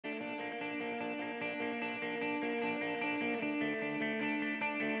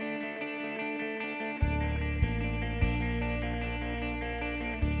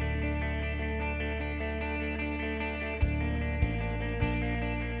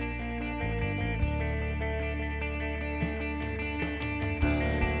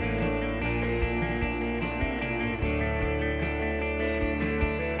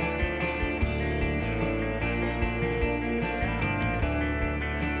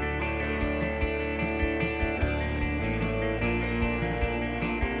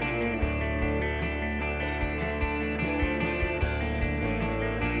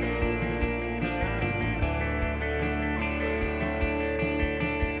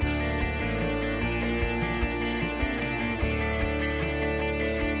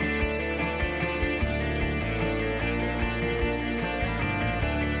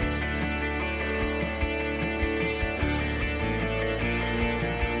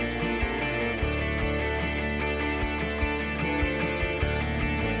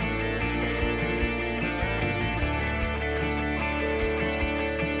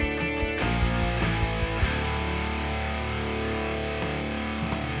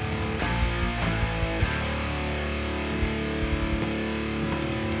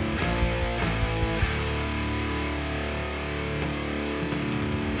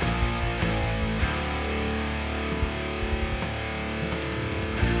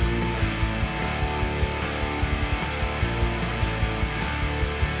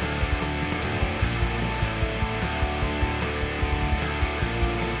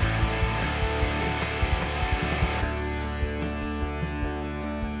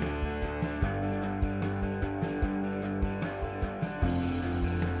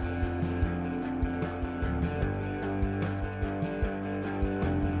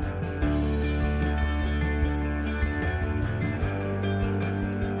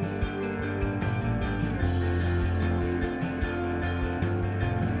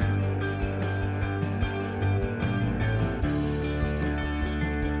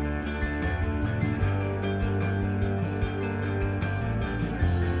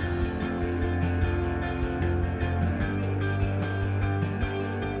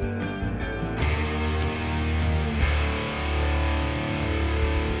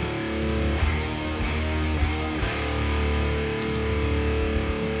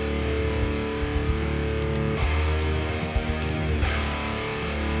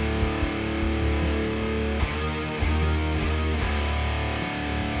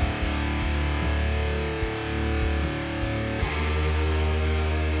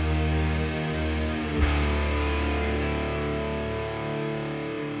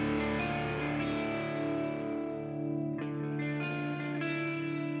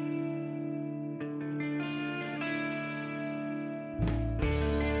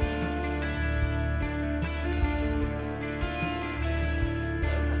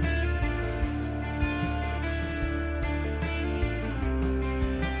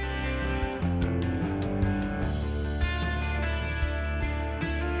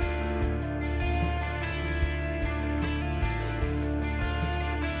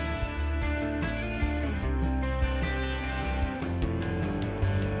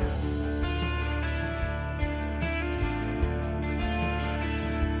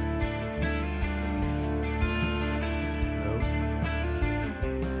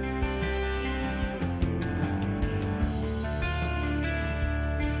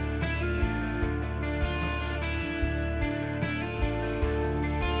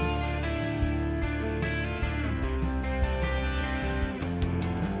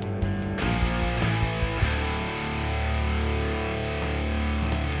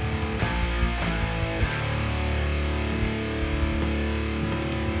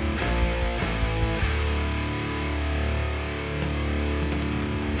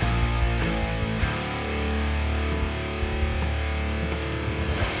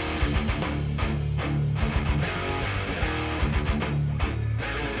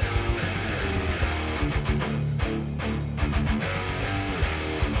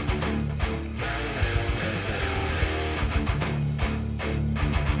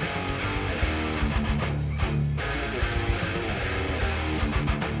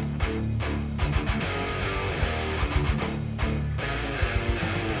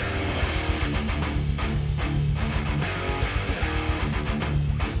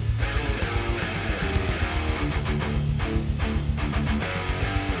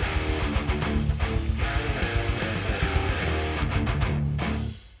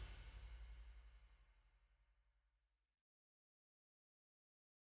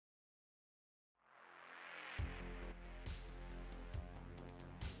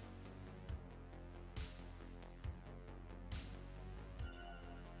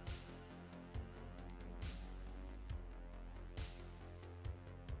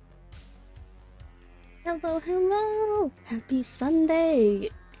Hello, hello! Happy Sunday!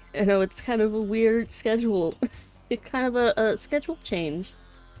 I know it's kind of a weird schedule. It's kind of a schedule change.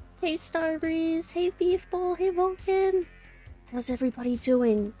 Hey Starbreeze, hey Beef Bowl, hey Vulcan! How's everybody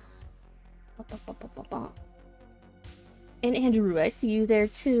doing? And Andrew, I see you there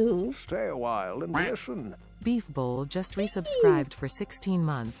too. Stay a while and listen. Beef Bowl just resubscribed for 16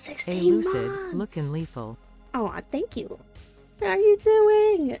 months. 16 hey Lucid, months. looking lethal. Oh, thank you. How are you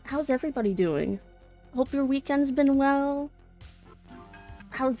doing? How's everybody doing? Hope your weekend's been well.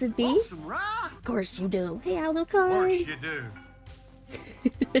 How's it be? Of course you do. Hey, Alucard. Of course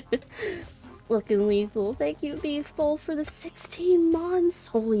you do. Looking lethal. Thank you, Beef Bowl, for the 16 months.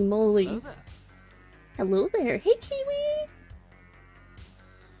 Holy moly. Hello there. Hello there. Hey, Kiwi.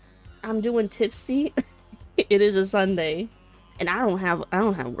 I'm doing tipsy. It is a Sunday, and I don't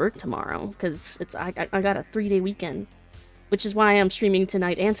have work tomorrow because I got a 3-day weekend, which is why I'm streaming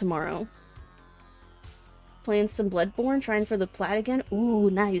tonight and tomorrow. Playing some Bloodborne, trying for the plat again. Ooh,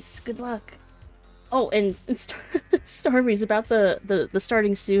 nice. Good luck. Oh, and Starbreeze, about the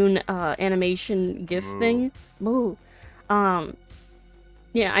starting soon animation GIF thing. Moo. Yeah,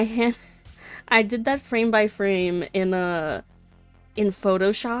 I did that frame by frame in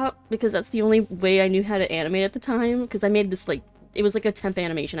Photoshop because that's the only way I knew how to animate at the time. Because I made this it was like a temp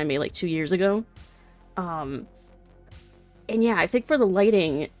animation I made like 2 years ago. And yeah, I think for the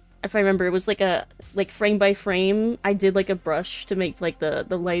lighting, if I remember, it was like frame by frame. I did like a brush to make like the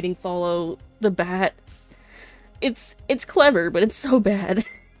lighting follow the bat. It's clever, but it's so bad.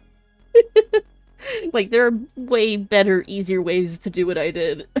 Like, there are way better, easier ways to do what I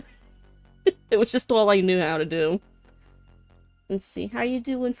did. It was just all I knew how to do. Let's see, how you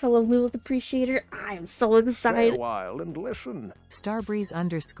doing, fellow Lilith Appreciator? I am so Stay excited. a while and listen.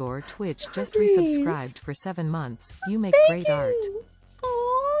 Starbreeze_Twitch just Starbreeze. resubscribed for 7 months. You make Thank great art. you!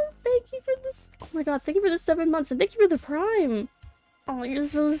 Aw, thank you for this. Oh my god, thank you for the 7 months, and thank you for the Prime. Oh, you're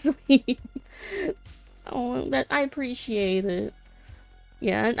so sweet. Oh, I appreciate it.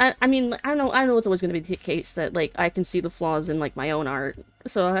 Yeah, I mean, I know it's always going to be the case that, like, I can see the flaws in, like, my own art.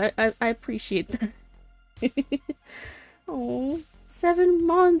 So I appreciate that. Oh, 7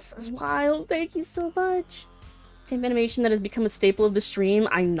 months. That's wild. Thank you so much. Temp animation that has become a staple of the stream.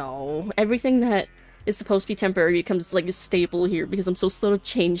 I know. Everything that is supposed to be temporary becomes, like, a staple here because I'm so slow to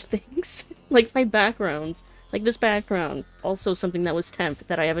change things. Like, my backgrounds. Like, this background. Also something that was temp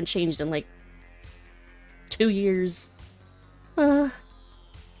that I haven't changed in, like, 2 years.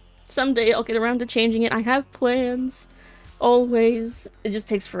 Someday I'll get around to changing it. I have plans. Always. It just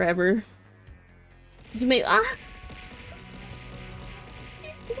takes forever. You may—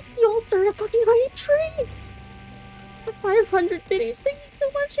 You all started a fucking hype train! 500 biddies. Thank you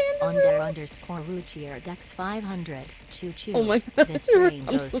so much, Andrew. _Ruchier Dex 500. Choo choo. Oh my god. This train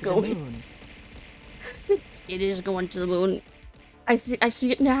I'm goes still to going. the moon. It is going to the moon. I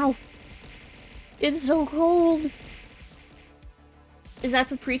see it now. It's so cold. Is that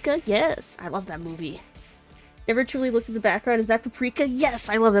Paprika? Yes. I love that movie. Never truly looked at the background. Is that Paprika? Yes,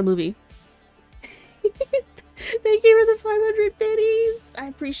 I love that movie. Thank you for the 500 biddies. I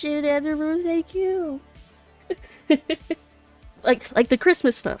appreciate it, Andrew. Thank you. like the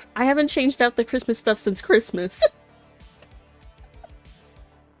Christmas stuff. I haven't changed out the Christmas stuff since Christmas.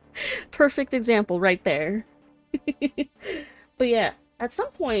 Perfect example right there. But yeah, at some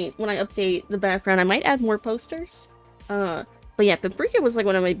point when I update the background, I might add more posters. But yeah, Paprika was like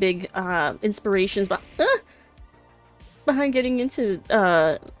one of my big inspirations behind getting into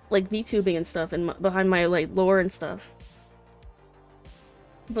like VTubing and stuff, and behind my like lore and stuff.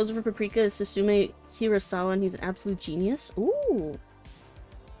 Composer for Paprika is Susumu Hirasawa, and he's an absolute genius. Ooh,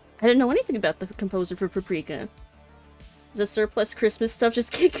 I didn't know anything about the composer for Paprika. There's a surplus Christmas stuff,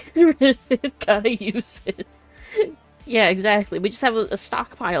 just get rid of it. Gotta use it. Yeah, exactly. We just have a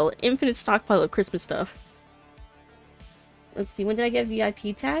stockpile, infinite stockpile of Christmas stuff. Let's see, when did I get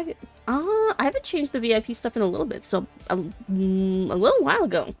VIP tag? I haven't changed the VIP stuff in a little bit, so a little while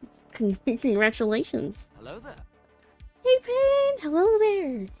ago. Congratulations. Hello there. Hey, Pain! Hello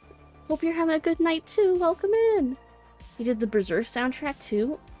there! Hope you're having a good night, too. Welcome in! You did the Berserk soundtrack,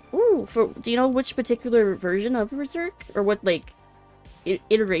 too? Ooh, do you know which particular version of Berserk? Or what, like,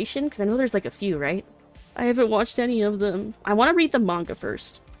 iteration? Because I know there's, like, a few, right? I haven't watched any of them. I want to read the manga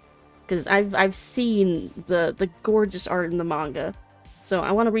first. Because I've seen the gorgeous art in the manga. So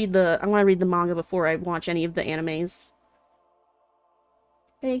I want to read the manga before I watch any of the animes.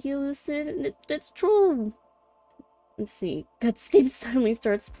 Thank you, Lucid. It's true. Let's see. Guts theme suddenly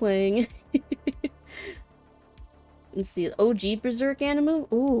starts playing. Let's see. OG Berserk anime?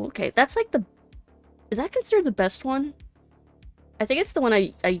 Ooh, okay. That's like the... Is that considered the best one? I think it's the one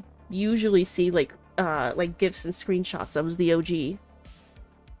I usually see, like, like gifs and screenshots of was the OG.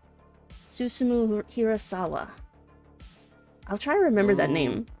 Susumu Hirasawa. I'll try to remember that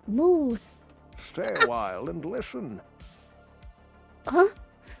name. Moo. Stay a while and listen. Huh?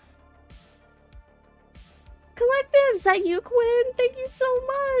 Collective, is that you, Quinn? Thank you so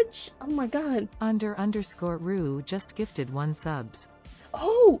much. Oh my god. __Rue just gifted 1 subs.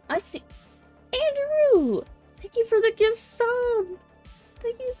 Oh, I see. Andrew! Thank you for the gift sub.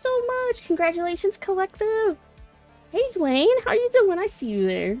 Thank you so much. Congratulations, Collective. Hey, Dwayne. How you doing? I see you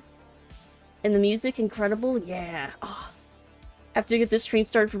there. And the music, incredible. Yeah. Oh. Have to get this stream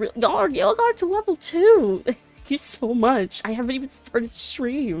started for real. Y'all got to level 2. Thank you so much. I haven't even started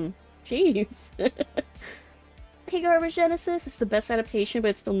stream. Jeez. Hey, Garbage Genesis. It's the best adaptation, but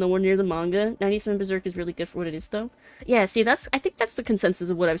it's still nowhere near the manga. 97 Berserk is really good for what it is, though. Yeah, see, I think that's the consensus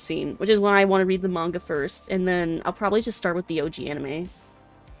of what I've seen, which is why I want to read the manga first, and then I'll probably just start with the OG anime.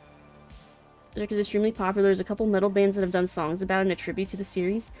 Berserk is extremely popular. There's a couple metal bands that have done songs about it in a tribute to the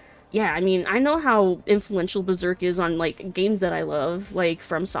series. Yeah, I mean, I know how influential Berserk is on, like, games that I love, like,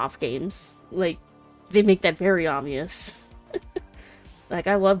 FromSoft games. Like, they make that very obvious. Like,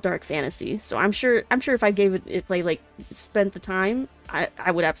 I love dark fantasy, so I'm sure if I gave it, if I, like, spent the time,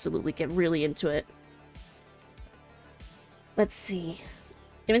 I would absolutely get really into it. Let's see.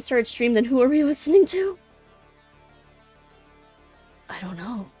 Haven't started stream, then who are we listening to? I don't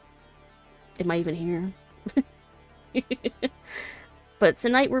know. Am I even here? But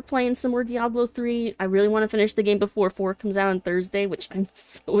tonight we're playing some more Diablo 3. I really want to finish the game before 4 comes out on Thursday, which I'm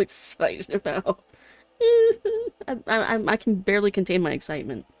so excited about. I can barely contain my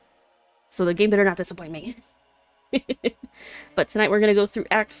excitement. So the game better not disappoint me. But tonight we're going to go through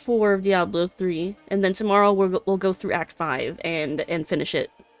Act 4 of Diablo 3, and then tomorrow we'll go through Act 5 and finish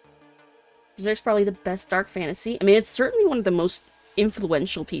it. Berserk's probably the best dark fantasy. I mean, it's certainly one of the most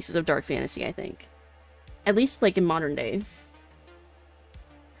influential pieces of dark fantasy, I think. At least, like, in modern day.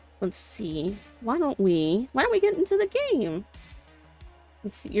 Let's see. Why don't we get into the game?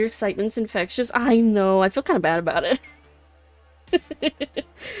 Let's see. Your excitement's infectious. I know. I feel kind of bad about it.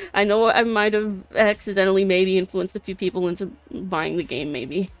 I know I might have accidentally maybe influenced a few people into buying the game,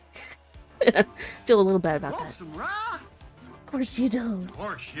 maybe. Feel a little bad about that. Of course you do. Of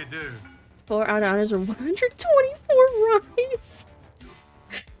course you do. 4 odd honors or 124 rides.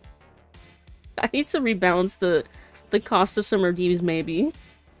 I need to rebalance the cost of some redeems, maybe.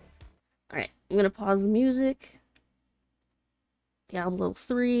 Alright, I'm gonna pause the music. Diablo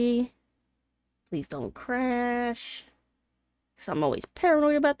 3. Please don't crash. Because I'm always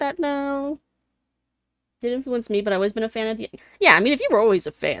paranoid about that now. Did influence me, but I've always been a fan of Yeah, I mean, if you were always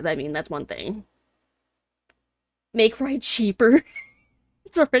a fan, I mean, that's one thing. Make ride cheaper.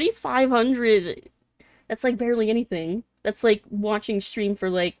 It's already 500. That's like barely anything. That's like watching stream for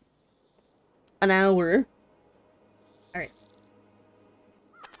like an hour. Alright.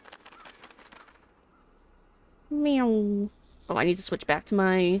 Meow. Oh, I need to switch back to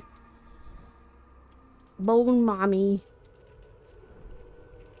my bone mommy.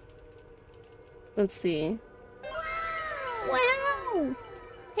 Let's see. Wow!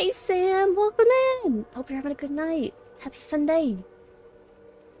 Hey Sam, welcome in! Hope you're having a good night. Happy Sunday.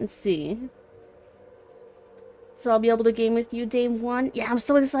 Let's see. So I'll be able to game with you day 1. Yeah, I'm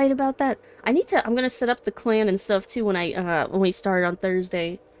so excited about that. I'm gonna set up the clan and stuff too when we start on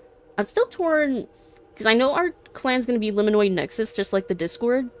Thursday. I'm still torn, because I know our clan's gonna be Liminoid Nexus, just like the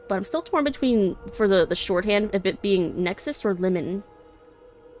Discord, but I'm still torn between, for the shorthand, a bit being Nexus or Limon.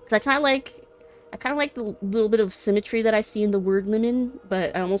 Because I kind of like the little bit of symmetry that I see in the word Limon,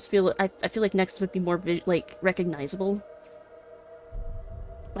 but I almost feel, I feel like Nexus would be more, like, recognizable.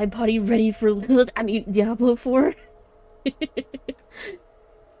 My body ready for Diablo 4.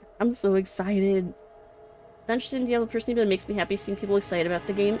 I'm so excited. Not interested in Diablo personally, but it makes me happy seeing people excited about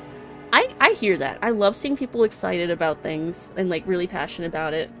the game. I hear that. I love seeing people excited about things and, like, really passionate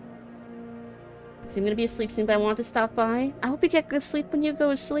about it. So I'm gonna be asleep soon, but I want to stop by. I hope you get good sleep when you go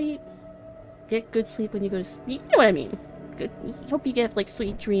to sleep. Get good sleep when you go to sleep. You know what I mean. Good. Hope you get, like,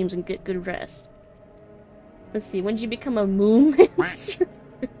 sweet dreams and get good rest. Let's see. When did you become a moonmancer?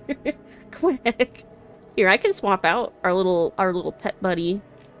 Quick. Here, I can swap out our little pet buddy.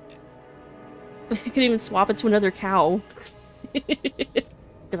 We could even swap it to another cow.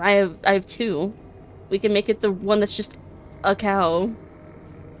 Because I have 2. We can make it the one that's just a cow.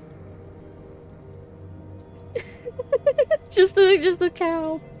 just a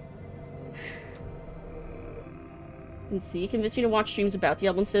cow. Let's see, you convinced me to watch streams about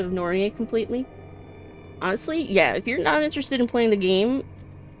Diablo instead of ignoring it completely. Honestly, yeah, if you're not interested in playing the game,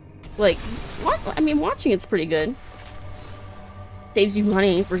 like, watching it's pretty good. Saves you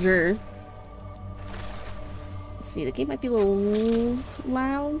money, for sure. see, the game might be a little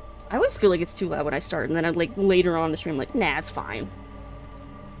loud. I always feel like it's too loud when I start, and then I'm like later on in the stream, like, nah, it's fine.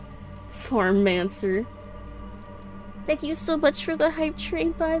 Farmmancer. Thank you so much for the hype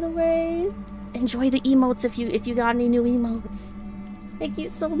train, by the way. Enjoy the emotes if you got any new emotes. Thank you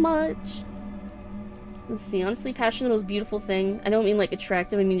so much. Let's see, honestly, passion is the most beautiful thing. I don't mean like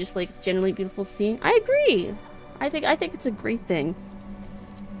attractive, I mean just like generally beautiful to see. I agree. I think it's a great thing.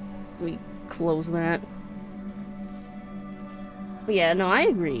 Let me close that. But yeah, no, I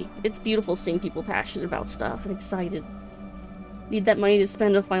agree. It's beautiful seeing people passionate about stuff and excited. Need that money to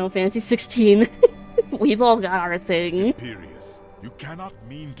spend on Final Fantasy 16. We've all got our thing. Imperious, you cannot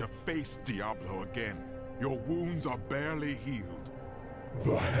mean to face Diablo again. Your wounds are barely healed.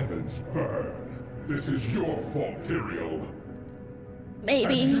 The heavens burn. This is your fault, Tyrael.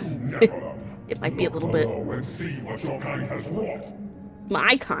 Maybe. It might be a little bit. And see what your kind has wrought.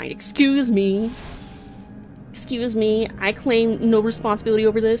 My kind, excuse me. Excuse me, I claim no responsibility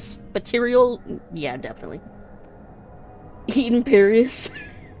over this. But Tyrael, yeah, definitely. Imperious.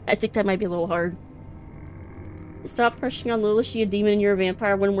 I think that might be a little hard. Stop crushing on Lilith, she a demon and you're a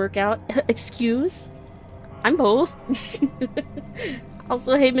vampire, wouldn't work out. Excuse? I'm both.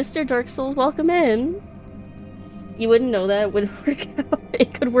 Also, hey Mr. Dark Souls, welcome in. You wouldn't know that, it wouldn't work out.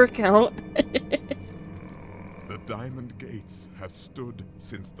 It could work out. The Diamond Gates have stood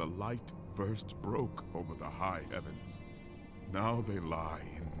since the light first broke over the high heavens. Now they lie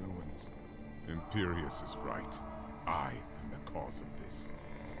in ruins. Imperious is right. I am the cause of this.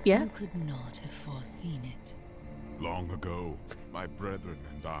 Yeah? You could not have foreseen it. Long ago, my brethren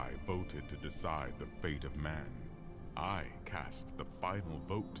and I voted to decide the fate of man. I cast the final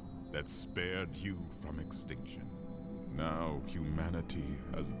vote that spared you from extinction. Now humanity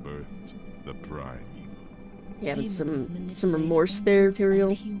has birthed the prime evil. Yeah, but some remorse there,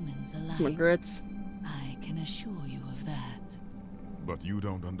 Tyrael. Some regrets. I can assure you of that. But you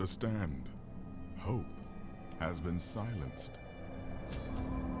don't understand. Hope has been silenced.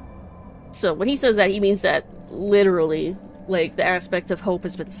 So when he says that, he means that literally, like, the aspect of hope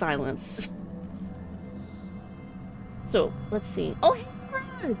has been silenced. So, let's see. Oh, hey,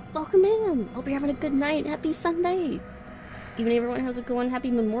 Karl! Welcome in! Hope you're having a good night. Happy Sunday! Even everyone has a going.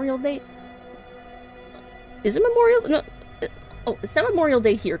 Happy Memorial Day. Is it Memorial? No. Oh, it's not Memorial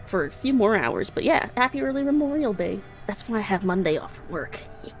Day here for a few more hours, but yeah, happy early Memorial Day. That's why I have Monday off from work.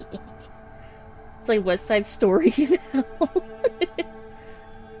 It's like West Side Story, you know?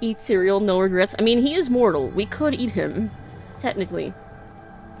 Eat cereal, no regrets. I mean, he is mortal. We could eat him, technically.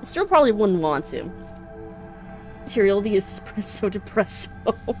 Still probably wouldn't want to. Cereal, the espresso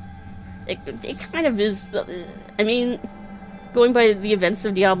depresso. It kind of is. I mean, going by the events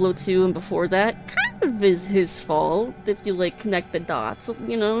of Diablo 2 and before that, kind of is his fault if you like connect the dots.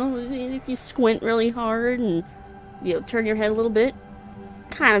 You know, if you squint really hard and turn your head a little bit,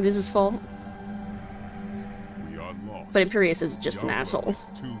 kind of is his fault. We are lost. But Imperious is just an Diablo asshole.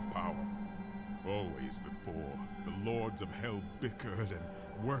 is too powerful. Always before, the lords of hell bickered and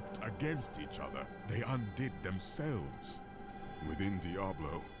worked against each other. They undid themselves. Within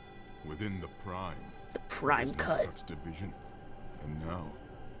Diablo, within the Prime. The Prime there was no cut. such division. And now,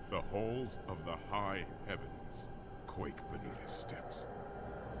 the halls of the high heavens quake beneath his steps.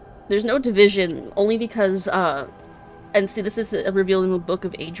 There's no division, only because, and see, this is revealed in the Book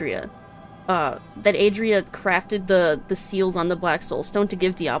of Adria. That Adria crafted the seals on the Black Soul Stone to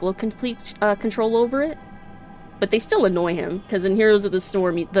give Diablo complete control over it. But they still annoy him, because in Heroes of the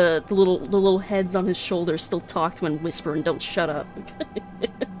Storm, the little heads on his shoulders still talk to him and whisper and don't shut up.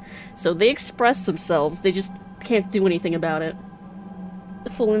 So they express themselves, they just can't do anything about it. The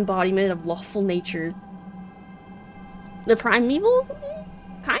full embodiment of lawful nature. The primeval?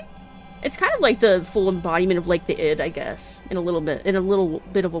 It's kind of like the full embodiment of like the id, I guess, in a little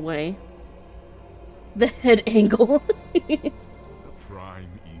bit of a way. The head angle. The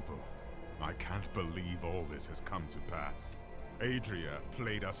Prime evil. I can't believe all this has come to pass. Adria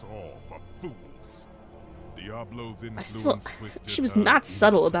played us all for fools. Diablo's influence twisted she was her not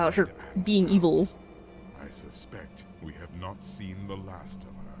subtle about her inside and being out. evil. I suspect we have not seen the last of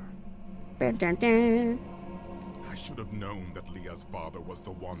her. Dun, dun, dun. I should have known that Leah's father was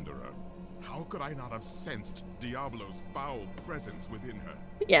the Wanderer. How could I not have sensed Diablo's foul presence within her?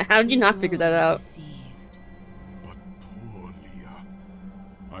 Yeah, how did you not figure that out? Deceived. But poor Leah.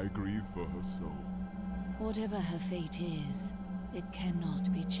 I grieve for her soul. Whatever her fate is, it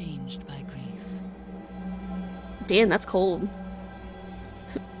cannot be changed by grief. Damn, that's cold.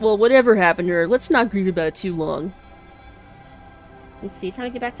 Well, whatever happened to her, let's not grieve about it too long. Let's see, time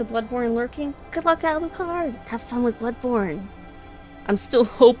to get back to Bloodborne and lurking. Good luck, Alucard! Have fun with Bloodborne. I'm still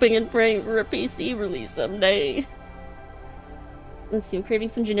hoping and praying for a PC release someday. Let's see, I'm craving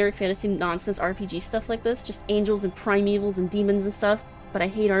some generic fantasy nonsense RPG stuff like this. Just angels and primevals and demons and stuff. But I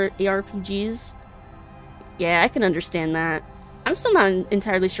hate ARPGs. Yeah, I can understand that. I'm still not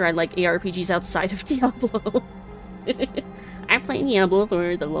entirely sure I like ARPGs outside of Diablo. I'm playing Diablo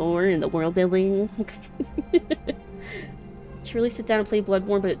for the lore and the world building. Should really sit down and play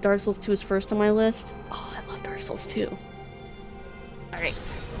Bloodborne, but Dark Souls 2 is first on my list. Oh, I love Dark Souls 2. Alright.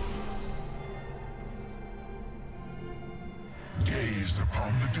 Gaze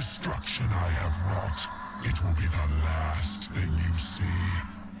upon the destruction I have wrought. It will be the last thing you see.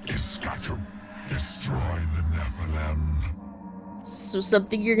 Iskato, destroy the Nephilim. So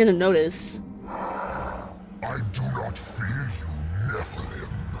something you're gonna notice. I do not fear you, Nephilim.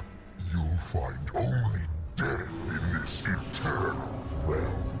 You'll find only death in this eternal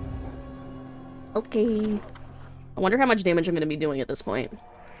realm. Okay. I wonder how much damage I'm gonna be doing at this point.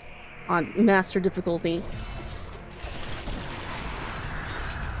 On master difficulty.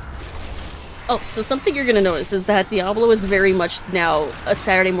 Oh, so something you're gonna notice is that Diablo is very much now a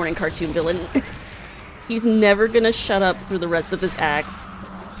Saturday morning cartoon villain. He's never gonna shut up through the rest of this act.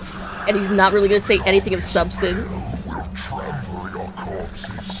 And he's not really gonna say anything of substance. Will trample your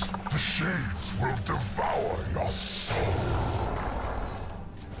corpses. The shades will devour your soul.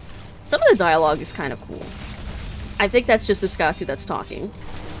 Some of the dialogue is kind of cool. I think that's just Iskatu that's talking.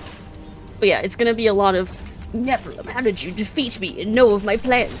 But yeah, it's gonna be a lot of Nephilim, how did you defeat me and know of my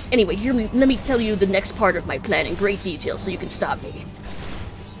plans? Anyway, let me tell you the next part of my plan in great detail so you can stop me.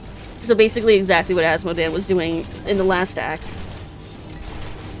 So basically exactly what Asmodan was doing in the last act.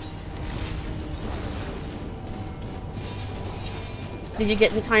 Did you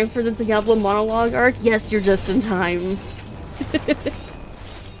get in time for the Diablo monologue arc? Yes, you're just in time.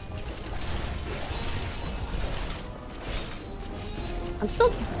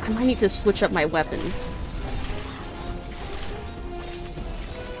 I might need to switch up my weapons.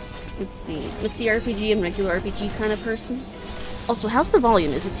 Let's see. I'm a CRPG and regular RPG kind of person. Also, how's the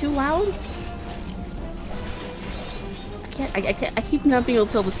volume? Is it too loud? I keep not being able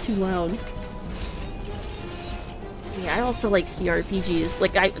to tell if it's too loud. Yeah, I also like CRPGs.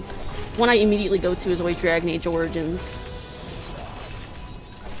 Like, one I immediately go to is always Dragon Age Origins.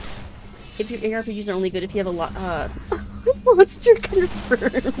 If your ARPGs are only good if you have a lot, monster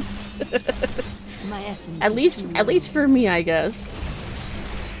confirmed. My essence at least for me, I guess.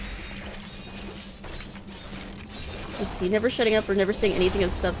 Let's see, never shutting up or never saying anything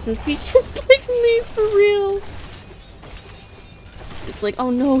of substance. He's just like me, for real. It's like, oh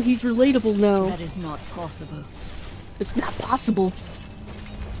no, he's relatable now. That is not possible. It's not possible.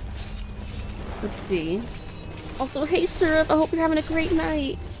 Let's see. Also, hey Syrup, I hope you're having a great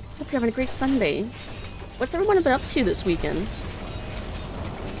night. Hope you're having a great Sunday. What's everyone been up to this weekend?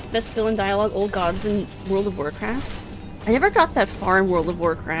 Best villain dialogue, old gods in World of Warcraft? I never got that far in World of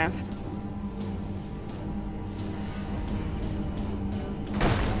Warcraft.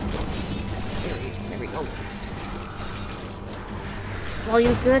 There we go.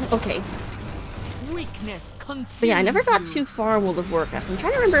 Volume's good? Okay. Weakness consumes. But yeah, I never got too far in World of Warcraft. I'm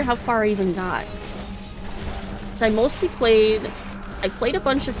trying to remember how far I even got. I mostly played... I played a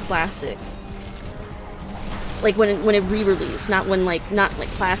bunch of Classic. Like when it re-released, not like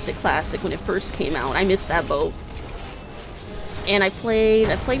Classic when it first came out. I missed that boat. And I played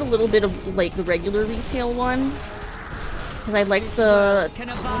a little bit of like the regular retail one. Cause I liked the... Can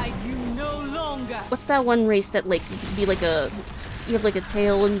abide you no longer. What's that one race that like be like a... You have like a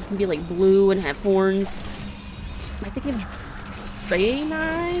tail and can be like blue and have horns. Am I thinking of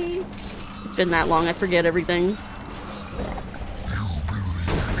Draenei? It's been that long, I forget everything.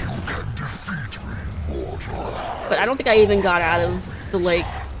 But I don't think I even got out of the, like...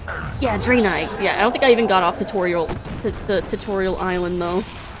 Yeah, Draenei. Yeah, I don't think I even got off the tutorial island, though.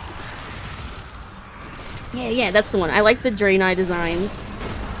 Yeah, that's the one. I like the Draenei designs.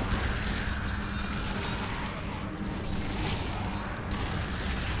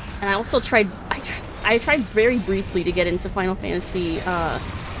 And I also tried... I tried very briefly to get into Final Fantasy,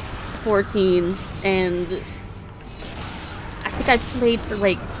 14, and... I think I played for,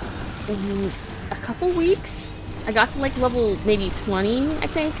 like... a couple weeks? I got to like level maybe 20, I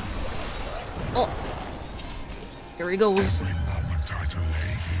think. Oh, here he goes. Every moment I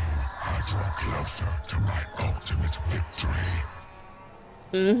delay you, I draw closer to my ultimate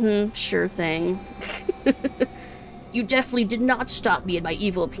victory. Sure thing. You definitely did not stop me in my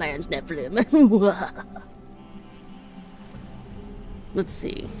evil plans, Nephilim. Let's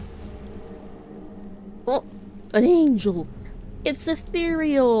see. Oh, an angel. It's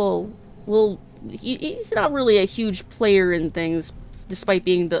ethereal. Well, he's not really a huge player in things, despite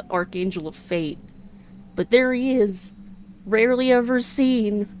being the Archangel of Fate. But there he is. rarely ever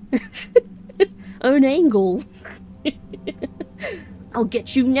seen. An angle. I'll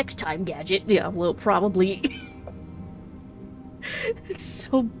get you next time, Gadget. Diablo, probably. It's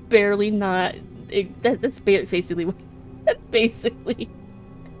so barely not. That's basically what. That's basically.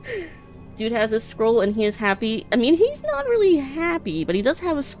 Dude has a scroll and he is happy. I mean, he's not really happy, but he does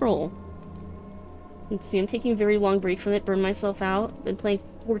have a scroll. Let's see, I'm taking a very long break from it, burned myself out. Been playing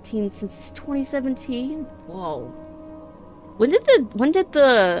 14 since 2017. Whoa. When did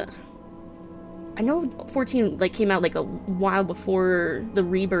the I know 14 like came out like a while before the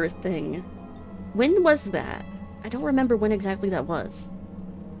rebirth thing. When was that? I don't remember when exactly that was.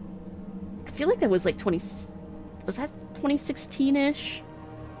 I feel like that was like was that 2016-ish?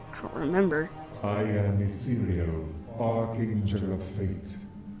 I don't remember. I am Ethereal, Archangel of Fate.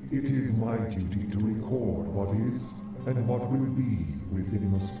 It is my duty to record what is and what will be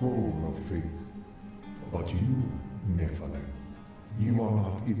within the scroll of fate. But you, Nephilim, you are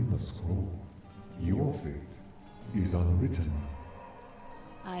not in the scroll. Your fate is unwritten.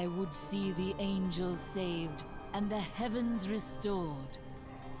 I would see the angels saved and the heavens restored.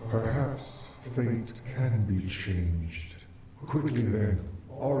 Perhaps fate can be changed. Quickly then,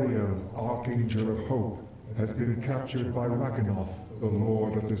 Auriel, Archangel of Hope, has been captured by Rakanoth, the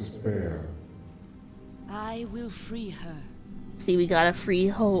Lord of Despair. I will free her. See, we gotta free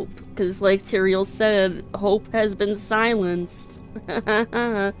Hope, because like Tyrael said, Hope has been silenced.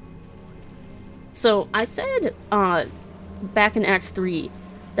 So, I said, back in Act 3,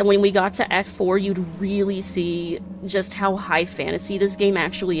 that when we got to Act 4, you'd really see just how high fantasy this game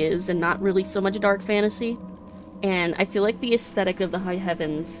actually is, and not really so much dark fantasy. And I feel like the aesthetic of the High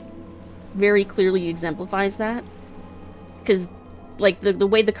Heavens very clearly exemplifies that. Because, like, the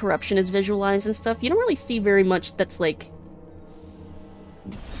way the corruption is visualized and stuff, you don't really see very much that's, like,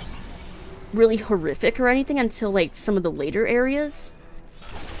 really horrific or anything until, like, some of the later areas.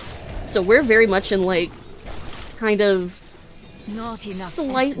 So we're very much in, like, kind of Not enough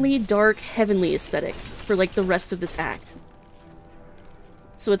slightly essence. dark, heavenly aesthetic for, like, the rest of this act.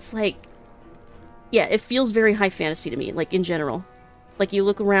 So it's, like, yeah, it feels very high fantasy to me, like, in general. Like, you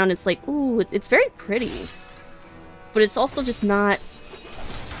look around, it's like, ooh, it's very pretty. But it's also just not...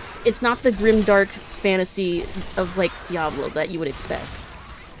 It's not the grim, dark fantasy of, like, Diablo that you would expect.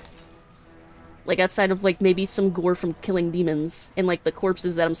 Like, outside of, like, maybe some gore from killing demons, and, like, the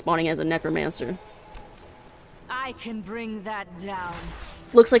corpses that I'm spawning as a necromancer. I can bring that down.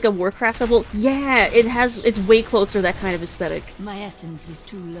 Looks like a Warcraft level. Yeah, it's way closer to that kind of aesthetic. My essence is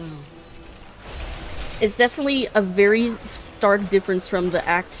too low. It's definitely a very stark difference from the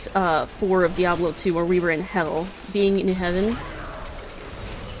Act 4 of Diablo 2, where we were in hell, being in heaven.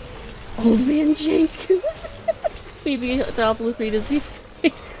 Oh man, Jenkins! Maybe Diablo 3 disease.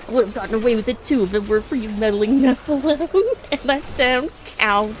 I would have gotten away with it too if it weren't for you meddling Nephilim and that damn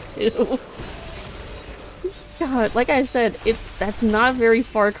cow too. God, like I said, that's not a very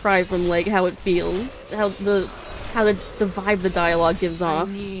far cry from like how it feels, how the vibe the dialogue gives off.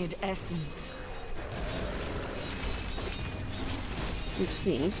 I need essence. Let's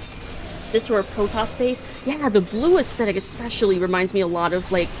see. This or a Protoss base? Yeah, the blue aesthetic especially reminds me a lot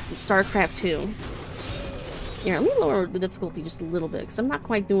of like StarCraft 2. Yeah, let me lower the difficulty just a little bit, because I'm not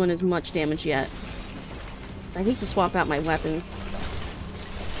quite doing as much damage yet. So I need to swap out my weapons.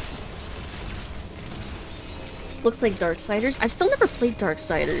 Looks like Darksiders. I still never played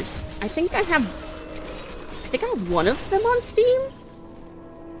Darksiders. I think I have one of them on Steam?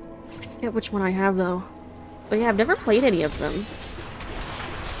 I forget which one I have, though. But yeah, I've never played any of them.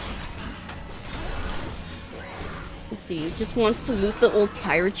 Let's see, he just wants to loot the old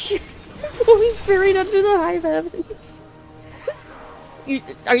pirate ship. He's buried under the high heavens.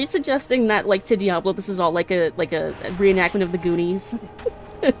 Are you suggesting that, like, to Diablo, this is all like a reenactment of the Goonies?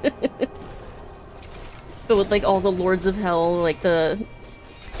 But with, like, all the Lords of Hell, like, well,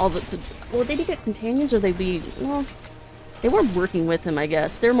 would they get companions, or they'd be, well, they weren't working with him, I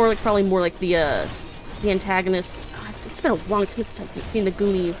guess. They're more like, probably more like the antagonists. God, it's been a long time since I've seen the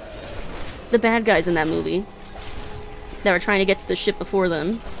Goonies. The bad guys in that movie. That were trying to get to the ship before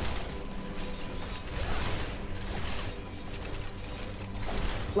them.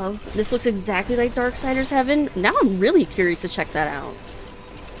 Love. This looks exactly like Darksiders Heaven. Now I'm really curious to check that out.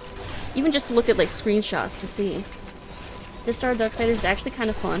 Even just to look at, like, screenshots to see. This Star Darksiders is actually kind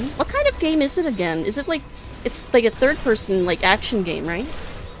of fun. What kind of game is it again? Is it, like... It's, like, a third-person, like, action game, right?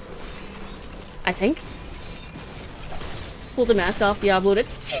 I think. Pull the mask off Diablo,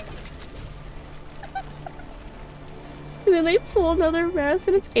 it's... And then they pull another mask,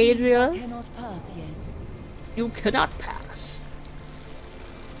 and it's Adria. Cannot pass yet. You cannot pass.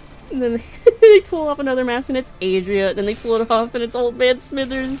 And then they pull off another mask and it's Adria. Then they pull it off and it's Old Man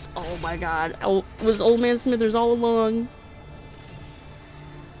Smithers. Oh my god. Oh, it was Old Man Smithers all along.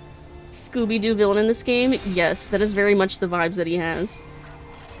 Scooby-Doo villain in this game? Yes, that is very much the vibes that he has.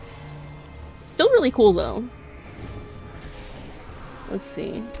 Still really cool though. Let's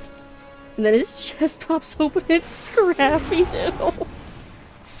see. And then his chest pops open and it's Scrappy-Doo.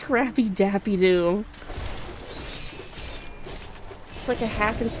 Scrappy-Dappy-Doo. It's like a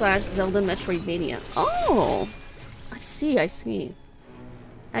hack-and-slash Zelda Metroidvania. Oh! I see, I see.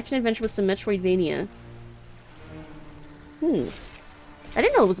 Action-adventure with some Metroidvania. I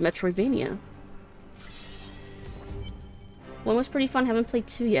didn't know it was Metroidvania. One was pretty fun, haven't played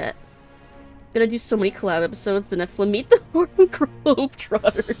 2 yet. Gonna do so many collab episodes, the Nephilim meet the Harlem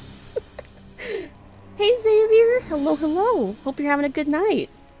Globetrotters. Hey Xavier! Hello, hello! Hope you're having a good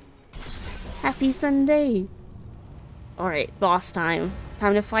night. Happy Sunday! Alright, boss time.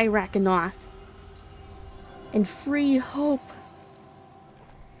 Time to fight Rakanoth. And free Hope.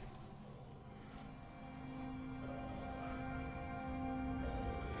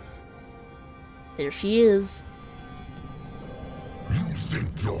 There she is. You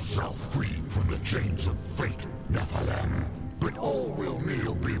think yourself free from the chains of fate, Nephilim, but all will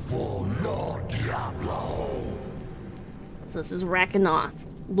kneel before Lord Diablo. So this is Rakanoth,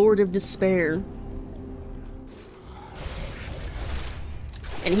 Lord of Despair.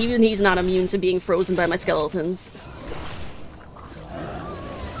 And even he's not immune to being frozen by my skeletons.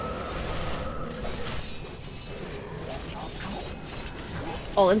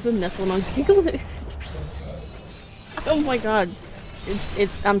 All ends with Nephilim on Giggle. Oh my god.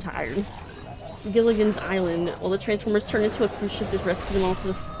 I'm tired. Gilligan's Island. All the Transformers turn into a cruise ship to rescue them all for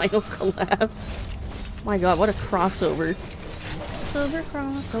the final collab. My god, what a crossover.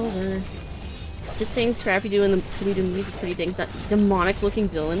 Crossover. Just saying Scrappy-Doo and the Scooby-Doo movies are pretty dang that demonic looking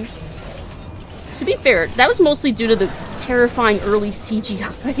villain. To be fair, that was mostly due to the terrifying early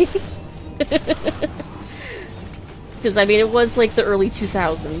CGI. Because, I mean, it was like the early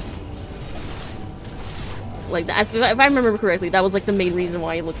 2000s. Like, if I remember correctly, that was like the main reason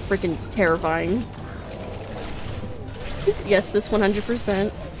why it looked freaking terrifying. Yes, this 100%.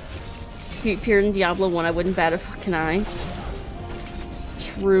 If he appeared in Diablo 1, I wouldn't bat a fucking eye.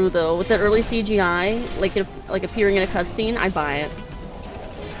 True, though. With the early CGI, like appearing in a cutscene, I buy it.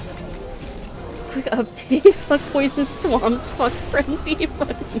 Quick update. Fuck Poison Swamps. Fuck Frenzy.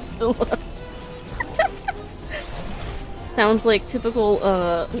 Fuck Villa. Sounds like typical,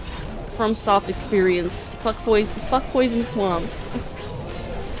 FromSoft experience. Fuck Poison Swamps.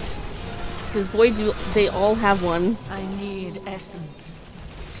 Because boy, do they all have one. I need essence.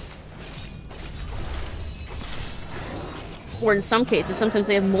 Or in some cases, sometimes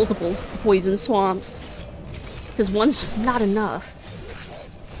they have multiple poison swamps. Because one's just not enough.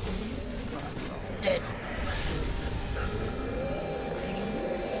 It's dead.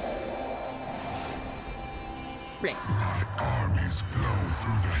 Right. My armies flow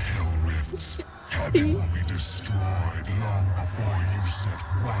through the hell rifts. Heaven will be destroyed long before you set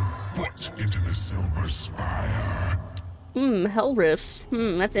one foot into the Silver Spire. Hell rifts.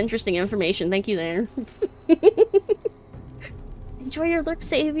 That's interesting information. Thank you there. Enjoy your lurk,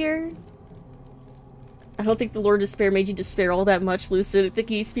 Savior. I don't think the Lord of Despair made you despair all that much, Lucid. I think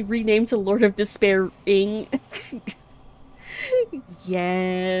he needs to be renamed to Lord of Despair-ing.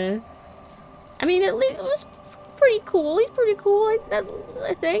 Yeah. I mean, it was pretty cool. He's pretty cool,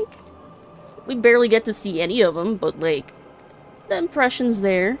 I think. We barely get to see any of them, but, like, the impression's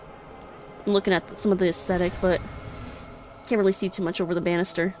there. I'm looking at some of the aesthetic, but can't really see too much over the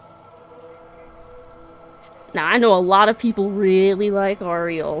banister. Now, I know a lot of people really like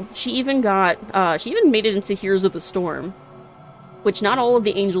Ariel. She even made it into Heroes of the Storm. Which not all of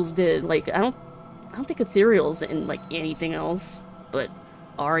the angels did. Like, I don't think Ethereal's in, like, anything else. But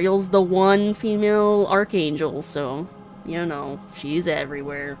Ariel's the one female archangel, so, you know, she's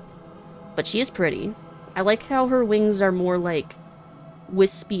everywhere. But she is pretty. I like how her wings are more, like,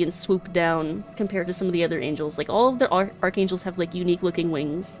 wispy and swoop down compared to some of the other angels. Like, all of the archangels have, like, unique-looking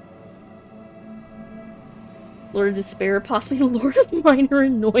wings. Lord of Despair, possibly Lord of Minor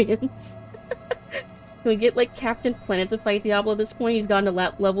Annoyance. Can we get, like, Captain Planet to fight Diablo at this point? He's gotten to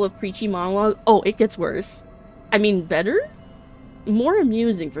that level of preachy monologue. Oh, it gets worse. I mean, better? More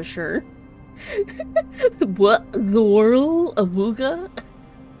amusing, for sure. What? The world of Vuga?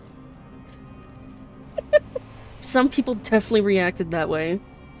 Some people definitely reacted that way.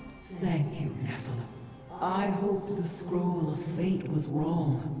 Thank you, Nephilim. I hoped the scroll of fate was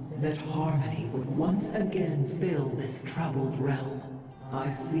wrong. That harmony would once again fill this troubled realm. I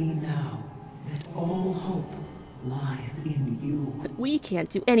see now that all hope lies in you. We can't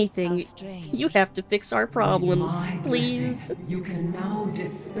do anything. How strange. You have to fix our problems, With my please. blessing, you can now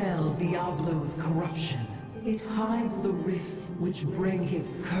dispel Diablo's corruption. It hides the rifts which bring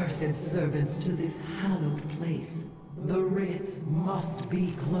his cursed servants to this hallowed place. The rifts must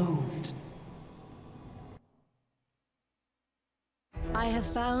be closed. I have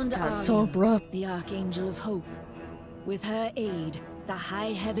found God, so Aria, abrupt. the Archangel of Hope. With her aid, the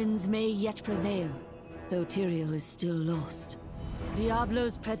high heavens may yet prevail, though Tyrael is still lost.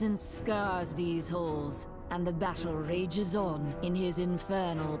 Diablo's presence scars these halls, and the battle rages on in his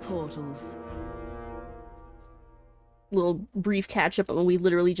infernal portals. Little brief catch-up on what we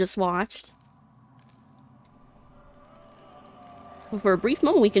literally just watched. For a brief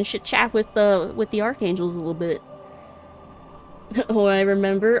moment, we can chit-chat with the Archangels a little bit. Oh, I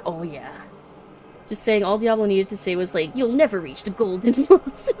remember? Oh, yeah. Just saying, all Diablo needed to say was like, "You'll never reach the Golden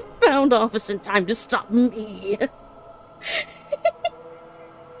Lost and Found office in time to stop me."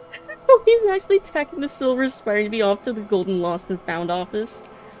 Oh, he's actually attacking the Silver Spire to be off to the Golden Lost and Found office.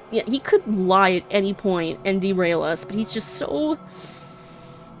 Yeah, he could lie at any point and derail us, but he's just so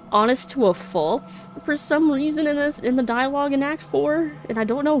honest to a fault for some reason in the dialogue in Act 4, and I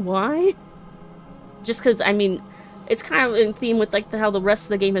don't know why. Just because, I mean, it's kind of in theme with like how the rest of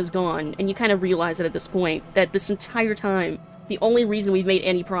the game has gone, and you kind of realize that at this point, that this entire time, the only reason we've made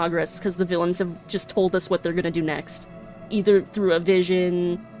any progress is because the villains have just told us what they're gonna do next. Either through a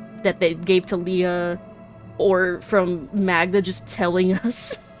vision that they gave to Leah, or from Magda just telling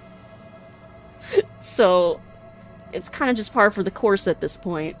us. So, it's kind of just par for the course at this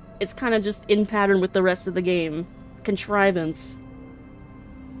point. It's kind of just in pattern with the rest of the game. Contrivance.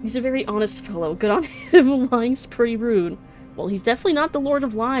 He's a very honest fellow. Good on him. Lying's pretty rude. Well, he's definitely not the Lord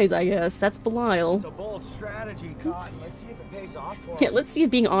of Lies, I guess. That's Belial. It's a bold strategy, Cotton. Let's see if it pays off for Yeah, let's see if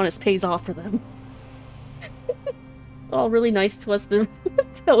being honest pays off for them. All really nice to us to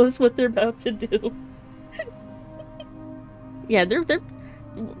tell us what they're about to do. Yeah, they're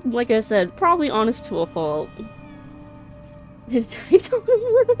like I said, probably honest to a fault. His daddy told him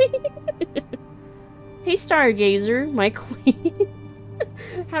right. Hey, Stargazer, my queen.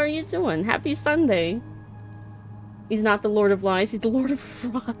 How are you doing? Happy Sunday. He's not the Lord of Lies, he's the Lord of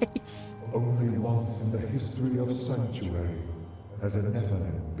Fries. Only once in the history of Sanctuary has a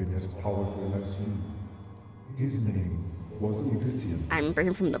Nephilim been as powerful as you. His name was Odysseus. I remember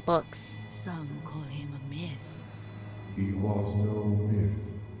him from the books. Some call him a myth. He was no myth.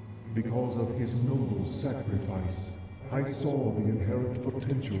 Because of his noble sacrifice, I saw the inherent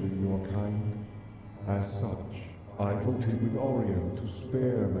potential in your kind. As such, I voted with Oreo to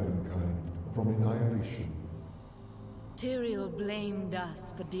spare mankind from annihilation. Tyrael blamed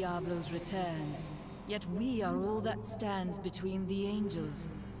us for Diablo's return, yet we are all that stands between the angels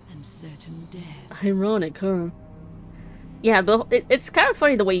and certain death. Ironic, huh? Yeah, but it's kind of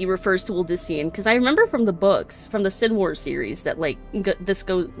funny the way he refers to Odyssean, because I remember from the books, from the Sin Wars series, that like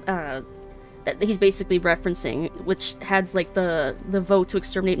that he's basically referencing, which has like the vote to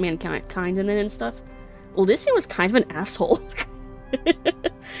exterminate mankind in it and stuff. Odyssean was kind of an asshole.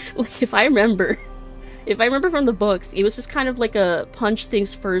 Like if I remember from the books, he was just kind of like a punch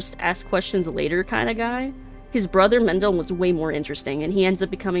things first, ask questions later kind of guy. His brother Mendel was way more interesting, and he ends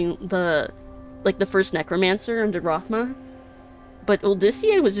up becoming the first necromancer under Rothma. But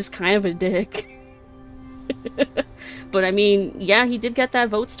Odyssean was just kind of a dick. But I mean, yeah, he did get that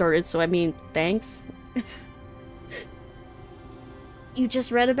vote started, so I mean, thanks. You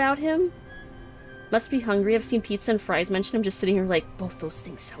just read about him? Must be hungry. I've seen pizza and fries mentioned. I'm just sitting here like, both those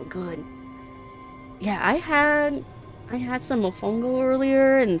things sound good. Yeah, I had some mofongo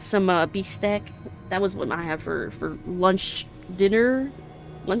earlier and some bistec. That was what I had for lunch dinner.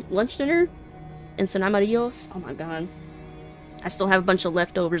 Lunch dinner? And some amarillos. Oh my god. I still have a bunch of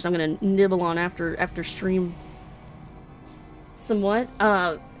leftovers I'm gonna nibble on after stream. Some what?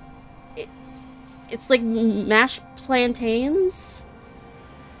 It's like mashed plantains?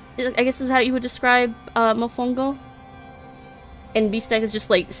 I guess is how you would describe mofongo. And bistec is just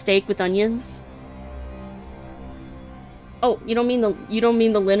like steak with onions. Oh, you don't mean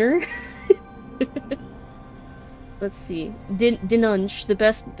the linner? Let's see. Dinunch,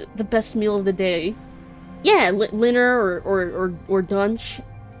 the best meal of the day. Yeah, linner or dunch.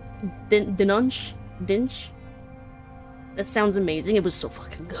 Dinunch? Dinch? That sounds amazing. It was so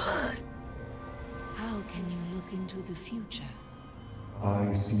fucking good. How can you look into the future?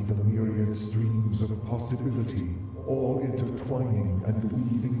 I see the myriad streams of possibility, all intertwining and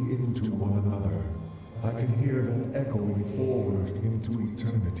weaving into one another. I can hear them echoing forward into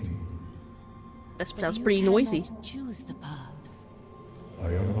eternity. That was pretty noisy. Choose the paths. I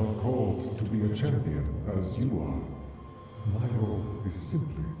am not called to be a champion as you are. My role is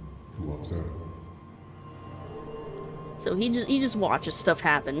simply to observe. So he just watches stuff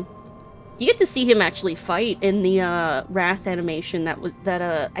happen. You get to see him actually fight in the Wrath animation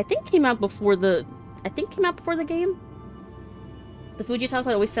that I think came out before the game. The food you talk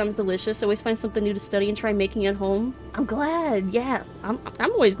about always sounds delicious. Always find something new to study and try making at home. I'm glad. Yeah, I'm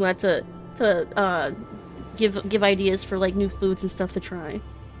always glad to give ideas for like new foods and stuff to try.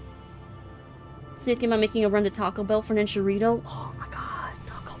 Thinking about making a run to Taco Bell for an enchilada. Oh my god,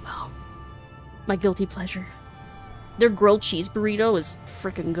 Taco Bell. My guilty pleasure. Their grilled cheese burrito is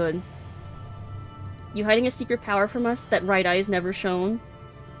freaking good. You hiding a secret power from us that Right Eye is never shown?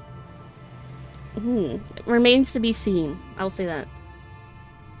 Remains to be seen. I'll say that.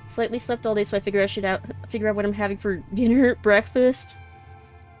 Slightly slept all day, so I figure out what I'm having for dinner, breakfast,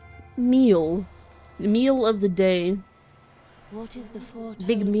 meal. The meal of the day. What is the foretold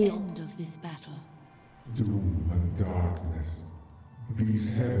Big meal. end of this battle? Doom and darkness.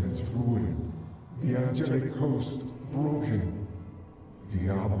 These heavens ruined. The angelic host broken.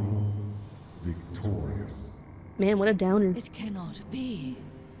 Diablo victorious. Man, what a downer. It cannot be.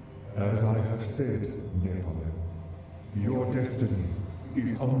 As I have said, Nephilim, your destiny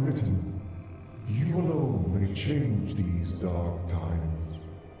is unwritten. You alone may change these dark times.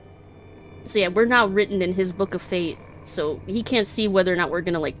 So yeah, we're now written in his book of fate, so he can't see whether or not we're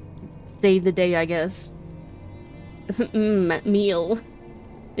gonna, like, save the day, I guess. Meal.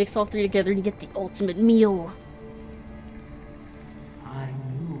 Mix all three together and you get the ultimate meal. I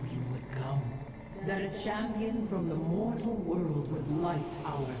knew you would come. That a champion from the mortal world would light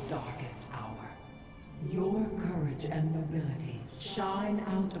our darkest hour. Your courage and nobility shine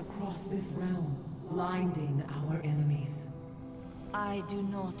out across this realm, blinding our enemies. I do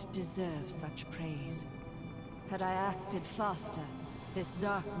not deserve such praise. Had I acted faster, this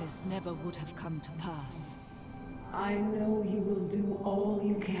darkness never would have come to pass. I know you will do all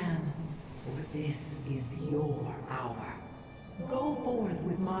you can, for this is your hour. Go forth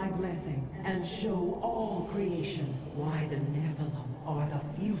with my blessing and show all creation why the Nephilim are the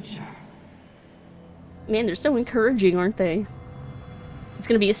future. Man, they're so encouraging, aren't they? It's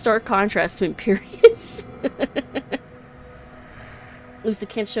gonna be a stark contrast to Imperius. Lucid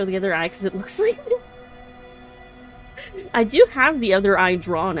can't show the other eye because it looks like it. I do have the other eye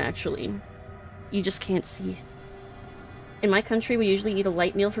drawn, actually. You just can't see it. In my country, we usually eat a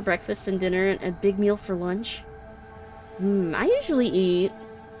light meal for breakfast and dinner and a big meal for lunch. I usually eat...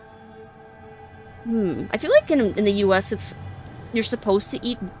 I feel like in the US, you're supposed to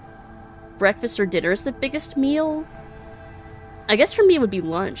eat breakfast or dinner as the biggest meal. I guess for me it would be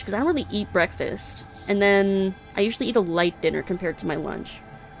lunch, because I don't really eat breakfast. And then I usually eat a light dinner compared to my lunch.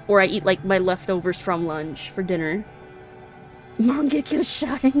 Or I eat, like, my leftovers from lunch for dinner. Mangekyo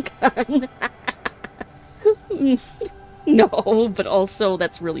Sharingan. No, but also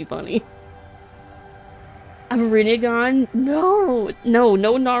that's really funny. A Rinnegan? No, no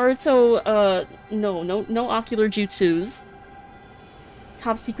Naruto, no ocular jutsus.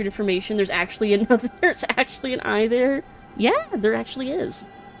 Top secret information, there's actually an eye there. Yeah, there actually is.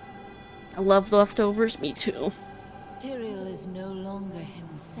 I love leftovers, me too. Tyrael is no longer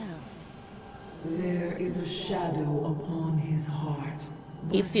himself. There is a shadow upon his heart.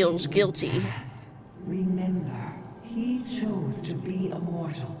 He feels guilty. Yes. Remember, he chose to be a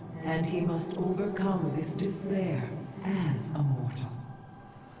mortal, and he must overcome this despair as a mortal.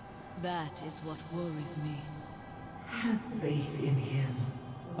 That is what worries me. Have faith in him.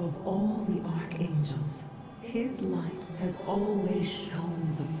 Of all the archangels, his light has always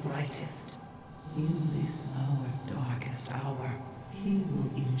shone the brightest. In this our darkest hour, he will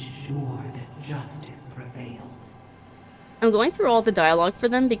ensure that justice prevails. I'm going through all the dialogue for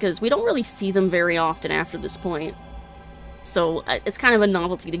them because we don't really see them very often after this point. So it's kind of a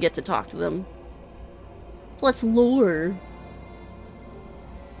novelty to get to talk to them. Let's lure.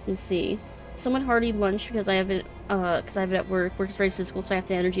 Let's see. Somewhat hearty lunch because I have it at work. Work is very physical, so I have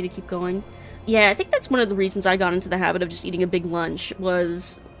the energy to keep going. Yeah, I think that's one of the reasons I got into the habit of just eating a big lunch,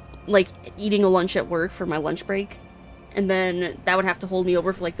 was, like, eating a lunch at work for my lunch break. And then that would have to hold me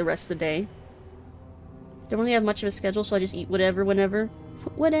over for, like, the rest of the day. Don't really have much of a schedule, so I just eat whatever, whenever.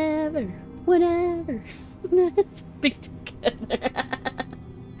 Whatever. It's big together.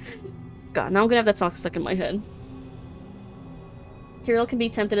 God, now I'm gonna have that song stuck in my head. Karl can be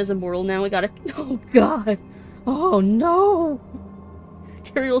tempted as a mortal now. We gotta... Oh, God. Oh, no.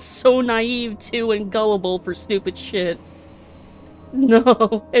 Tyrael's so naive, too, and gullible for stupid shit.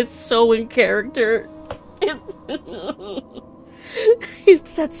 No, it's so in character.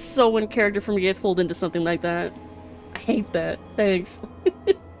 That's so in character for me to get pulled into something like that. I hate that. Thanks.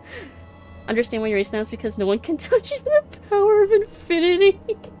 understand why you're ace now. It's because no one can touch you in the power of infinity.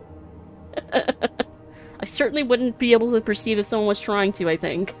 I certainly wouldn't be able to perceive if someone was trying to, I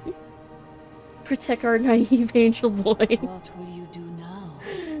think. Protect our naive angel boy. What will you do now?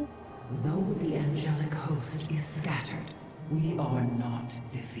 Though the angelic host is scattered, we are not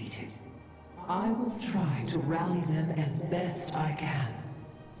defeated. I will try to rally them as best I can.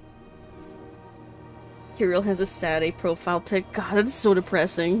 Kirill has a sad A profile pic. God, that's so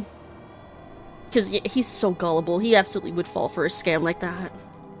depressing. Because he's so gullible. He absolutely would fall for a scam like that.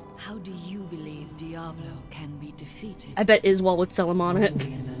 How do you believe Diablo can be defeated? I bet Iswal would sell him on it.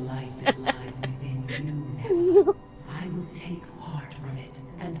 Only in the light that lies within you, Nephilim. I will take heart from it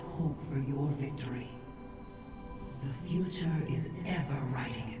and hope for your victory. The future is ever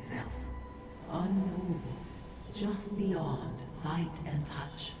writing itself. Unknowable, just beyond sight and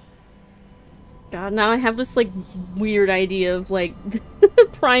touch. God, now I have this, like, weird idea of, like,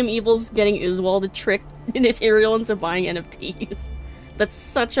 Prime Evil's getting Iswal to trick Tyrael into buying NFTs. That's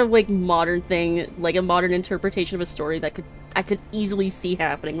such a, like, modern thing, like, a modern interpretation of a story that I could easily see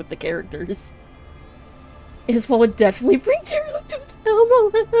happening with the characters. Iswal would definitely bring Tyrael to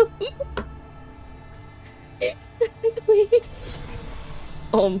MLM. Exactly.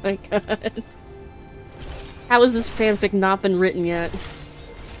 Oh my god. How has this fanfic not been written yet?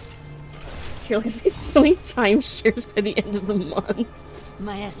 You're like selling timeshares by the end of the month.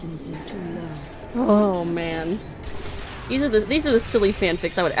 My essence is too low. Oh man. These are the silly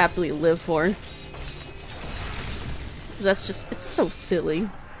fanfics I would absolutely live for. That's just, it's so silly.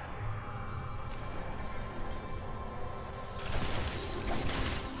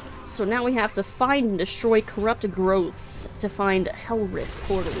 So now we have to find and destroy corrupt growths to find Hellrift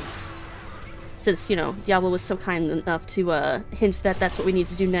portals. Since, you know, Diablo was so kind enough to hint that that's what we need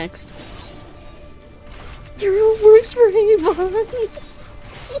to do next. Tyrael works for Avon!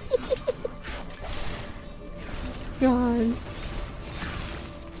 God.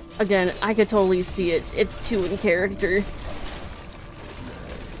 Again, I could totally see it. It's too in character.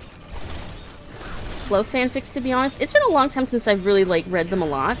 Love fanfics, to be honest. It's been a long time since I've really, like, read them a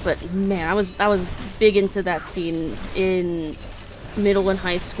lot, but man, I was big into that scene in middle and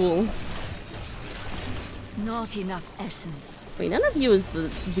high school. Not enough essence. Wait, none of you is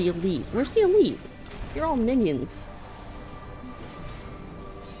the elite. Where's the elite? You're all minions.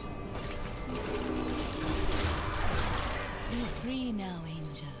 You're free now,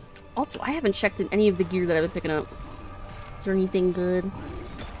 Angel. Also, I haven't checked in any of the gear that I've been picking up. Is there anything good?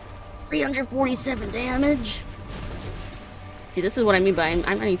 347 damage. See, this is what I mean by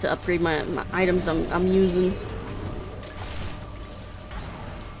I need to upgrade my items I'm using.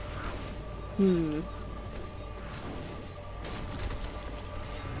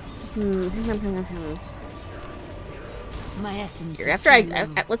 My essence. Here, after I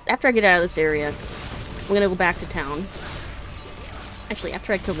get out of this area, we're gonna go back to town. Actually,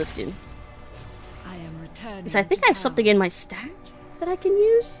 after I kill this dude. I am returning. Because I think I have something in my stack that I can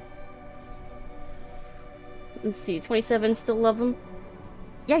use. Let's see, 27, still love him.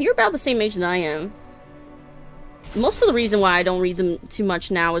 Yeah, you're about the same age that I am. Most of the reason why I don't read them too much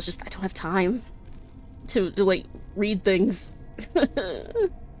now is just I don't have time to like, read things.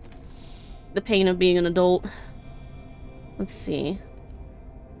 The pain of being an adult. Let's see.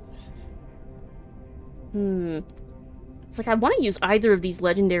 It's like I want to use either of these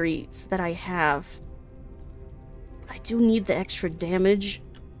legendaries that I have. But I do need the extra damage.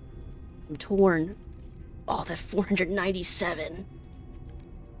 I'm torn. Oh, that 497.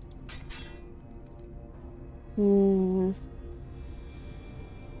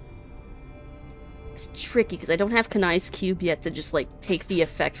 It's tricky because I don't have Kanai's cube yet to just like take the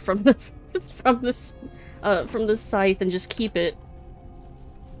effect from the from the scythe and just keep it.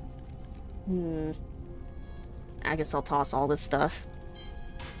 I guess I'll toss all this stuff.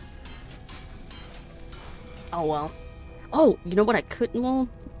 Oh well. Oh, you know what I couldn't? Well,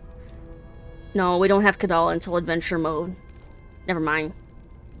 no, we don't have Kadala until adventure mode. Never mind.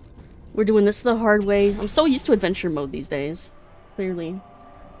 We're doing this the hard way. I'm so used to adventure mode these days. Clearly.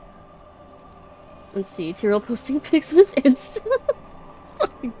 Let's see. Tyrael posting pics with Insta.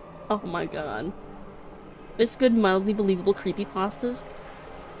 Oh my god. It's good, mildly believable creepypastas.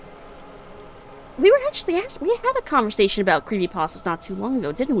 We had a conversation about creepypastas not too long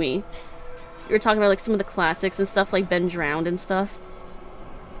ago, didn't we? We were talking about like some of the classics and stuff, like Ben Drowned and stuff.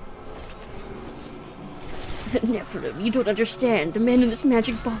 Never, you don't understand. The man in this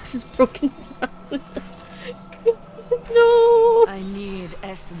magic box is broken down. No! I need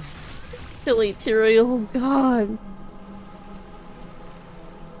essence. Silly Tyrael, oh god.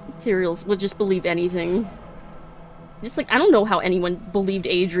 Tyrael would just believe anything. Just, like, I don't know how anyone believed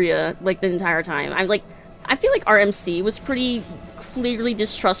Adria, like, the entire time. I feel like RMC was pretty clearly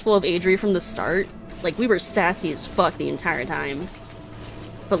distrustful of Adria from the start. Like, we were sassy as fuck the entire time.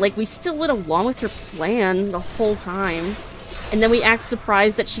 But, like, we still went along with her plan the whole time. And then we act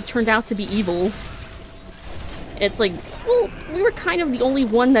surprised that she turned out to be evil. It's like, well, we were kind of the only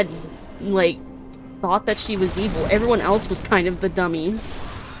one that, like, thought that she was evil. Everyone else was kind of the dummy.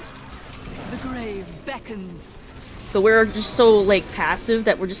 The grave beckons. But we're just so, like, passive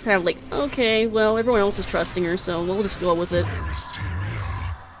that we're just kind of like, okay, well, everyone else is trusting her, so we'll just go with it. Where is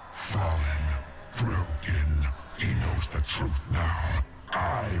Tyrael? Fallen, broken. He knows the truth now.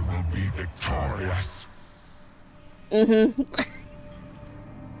 I will be victorious. Mm-hmm.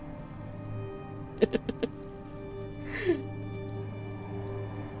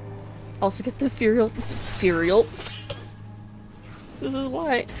 Also get the Furial. This is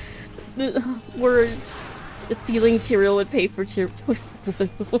why. Words. The feeling Tyrael would pay for Tyrael.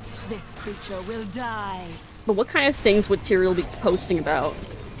 This creature will die. But what kind of things would Tyrael be posting about?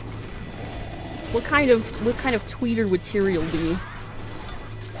 What kind of tweeter would Tyrael be?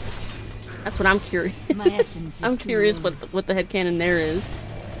 That's what I'm curious. My essence is I'm curious what the headcanon there is.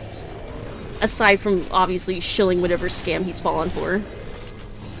 Aside from obviously shilling whatever scam he's fallen for.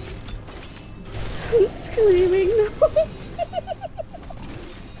 I'm screaming.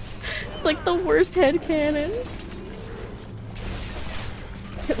 It's like the worst headcanon.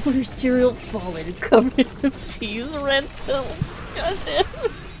 Where's Tyrael fallen covered in teas, red pill? Goddamn.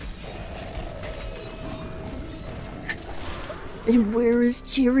 And where is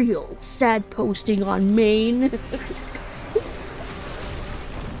Tyrael? Sad posting on main.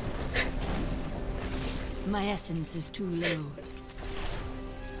 My essence is too low.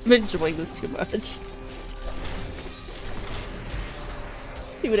 I'm enjoying this too much.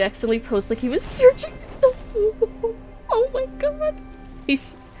 He would accidentally post like he was searching for the oh my god.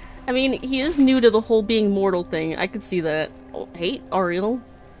 I mean, he is new to the whole being mortal thing. I could see that. Oh, hey, Ariel.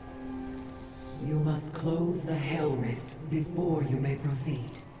 You must close the Hell Rift before you may proceed.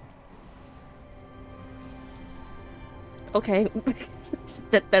 Okay.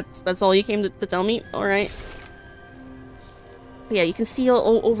 that's all you came to tell me? Alright. Yeah, you can see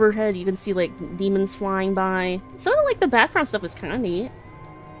overhead, you can see, like, demons flying by. Some of, like, the background stuff is kind of neat.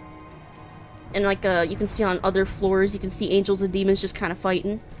 And, like, you can see on other floors, you can see angels and demons just kind of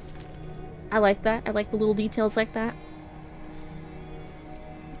fighting. I like that. I like the little details like that.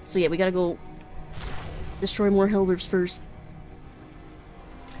 So yeah, we gotta go destroy more Hellrifts first.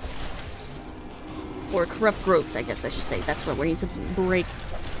 Or corrupt growths, I guess I should say. That's what we need to break.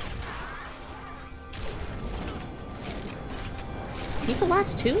 These the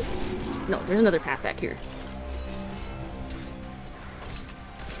last two? No, there's another path back here.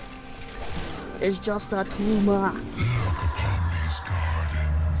 It's just a tumor. Look upon these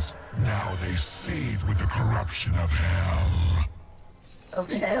gardens. Now they seethe with the corruption of hell. Of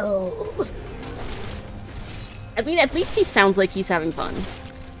hell. I mean, at least he sounds like he's having fun.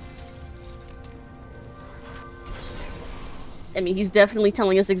 I mean, he's definitely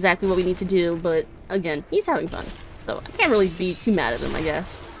telling us exactly what we need to do, but again, he's having fun. So I can't really be too mad at him, I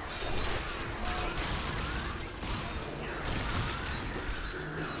guess.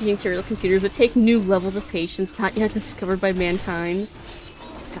 Teaching Tyrael computers would take new levels of patience not yet discovered by mankind.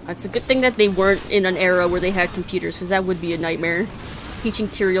 God, it's a good thing that they weren't in an era where they had computers, because that would be a nightmare. Teaching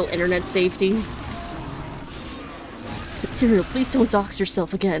Tyrael internet safety. Tyrael, please don't dox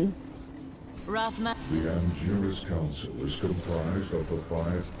yourself again. The Angelus Council is comprised of the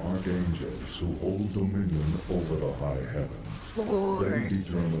 5 archangels who hold dominion over the high heavens. Lord. They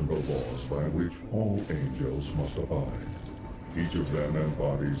determine the laws by which all angels must abide. Each of them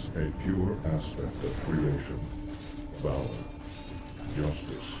embodies a pure aspect of creation. Valor,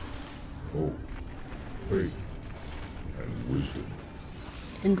 justice, hope, faith, and wisdom.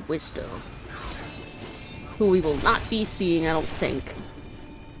 And wisdom. Who we will not be seeing, I don't think.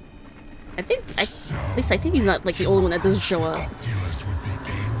 At least I think he's not like the only one that doesn't show up. Oculus with the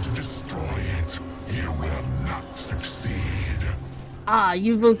aim to destroy it. You will not succeed. Ah,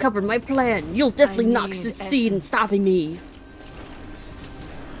 you've uncovered my plan. You'll definitely not succeed in stopping me.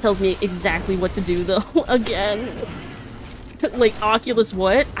 Tells me exactly what to do though. Again. Like, Oculus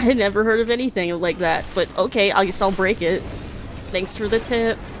what? I had never heard of anything like that. But okay, I guess I'll break it. Thanks for the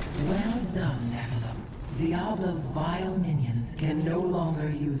tip. Well done, Nephilim. Diablo's vile minions can no longer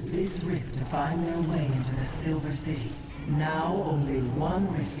use this rift to find their way into the Silver City. Now only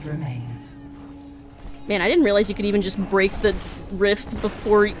one rift remains. Man, I didn't realize you could even just break the rift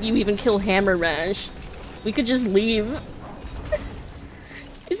before you even kill Hammer Rash. We could just leave.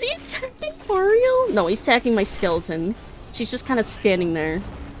 Is he attacking Ariel? No, he's attacking my skeletons. She's just kind of standing there.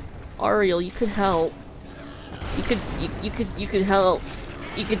 Ariel, you could help. You could help.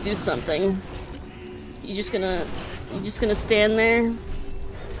 You could do something. You just gonna stand there?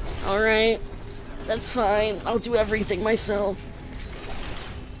 Alright. That's fine. I'll do everything myself.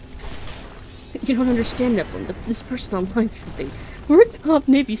 You don't understand, Nephilim. This person online something. We're a top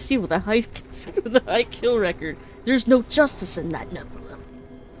Navy SEAL with a high kill record. There's no justice in that, Nephilim.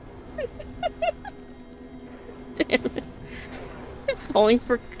 Damn it. Falling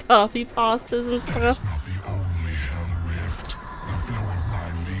for copy pastas and stuff. Not the only hell rift. The flow of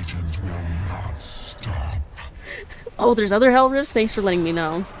my legions will not stop. Oh, there's other hell rifts? Thanks for letting me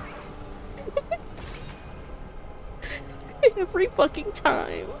know. Every fucking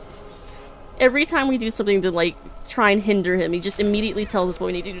time. Every time we do something to, like, try and hinder him, he just immediately tells us what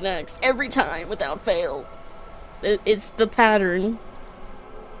we need to do next. Every time, without fail. It's the pattern.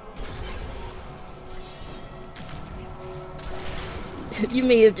 You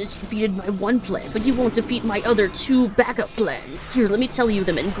may have defeated my one plan, but you won't defeat my other two backup plans. Here, let me tell you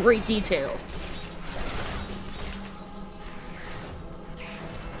them in great detail.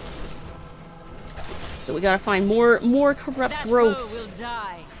 So we gotta find more corrupt growths.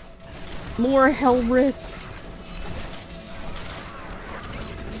 More hell rifts.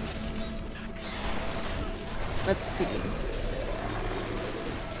 Let's see.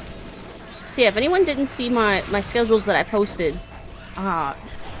 So yeah, if anyone didn't see my schedules that I posted,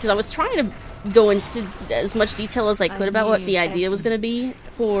 because I was trying to go into as much detail as I could about what the idea was going to be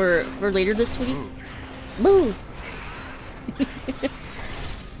for later this week. Move.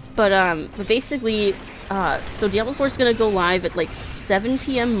 But basically, so Diablo 4 is going to go live at like 7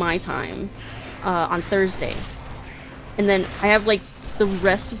 p.m. my time on Thursday. And then I have like the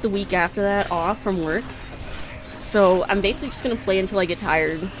rest of the week after that off from work. So I'm basically just going to play until I get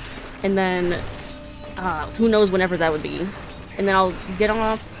tired. And then, who knows whenever that would be. And then I'll get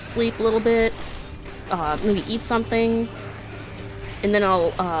off, sleep a little bit, maybe eat something. And then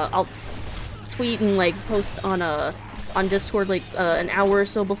I'll tweet and like post on Discord like an hour or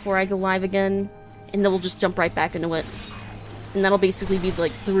so before I go live again. And then we'll just jump right back into it. And that'll basically be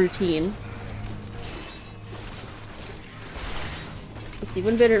like the routine. Let's see,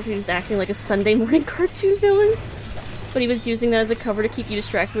 wouldn't better if he was acting like a Sunday morning cartoon villain? But he was using that as a cover to keep you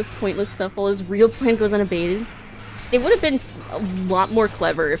distracted with pointless stuff while his real plan goes unabated. It would have been a lot more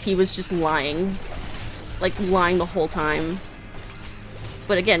clever if he was just lying. Like, lying the whole time.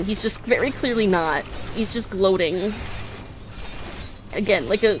 But again, he's just very clearly not. He's just gloating. Again,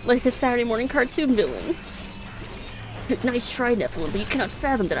 like a Saturday morning cartoon villain. Nice try, Nephilim, but you cannot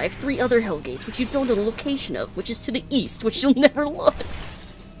fathom that I have 3 other Hellgates, which you don't know the location of, which is to the east, which you'll never look.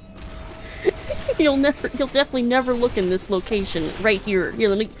 You'll definitely never look in this location, right here. Here,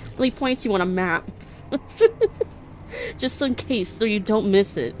 let me point to you on a map. Just in case, so you don't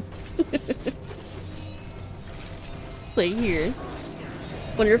miss it. Say here.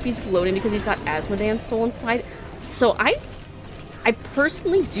 Wonder if he's gloating because he's got Asmodean's soul inside. So I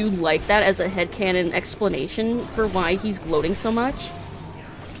personally do like that as a headcanon explanation for why he's gloating so much.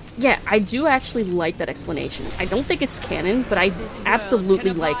 Yeah, I do actually like that explanation. I don't think it's canon, but I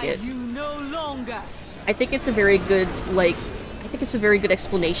absolutely like it. I think it's a very good,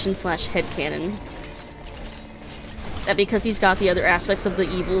 explanation slash headcanon. That because he's got the other aspects of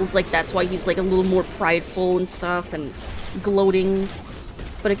the evils, like, that's why he's, like, a little more prideful and stuff, and gloating.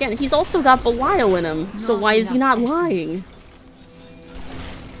 But again, he's also got Belial in him, so why is he not lying?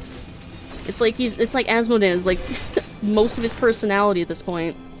 It's like Asmodean is, like, most of his personality at this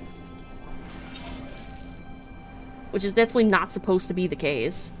point. Which is definitely not supposed to be the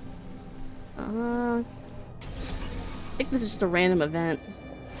case. I think this is just a random event.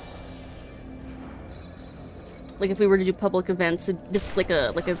 Like if we were to do public events, just like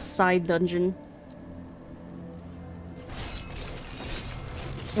a side dungeon.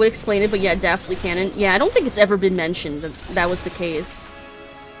 Would explain it, but yeah, definitely canon. Yeah, I don't think it's ever been mentioned that that was the case.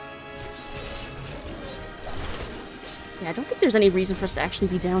 Yeah, I don't think there's any reason for us to actually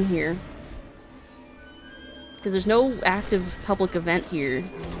be down here. Because there's no active public event here.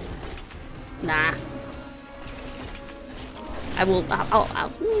 Nah.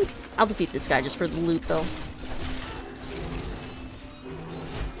 I'll defeat this guy just for the loot, though.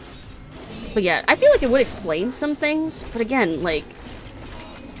 But yeah, I feel like it would explain some things, but again, like,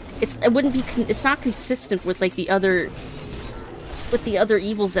 it's not consistent with like the other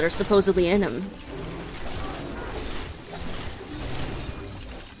evils that are supposedly in him.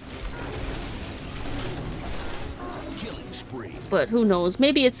 But who knows?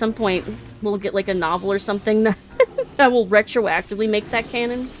 Maybe at some point we'll get like a novel or something that that will retroactively make that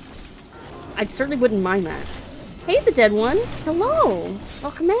canon. I certainly wouldn't mind that. Hey, the dead one. Hello.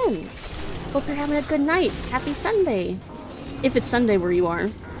 Welcome in. Hope you're having a good night. Happy Sunday. If it's Sunday where you are.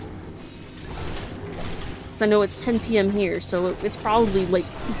 'Cause I know it's 10 p.m. here, so it's probably, like,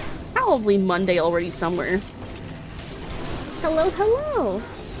 probably Monday already somewhere. Hello, hello.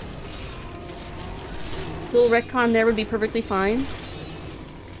 Little retcon there would be perfectly fine.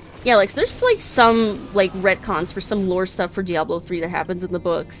 Yeah, like, there's, like, some, like, retcons for some lore stuff for Diablo 3 that happens in the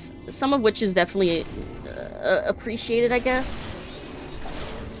books. Some of which is definitely appreciated, I guess.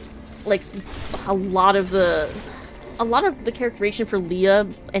 Like, a lot of the characterization for Leah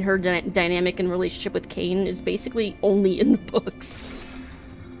and her dynamic and relationship with Cain is basically only in the books.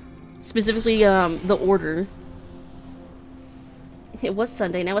 Specifically, the Order. It was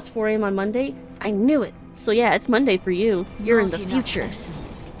Sunday, now it's 4 AM on Monday? I knew it! So yeah, it's Monday for you. You're in the future.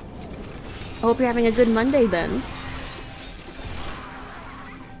 I hope you're having a good Monday then.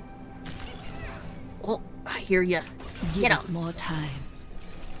 Oh, I hear ya. Get him. More time.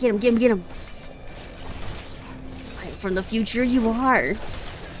 Get him, get him, get him. From the future you are.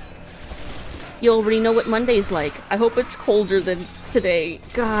 You already know what Monday's like. I hope it's colder than today.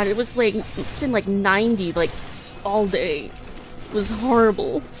 God, it was like, it's been like 90, like, all day. It was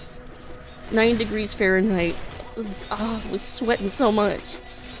horrible. 9 degrees Fahrenheit. I was sweating so much.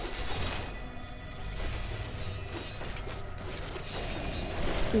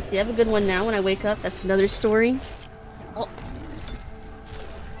 Let's see, I have a good one now when I wake up. That's another story. Oh.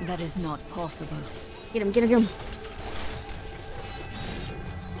 That is not possible. Get him, get him, get him.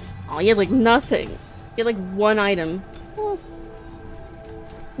 Oh, you had like nothing. You had like one item. Well,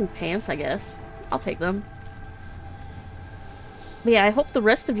 some pants, I guess. I'll take them. But yeah, I hope the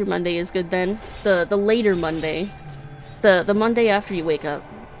rest of your Monday is good then. The later Monday. The Monday after you wake up.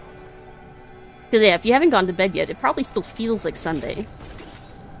 Because yeah, if you haven't gone to bed yet, it probably still feels like Sunday.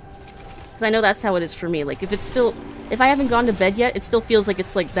 Because I know that's how it is for me. Like, if I haven't gone to bed yet, it still feels like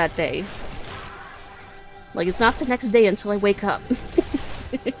it's like that day. Like, it's not the next day until I wake up.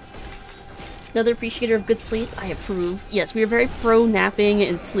 Another appreciator of good sleep? I approve. Yes, we are very pro napping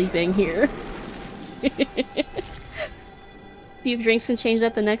and sleeping here. Few drinks can change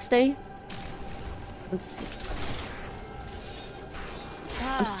that the next day? Let's see.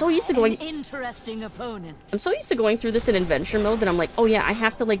 I'm so used to going. Interesting opponent. I'm so used to going through this in adventure mode that I'm like, oh yeah, I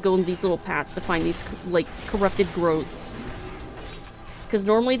have to like go in these little paths to find these like corrupted growths. Because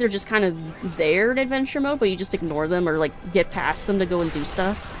normally they're just kind of there in adventure mode, but you just ignore them or like get past them to go and do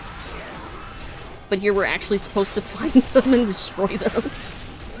stuff. But here we're actually supposed to find them and destroy them.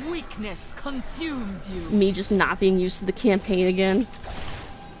 Weakness consumes you. Me just not being used to the campaign again.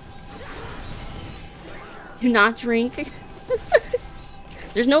 Do not drink.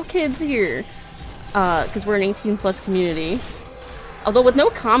 There's no kids here. Because we're an 18+ community. Although with no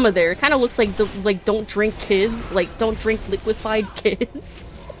comma there, it kind of looks like the don't drink kids. Like, don't drink liquefied kids.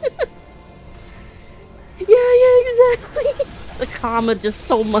 Yeah, exactly. The comma just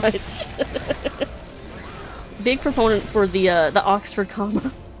so much. Big proponent for the Oxford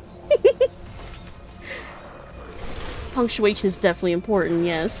comma. Punctuation is definitely important,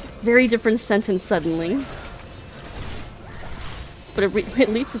 yes. Very different sentence suddenly. But it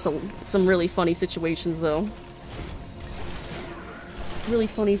leads to some really funny situations, though. Some really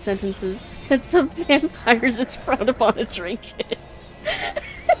funny sentences. And some vampires, it's frowned upon to drink it.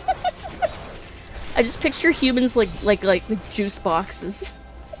 I just picture humans like juice boxes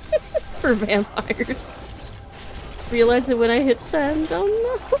for vampires. Realize it when I hit send. Oh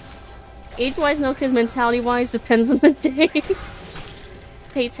no. Age-wise, no kids. Mentality-wise, depends on the days.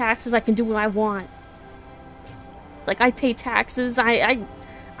 Pay taxes. I can do what I want. It's like I pay taxes. I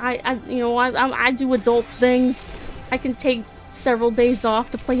do adult things. I can take several days off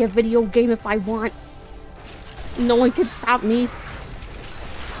to play a video game if I want. No one can stop me.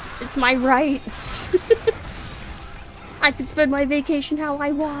 It's my right. I can spend my vacation how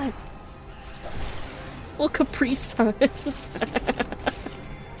I want. Well, Capri Suns.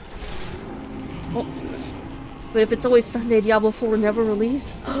 Oh. But if it's always Sunday, Diablo 4 will never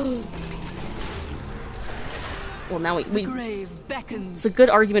release. Well, now we grave beckons. It's a good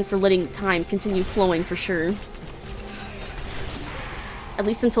argument for letting time continue flowing for sure. At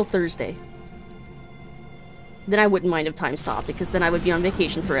least until Thursday. Then I wouldn't mind if time stopped, because then I would be on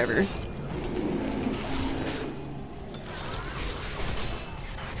vacation forever.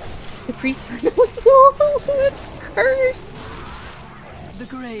 Capri Sun. No, it's cursed. The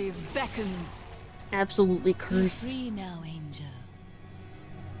grave beckons. Absolutely cursed. Be free now, angel.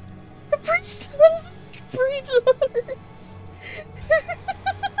 Capri Sun's free daughters.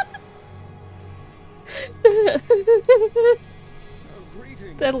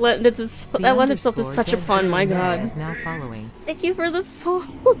 That lent itself to such a pun, my god. Is now following. Thank you for the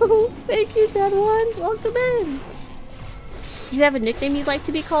follow. Thank you, Dead One. Welcome in. Do you have a nickname you'd like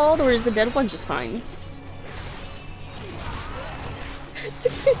to be called, or is the Dead One just fine?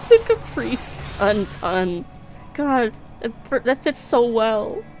 The Capri Sun pun. God, that fits so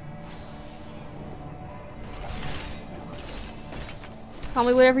well. Call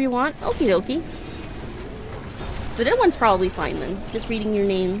me whatever you want. Okie dokie. The Dead One's probably fine then. Just reading your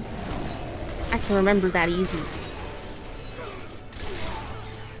name. I can remember that easy.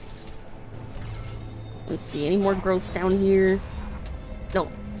 Let's see, any more growths down here?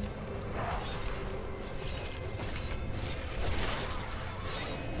 No.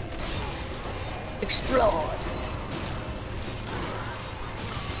 Explode!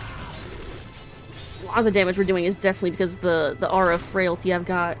 A lot of the damage we're doing is definitely because of the aura of frailty I've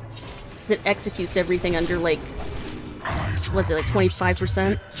got. Because it executes everything under, like, was it like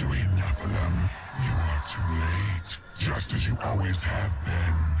 25%? You are too late, just as you always have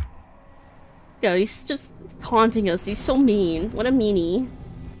been. Yeah, he's just taunting us. He's so mean. What a meanie.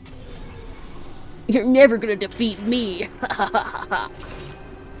 You're never gonna defeat me.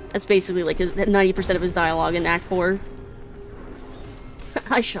 That's basically like 90% of his dialogue in Act 4.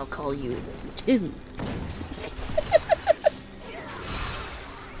 I shall call you Tim.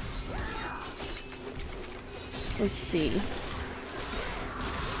 Let's see.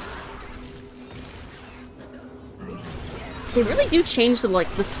 They really do change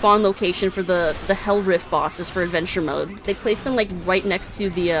the spawn location for the Hell Rift bosses for adventure mode. They place them like right next to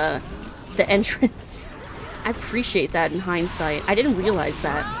the entrance. I appreciate that in hindsight. I didn't realize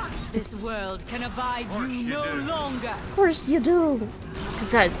that. This world can abide you no longer. Of course you do.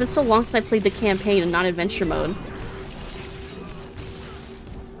 Cause it's been so long since I played the campaign and not adventure mode.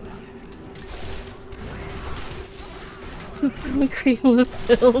 I'm agreeing with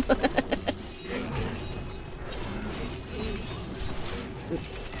Phil.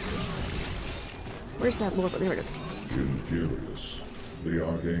 Where's that lord? There it is. Imperius, the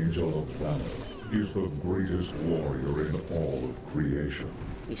Archangel of Valor, is the greatest warrior in all of creation.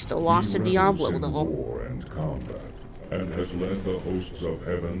 He still lost to Diablo, though. War and combat, and has led the hosts of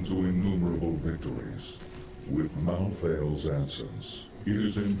heaven to innumerable victories. With Malthael's absence, it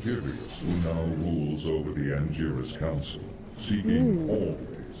is Imperius who now rules over the Angiras Council, seeking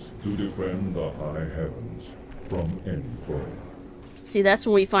always to defend the high heavens from any foe. See, that's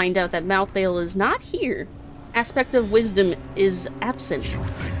when we find out that Malthael is not here. Aspect of wisdom is absent. You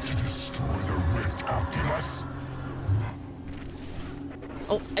think to destroy the Rift Oculus?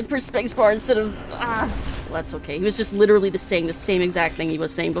 Oh, I pressed spacebar instead of... Well, that's okay. He was just literally saying the same exact thing he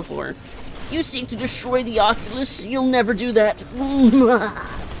was saying before. You seek to destroy the Oculus? You'll never do that.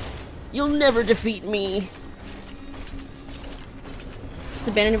 You'll never defeat me. It's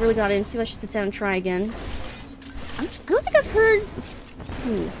a band I never really got into. I should sit down and try again. I don't think I've heard...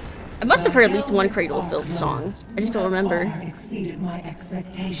 I must have heard at least one Cradle of Filth song. I just don't remember. Exceeded my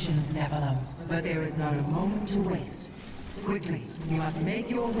expectations, Nephilim. But there is not a moment to waste. Quickly, you must make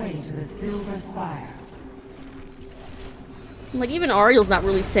your way to the Silver Spire. Like, even Ariel's not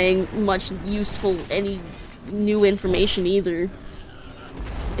really saying much useful, any new information either.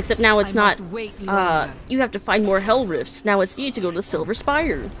 Except now it's not, you have to find more Hell Rifts. Now it's you to go to the Silver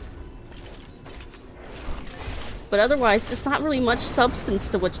Spire. But otherwise, there's not really much substance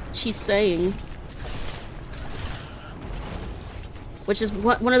to what she's saying. Which is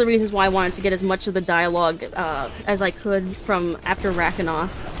one of the reasons why I wanted to get as much of the dialogue as I could from after Rakanoth.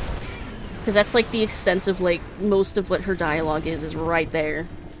 Because that's like the extent of like most of what her dialogue is right there.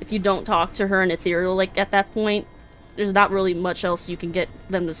 If you don't talk to her in Ethereal like at that point, there's not really much else you can get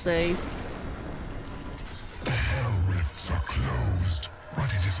them to say. The Hell Rifts are closed,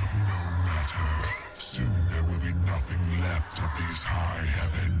 but it is of no matter. Soon there will be nothing left of these high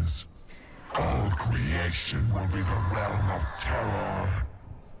heavens. All creation will be the realm of terror.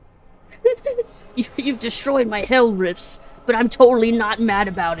 You've destroyed my Hell Rifts, but I'm totally not mad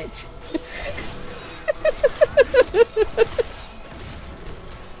about it.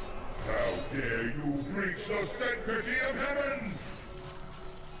 How dare you breach the sanctity of heaven?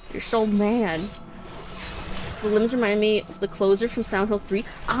 You're so mad. The limbs remind me of the closer from Silent Hill 3.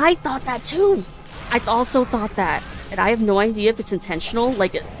 I thought that too! I also thought that. And I have no idea if it's intentional,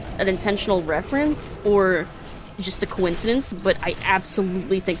 like an intentional reference, or just a coincidence, but I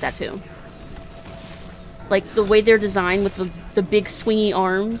absolutely think that too. Like, the way they're designed with the big swingy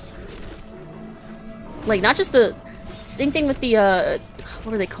arms. Like, not just the... Same thing with the,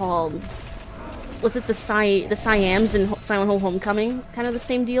 what are they called? Was it the Siams in Silent Hill Homecoming? Kind of the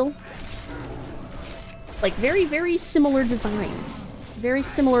same deal? Like, very, very similar designs. Very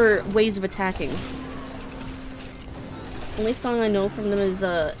similar ways of attacking. Only song I know from them is,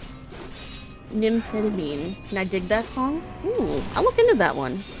 Nymphetamine. And I dig that song. Ooh, I'll look into that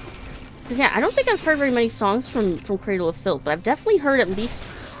one. Because, yeah, I don't think I've heard very many songs from Cradle of Filth, but I've definitely heard at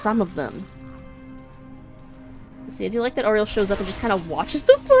least some of them. Let's see, I do like that Ariel shows up and just kind of watches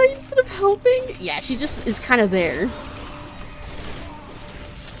the fight instead of helping. Yeah, she just is kind of there.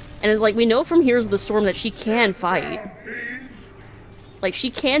 And, like, we know from Heroes of the Storm that she can fight. Like, she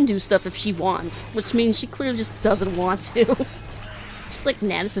can do stuff if she wants, which means she clearly just doesn't want to. She's like,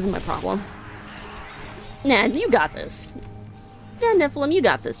 nah, this isn't my problem. Nah, you got this. Yeah, Nephilim, you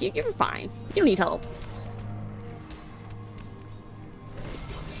got this. You're fine. You don't need help.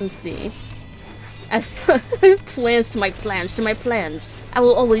 Let's see. I have plans to my plans to my plans. I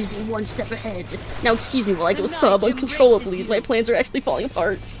will always be one step ahead. Now, excuse me while I go sob uncontrollably as my plans are actually falling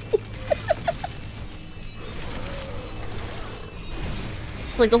apart.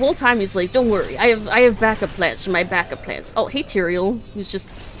 Like, the whole time he's like, don't worry, I have backup plans for my backup plans. Oh, hey, Tyrael, who's just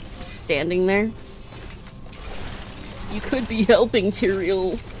standing there. You could be helping,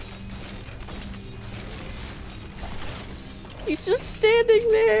 Tyrael. He's just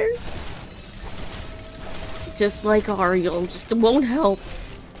standing there. Just like Ariel, just won't help.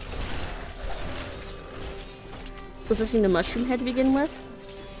 Was listening to Mushroom Head to begin with?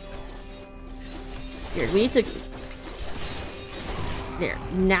 Here, we need to... There.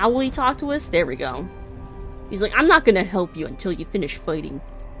 Now will he talk to us? There we go. He's like, I'm not gonna help you until you finish fighting.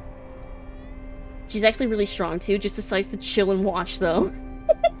 She's actually really strong too, just decides to chill and watch though.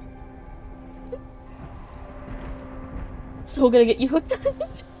 So gonna get you hooked on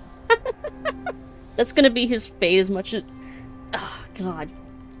it. That's gonna be his fate as much as... Oh, God.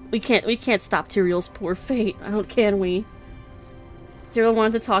 We can't stop Tyrael's poor fate. Can we? Tyrael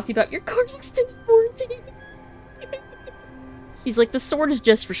wanted to talk to you about your car's extended warranty. He's like, the sword is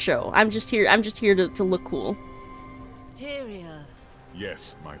just for show. I'm just here to look cool. Tyrael.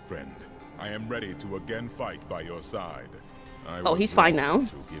 Yes, my friend. I am ready to again fight by your side. Oh, he's fine now.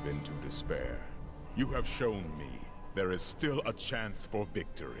 To give in to despair. You have shown me there is still a chance for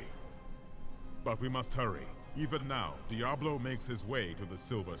victory. But we must hurry. Even now, Diablo makes his way to the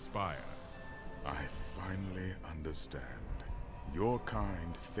Silver Spire. I finally understand. Your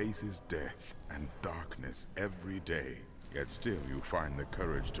kind faces death and darkness every day. Yet still you find the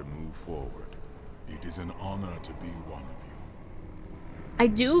courage to move forward. It is an honor to be one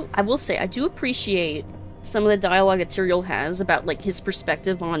of you. I will say, I do appreciate some of the dialogue that Tyrael has about, like, his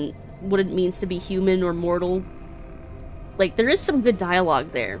perspective on what it means to be human or mortal. Like, there is some good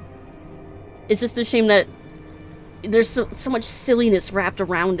dialogue there. It's just a shame that there's so much silliness wrapped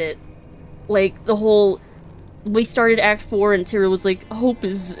around it. Like, the whole... We started Act 4 and Tyrael was like, hope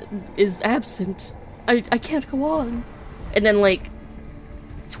is absent. I can't go on. And then, like,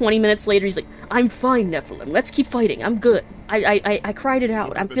 20 minutes later, he's like, I'm fine, Nephilim. Let's keep fighting. I'm good. I cried it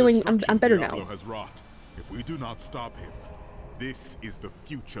out. I'm feeling... I'm better now. Has wrought. If we do not stop him, this is the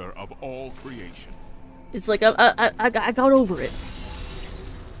future of all creation. It's like, I got over it.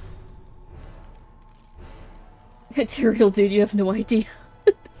 Tyrael, dude, you have no idea.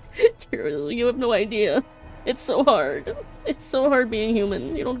 Tyrael, you have no idea. It's so hard. It's so hard being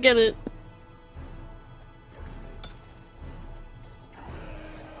human. You don't get it.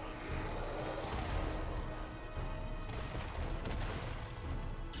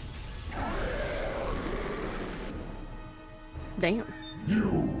 Damn.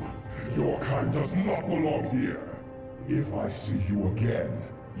 Your kind does not belong here. If I see you again,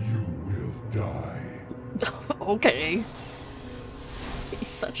 you will die. Okay. He's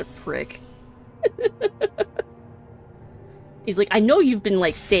such a prick. He's like, I know you've been,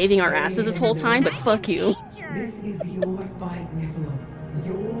 like, saving our asses this whole time, but fuck you. This is your fight, Nephilim.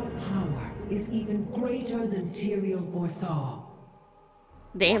 Your power is even greater than Tyrael foresaw.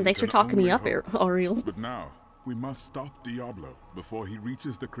 Damn, thanks for talking me up, Ariel. But now, we must stop Diablo before he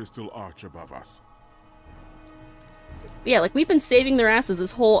reaches the crystal arch above us. Yeah, like, we've been saving their asses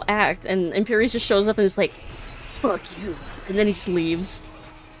this whole act, and Imperius just shows up and is like, fuck you. And then he just leaves.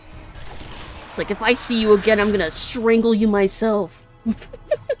 It's like, if I see you again, I'm gonna strangle you myself.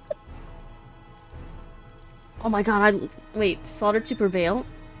 Oh my god, wait, Slaughter to Prevail?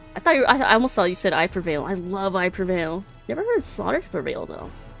 I almost thought you said I Prevail. I love I Prevail. Never heard Slaughter to Prevail,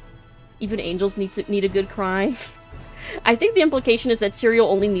 though. Even angels need a good cry. I think the implication is that Tyrael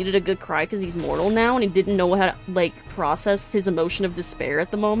only needed a good cry because he's mortal now, and he didn't know how to, like, process his emotion of despair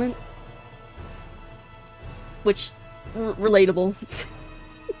at the moment. Which, relatable.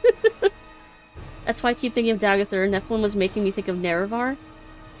 That's why I keep thinking of Dagathur. Nephilim was making me think of Nerevar.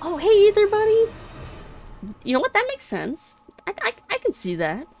 Oh, hey, Ether Buddy! You know what? That makes sense. I can see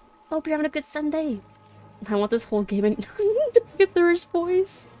that. Hope you're having a good Sunday. I want this whole game to get Thur's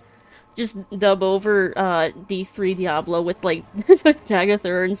voice. Just dub over D3 Diablo with like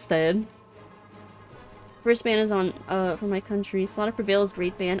Dagather instead. First band is on for my country. Slaughter Prevail is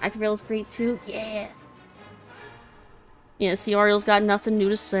great band. I Prevail is great too. Yeah. Yeah, see, Ariel's got nothing new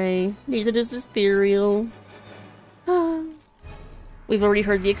to say. Neither does Ethereal. We've already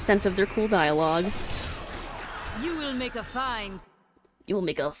heard the extent of their cool dialogue. You will make a fine... You will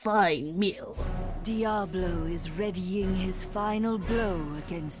make a fine meal. Diablo is readying his final blow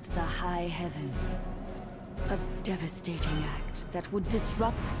against the high heavens. A devastating act that would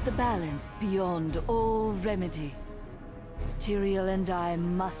disrupt the balance beyond all remedy. Tyrael and I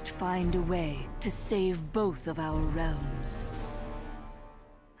must find a way to save both of our realms.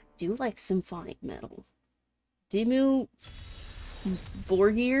 I do like symphonic metal. Dimmu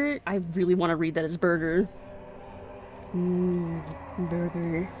Borgir? I really want to read that as Burger.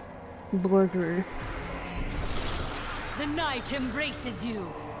 Burger. Borger. The night embraces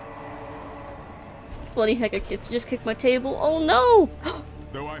you. Bloody heck, I just kicked my table. Oh no!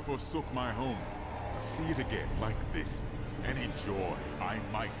 Though I forsook my home, to see it again like this, any joy I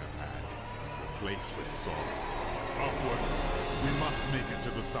might have had is replaced with sorrow. Upwards, we must make it to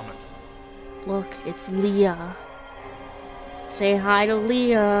the summit. Look, it's Leah. Say hi to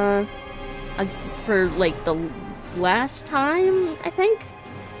Leah. For, like, the last time, I think?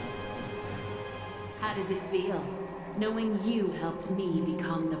 How does it feel, knowing you helped me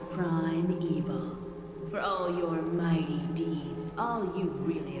become the prime evil? For all your mighty deeds, all you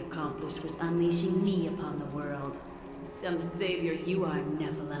really accomplished was unleashing me upon the world. Some savior you are,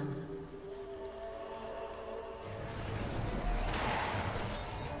 Nephilim.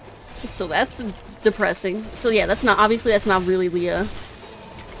 So that's depressing. So yeah, that's not, obviously that's not really Leah.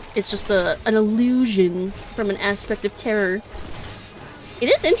 It's just an illusion from an aspect of terror. It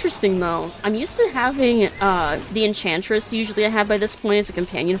is interesting though. I'm used to having the Enchantress, usually I have by this point, as a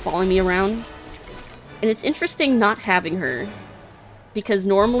companion following me around. And it's interesting not having her. Because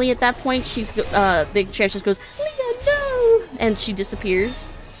normally at that point, she's the Enchantress goes, Leah, no! And she disappears.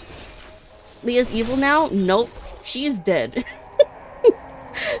 Leah's evil now? Nope. She is dead.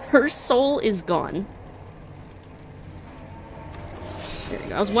 Her soul is gone. There you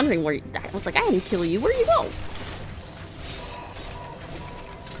go. I was wondering where you... I was like, I didn't kill you. Where'd you go?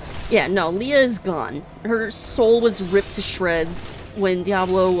 Yeah, no, Leah is gone. Her soul was ripped to shreds when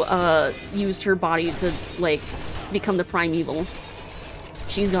Diablo used her body to, like, become the primeval.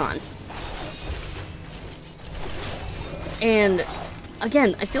 She's gone. And,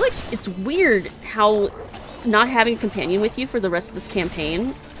 again, I feel like it's weird how not having a companion with you for the rest of this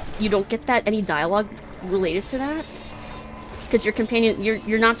campaign, you don't get any dialogue related to that. Because your companion,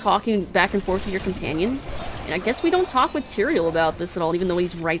 you're not talking back and forth with your companion. And I guess we don't talk with Tyrael about this at all, even though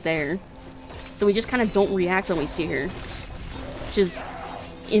he's right there. So we just kind of don't react when we see her. Which is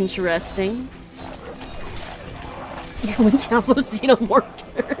interesting. Yeah, when Diablo's xenomorphed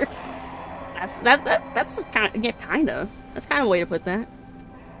her. That's kind of, yeah, kinda. That's kind of a way to put that.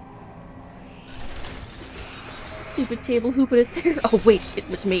 Stupid table, who put it there? Oh wait, it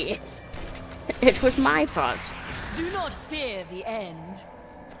was me. It was my fault. Do not fear the end.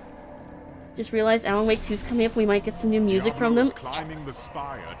 Just realized Alan Wake 2's coming up. We might get some new music from them. Climbing the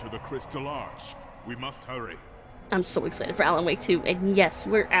spire to the crystal arch. We must hurry. I'm so excited for Alan Wake 2. And yes,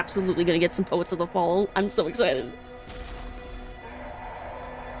 we're absolutely gonna get some Poets of the Fall. I'm so excited.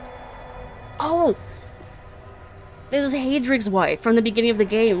 Oh! This is Hadrig's wife from the beginning of the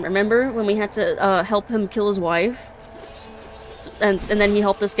game. Remember when we had to help him kill his wife? And then he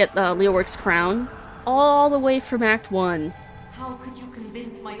helped us get Leorick's crown? All the way from Act 1. How could you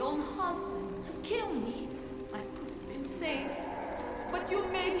convince my own husband to kill me? I could have been insane, but you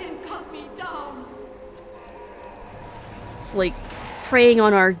made him cut me down. It's like preying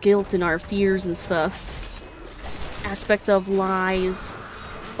on our guilt and our fears and stuff. Aspect of lies.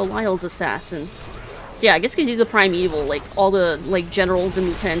 Belial's assassin. So yeah, I guess because he's the primeval, like all the like generals and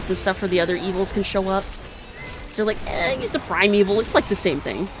lieutenants and stuff for the other evils can show up. So like, he's the primeval. It's like the same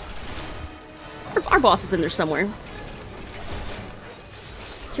thing. Our boss is in there somewhere.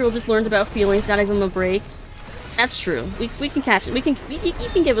 Tyrael just learned about feelings, gotta give him a break. That's true. We can catch it. You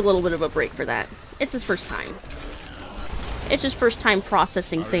can give a little bit of a break for that. It's his first time. It's his first time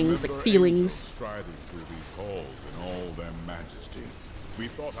processing things like feelings. Striding through these halls in all their majesty. We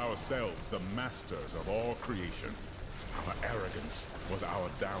thought ourselves the masters of all creation. Our arrogance was our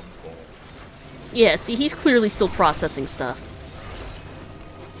downfall. Yeah, see, he's clearly still processing stuff.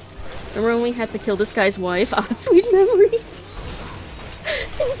 Remember when we had to kill this guy's wife? Oh, sweet memories.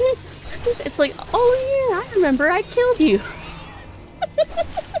 It's like, oh yeah, I remember, I killed you.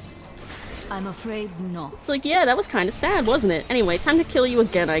 I'm afraid not. It's like, yeah, that was kind of sad, wasn't it? Anyway, time to kill you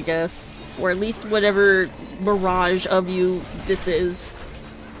again, I guess. Or at least whatever mirage of you this is.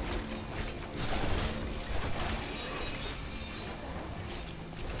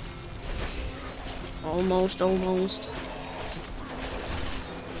 Almost, almost.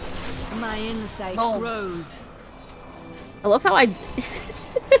 My insight grows. I love how I...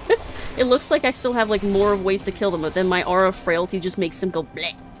 It looks like I still have, like, more ways to kill them, but then my aura of frailty just makes them go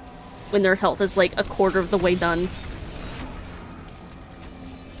bleh when their health is, like, a quarter of the way done.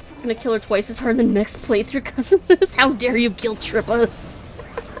 I'm gonna kill her twice as hard in the next playthrough because of this. How dare you guilt trip us?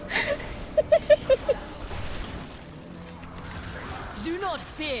 Do not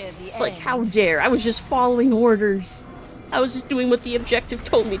fear the It's like, how dare? I was just following orders. I was just doing what the objective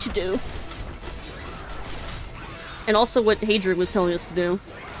told me to do. And also what Hadrian was telling us to do.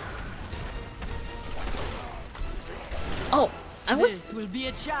 Oh, This will be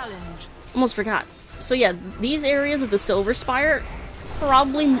a challenge. almost forgot. So yeah, these areas of the Silver Spire,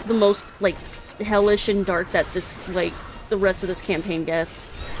 probably the most, like, hellish and dark that this, like, the rest of this campaign gets.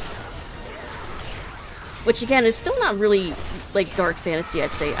 Which again is still not really, like, dark fantasy,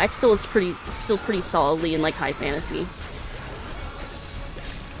 I'd say. It's still pretty solidly in, like, high fantasy.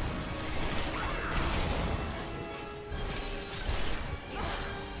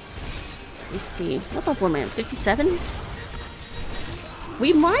 Let's see. What level am I at? 57?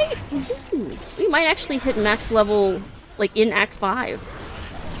 We might actually hit max level, like, in Act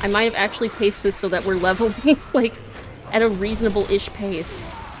 5. I might have actually paced this so that we're leveling, like, at a reasonable-ish pace.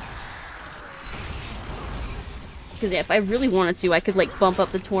 Because, yeah, if I really wanted to, I could, like, bump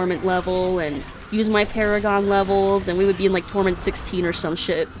up the Torment level and use my Paragon levels, and we would be in, like, Torment 16 or some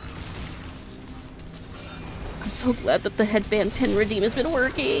shit. I'm so glad that the headband pin redeem has been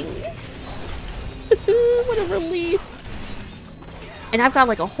working. What a relief. And I've got,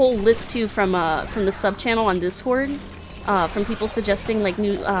 like, a whole list, too, from the sub-channel on Discord, from people suggesting, like,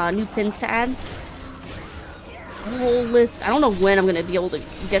 new pins to add. A whole list. I don't know when I'm gonna be able to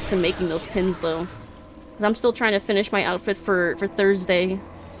get to making those pins, though. Because I'm still trying to finish my outfit for Thursday.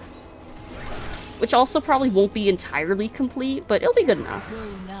 Which also probably won't be entirely complete, but it'll be good enough.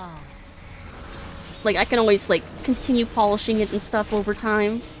 Like, I can always, like, continue polishing it and stuff over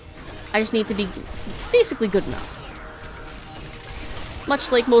time. I just need to be basically good enough.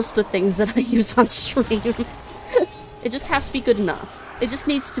 Much like most of the things that I use on stream. It just has to be good enough. It just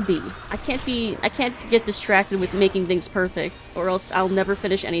needs to be. I can't get distracted with making things perfect, or else I'll never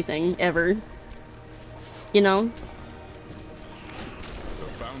finish anything, ever. You know? The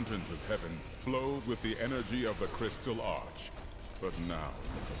fountains of heaven flowed with the energy of the crystal arch. But now,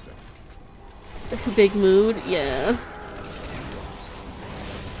 look at them. Big mood, yeah.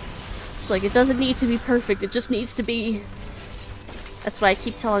 It's like, it doesn't need to be perfect, it just needs to be. That's what I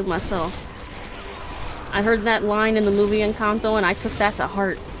keep telling myself. I heard that line in the movie Encanto, and I took that to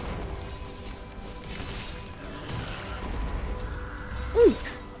heart.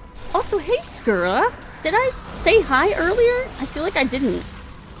 Also, hey Skura! Did I say hi earlier? I feel like I didn't.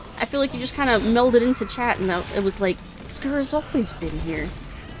 I feel like you just kind of melded into chat, and it was like, Skura's always been here.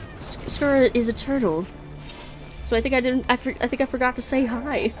 Skura is a turtle. So I think I didn't. I think I forgot to say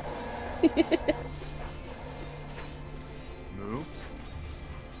hi. No?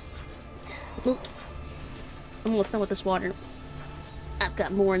 Oop. I'm almost done with this water. I've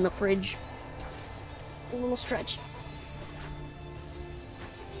got more in the fridge. A little stretch.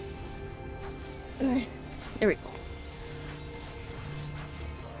 There we go.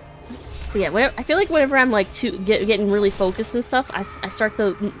 But yeah, I feel like whenever I'm like getting really focused and stuff, I start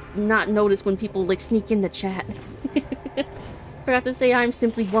to not notice when people like sneak in the chat. Forgot to say I'm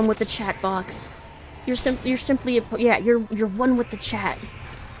simply one with the chat box. You're simply you're one with the chat.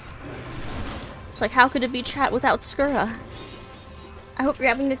 It's like, how could it be chat without Skura? I hope you're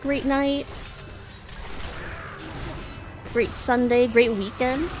having a great night. Great Sunday, great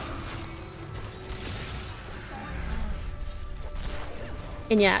weekend.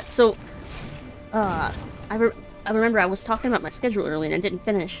 And yeah, so I remember I was talking about my schedule earlier and I didn't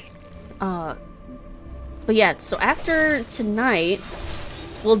finish. But yeah, so after tonight,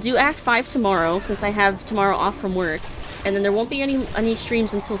 we'll do Act 5 tomorrow, since I have tomorrow off from work. And then there won't be any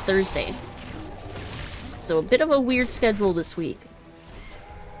streams until Thursday. So a bit of a weird schedule this week.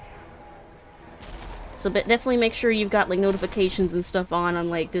 So definitely make sure you've got like notifications and stuff on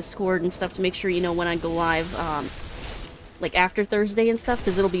like Discord and stuff to make sure you know when I go live, like after Thursday and stuff,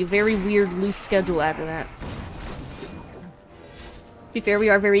 because it'll be a very weird, loose schedule after that. To be fair, we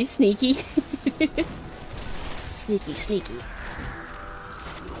are very sneaky. Sneaky, sneaky.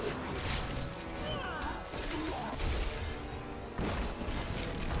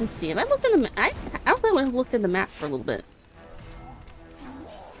 Let's see, have I looked in the map? I don't think I've looked in the map for a little bit.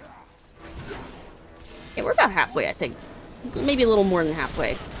 Yeah, we're about halfway, I think. Maybe a little more than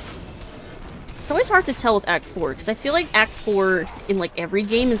halfway. It's always hard to tell with Act 4, because I feel like Act 4 in, like, every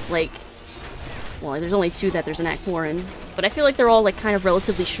game is, like... Well, there's only 2 that there's an Act 4 in. But I feel like they're all, like, kind of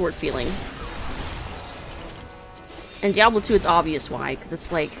relatively short feeling. And Diablo 2, it's obvious why, because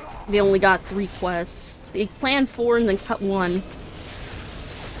it's, like, they only got 3 quests. They planned 4 and then cut 1.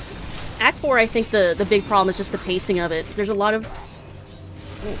 Act 4, I think the big problem is just the pacing of it. There's a lot of...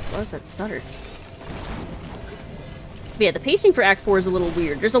 Oh, what was that stutter? But yeah, the pacing for Act 4 is a little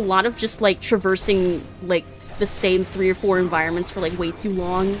weird. There's a lot of just, like, traversing, like, the same 3 or 4 environments for, like, way too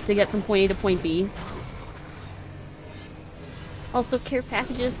long to get from point A to point B. Also, care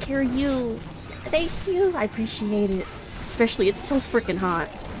packages, care you. Thank you. I appreciate it. Especially, it's so freaking hot.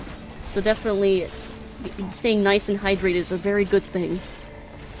 So definitely, staying nice and hydrated is a very good thing.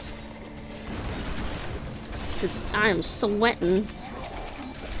 Because I am sweating.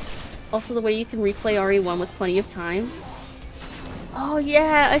 Also, the way you can replay RE1 with plenty of time. Oh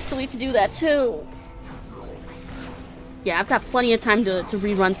yeah, I still need to do that too. Yeah, I've got plenty of time to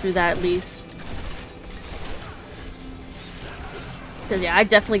rerun through that at least. Because yeah, I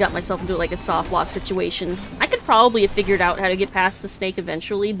definitely got myself into like a soft lock situation. I could probably have figured out how to get past the snake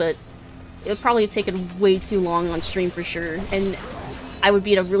eventually, but it would probably have taken way too long on stream for sure. And I would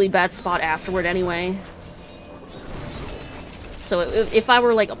be in a really bad spot afterward anyway. So if I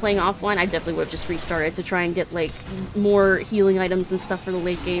were, like, playing offline, I definitely would have just restarted to try and get, like, more healing items and stuff for the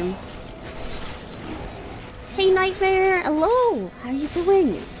late game. Hey, Nightmare! Hello! How you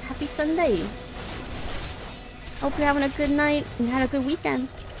doing? Happy Sunday! Hope you're having a good night and had a good weekend.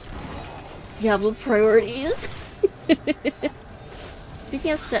 Diablo priorities.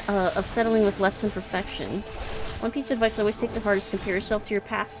 Speaking of settling with less than perfection, one piece of advice I always take to heart is compare yourself to your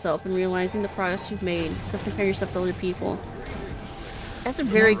past self and realizing the progress you've made instead of comparing yourself to other people. That's a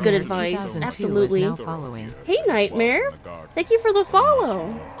very good advice. Absolutely. Hey, Nightmare! Thank you for the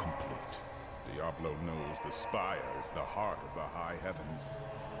follow! Diablo knows the spire is the heart of the high heavens.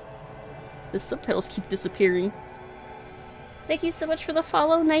 The subtitles keep disappearing. Thank you so much for the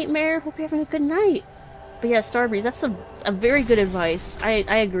follow, Nightmare. Hope you're having a good night. But yeah, Starbreeze, that's a very good advice. I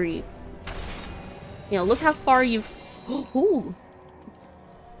agree. You know, look how far you've... Ooh.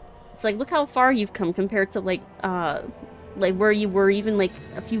 It's like, look how far you've come compared to, like where you were even, like,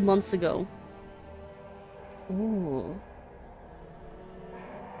 a few months ago. Ooh.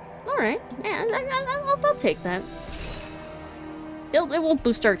 Alright. Yeah, I'll take that. It won't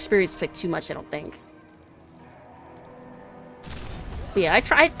boost our experience like too much, I don't think. But yeah,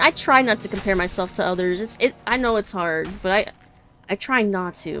 I try not to compare myself to others. I know it's hard, but I try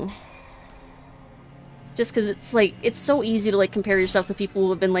not to. Just because it's like, it's so easy to like compare yourself to people who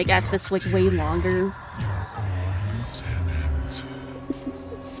have been like at this like way longer.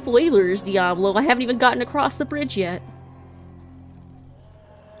 Spoilers, Diablo. I haven't even gotten across the bridge yet.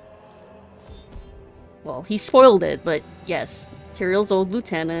 Well, he spoiled it, but yes. Tyrael's old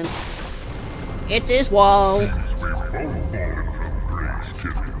lieutenant. It is Wall. Seems we've both fallen from grace,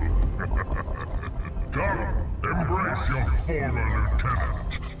 Tyrael. Karl, embrace your former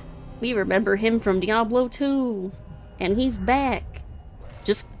lieutenant. We remember him from Diablo 2. And he's back.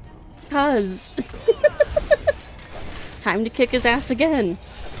 Just cuz. Time to kick his ass again.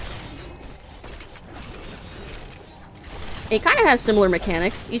 He kind of has similar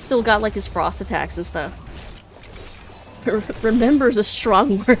mechanics. He's still got like his frost attacks and stuff. Remember's a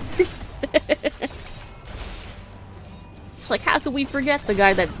strong word. It's like, how could we forget the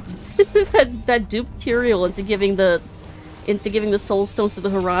guy that that duped Tyrael into giving the soul stones to the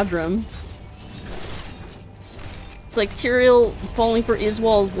Horadrim? It's like Tyrael falling for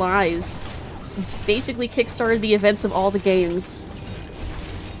Iswal's lies basically kickstarted the events of all the games.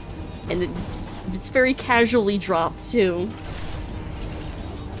 And it's very casually dropped, too.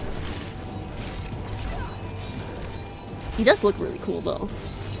 He does look really cool, though.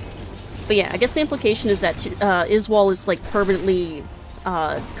 But yeah, I guess the implication is that Iswal is, like, permanently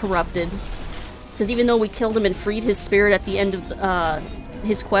corrupted. Because even though we killed him and freed his spirit at the end of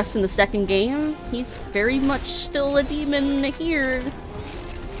his quest in the second game, he's very much still a demon here.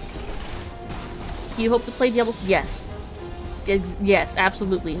 Do you hope to play Diablo? Yes. Yes,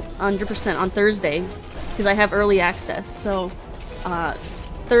 absolutely. 100% on Thursday. Because I have early access. So,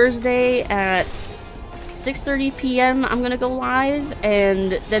 Thursday at 6:30 p.m. I'm gonna go live,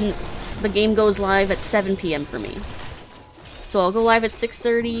 and then the game goes live at 7 p.m. for me. So I'll go live at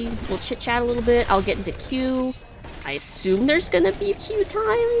 6:30, we'll chit-chat a little bit, I'll get into queue. I assume there's gonna be queue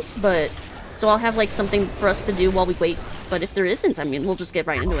times, but So I'll have, like, something for us to do while we wait. But if there isn't, I mean, we'll just get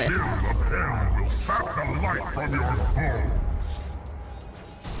right into it. Chill of hell will sap the life from your bones.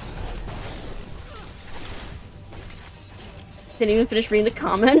 Didn't even finish reading the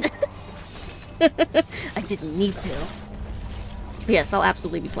comment. I didn't need to. But yes, I'll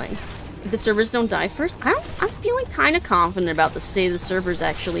absolutely be playing. If the servers don't die first, I'm feeling kind of confident about the state of the servers,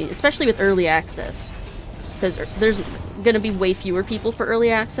 actually, especially with early access. Because there's gonna be way fewer people for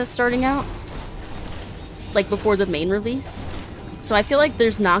early access starting out. Like, before the main release. So I feel like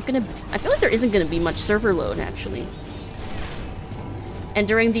there's not gonna... I feel like there isn't gonna be much server load, actually. And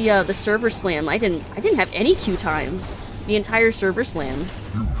during the server slam, I didn't have any queue times. The entire server slam. You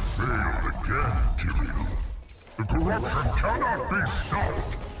failed again, Tyrael. The corruption cannot be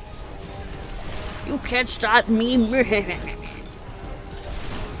stopped. You can't stop me.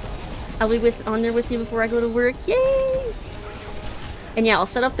 I'll be on there with you before I go to work. Yay! And yeah, I'll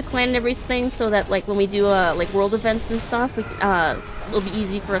set up the clan and everything so that, like, when we do like world events and stuff, it'll be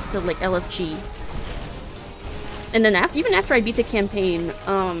easy for us to, like, LFG. And then even after I beat the campaign,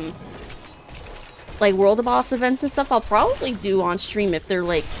 like, world boss events and stuff, I'll probably do on stream if they're,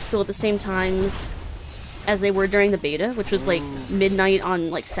 like, still at the same times as they were during the beta, which was, like, midnight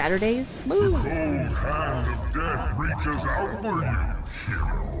on, like, Saturdays. The cold hand of death reaches out for you,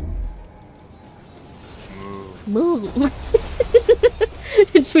 hero. Moo.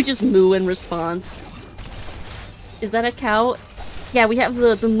 We just moo in response. Is that a cow? Yeah, we have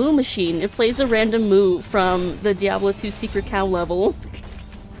the moo machine. It plays a random moo from the Diablo 2 secret cow level.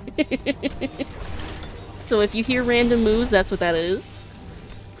 So if you hear random moos, that's what that is.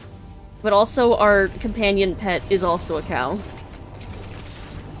 But also our companion pet is also a cow.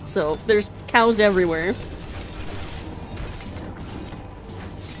 So there's cows everywhere.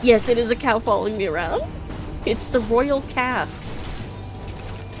 Yes, it is a cow following me around. It's the royal calf.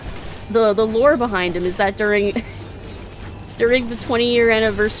 The lore behind him is that during the 20-year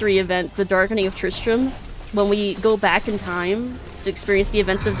anniversary event, the Darkening of Tristram, when we go back in time to experience the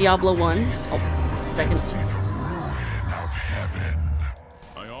events of Diablo 1. Oh, just a second.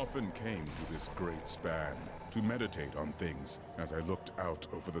 I often came to this great span to meditate on things as I looked out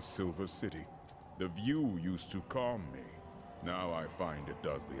over the Silver City. The view used to calm me. Now I find it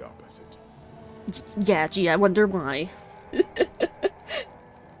does the opposite. Yeah, gee, I wonder why.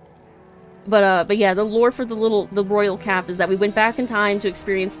 But yeah, the lore for the royal calf is that we went back in time to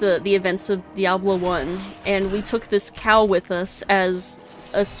experience the events of Diablo 1, and we took this cow with us as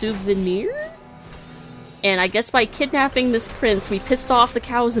a souvenir? And I guess by kidnapping this prince, we pissed off the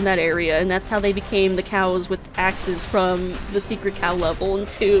cows in that area, and that's how they became the cows with axes from the secret cow level in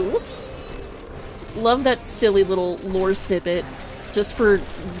 2. Love that silly little lore snippet, just for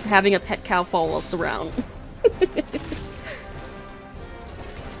having a pet cow follow us around.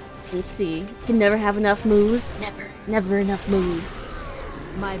 Let's see. Can never have enough moves. Never enough moves.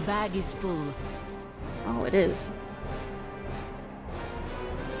 My bag is full. Oh, it is.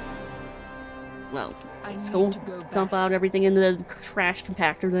 Well, let's go dump out everything into the trash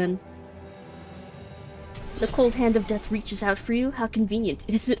compactor then. The cold hand of death reaches out for you. How convenient.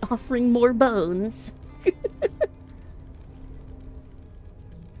 Is it offering more bones?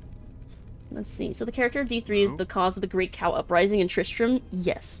 Let's see. So the character of D3 is the cause of the Great Cow Uprising in Tristram?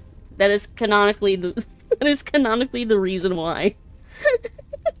 Yes. That is canonically the reason why.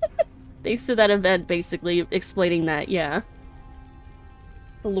 Thanks to that event, basically, explaining that, yeah.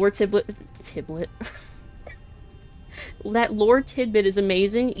 The lore Tiblet... That lore tidbit is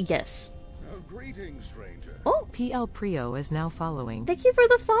amazing, yes. Greetings, stranger. Oh! PL Prio is now following. Thank you for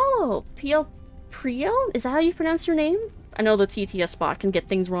the follow! PL Prio? Is that how you pronounce your name? I know the TTS bot can get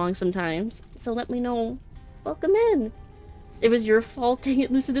things wrong sometimes, so let me know. Welcome in! It was your fault, dang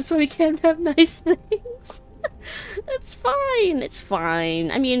it, Lucid, this is why we can't have nice things. It's fine, it's fine.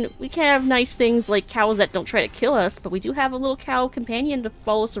 I mean, we can't have nice things like cows that don't try to kill us, but we do have a little cow companion to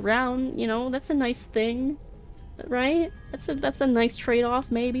follow us around, you know, that's a nice thing. Right? That's a nice trade-off,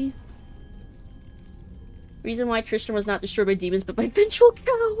 maybe. Reason why Tristram was not destroyed by demons, but by vengeful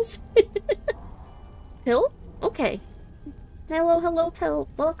cows. Pill? Okay. Hello, Pill.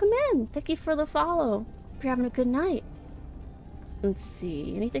 Welcome in. Thank you for the follow. Hope you're having a good night. Let's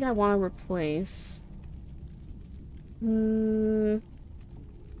see. Anything I want to replace? Ooh.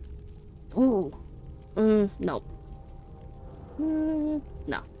 Nope.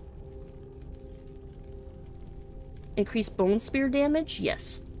 No. Increase bone spear damage?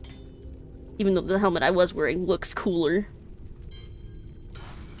 Yes. Even though the helmet I was wearing looks cooler.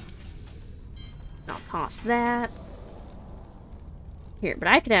 I'll toss that. Here, but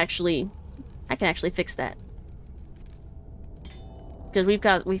I can actually fix that. Because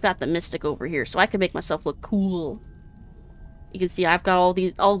we've got the Mystic over here, so I can make myself look cool. You can see I've got all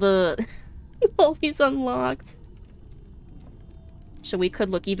the all these unlocked. So we could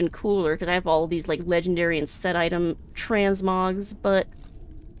look even cooler because I have all these like legendary and set item transmogs, but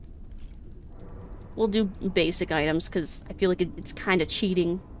we'll do basic items because I feel like it's kind of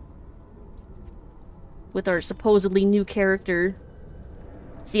cheating with our supposedly new character.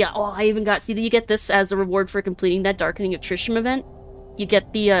 See, oh, I even got, see, you get this as a reward for completing that Darkening of Tristram event. You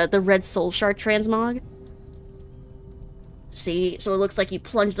get the red soul shard transmog. See, so it looks like you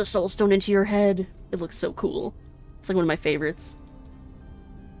plunge the soul stone into your head. It looks so cool. It's like one of my favorites.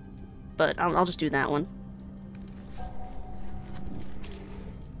 But I'll just do that one.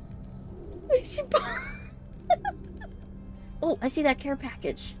 Oh, I see that care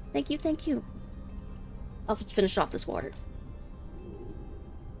package. Thank you, thank you. I'll just finish off this water.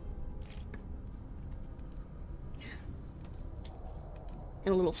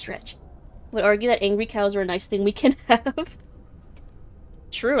 And a little stretch. Would argue that angry cows are a nice thing we can have.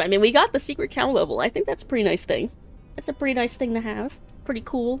 True, I mean, we got the secret cow level. I think that's a pretty nice thing. That's a pretty nice thing to have. Pretty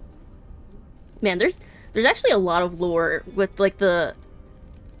cool. Man, there's actually a lot of lore with, like, the,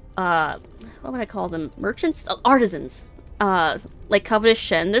 what would I call them? Merchants? Artisans. Like, Covetous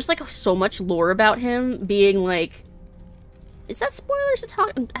Shen. There's, like, so much lore about him being, like... Is that spoilers to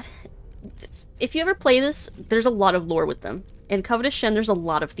talk? If you ever play this, there's a lot of lore with them. And Covetous Shen, there's a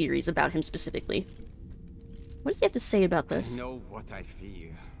lot of theories about him specifically. What does he have to say about this? I know what I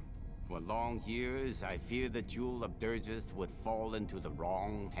fear. For long years, I feared the Jewel of Durgist would fall into the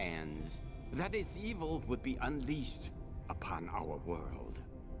wrong hands. That its evil would be unleashed upon our world.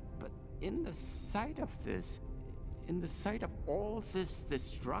 But in the sight of this, in the sight of all this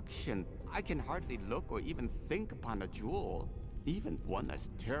destruction, I can hardly look or even think upon a jewel, even one as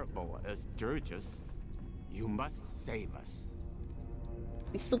terrible as Durgist. You must save us.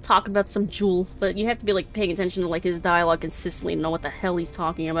 We still talk about some jewel, but you have to be like paying attention to like his dialogue consistently to know what the hell he's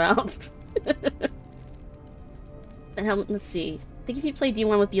talking about. And let's see. I think if you play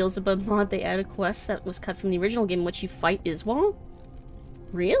D1 with Beelzebub mod, they added a quest that was cut from the original game in which you fight Iswal?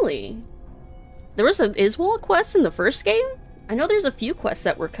 Really? There was an Iswal quest in the first game? I know there's a few quests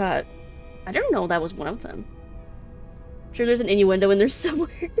that were cut. I didn't know that was one of them. I'm sure there's an innuendo in there somewhere.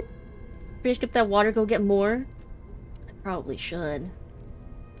 Should I skip that water, go get more? I probably should.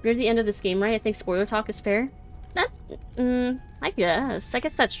 We're at the end of this game, right? I think spoiler talk is fair. That, I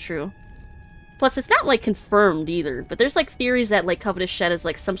guess that's true. Plus, it's not, like, confirmed either. But there's, like, theories that, like, Covetous Shed is,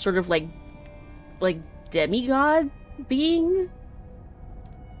 like, some sort of, like, demigod being?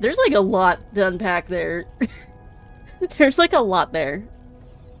 There's, like, a lot to unpack there. There's, like, a lot there.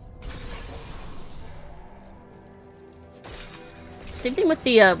 Same thing with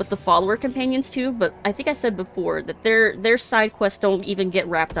the follower companions, too, but I think I said before that their side quests don't even get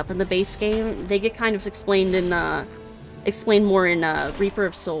wrapped up in the base game. They get kind of explained more in, Reaper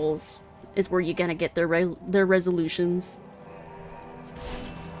of Souls. Is where you're gonna get their resolutions.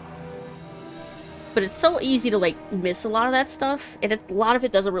 But it's so easy to, like, miss a lot of that stuff, and a lot of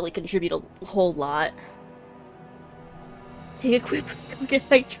it doesn't really contribute a whole lot. Take a quick go get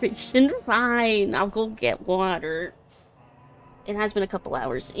hydration. Fine, I'll go get water. It has been a couple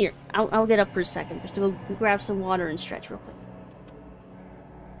hours. Here, I'll get up for a second just to go grab some water and stretch real quick.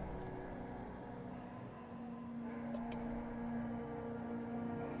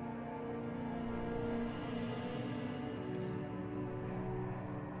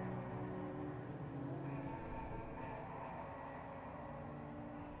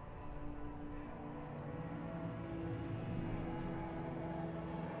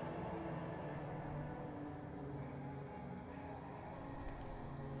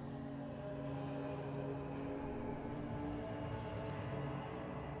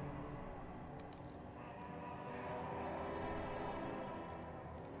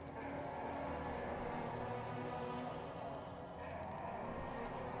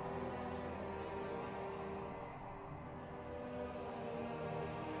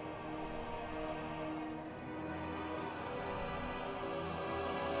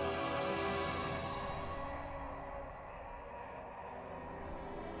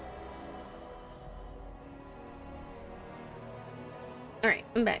 Alright,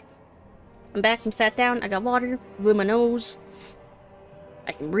 I'm back. I'm sat down, I got water, blew my nose.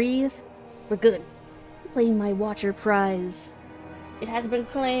 I can breathe. We're good. Claim my watcher prize. It has been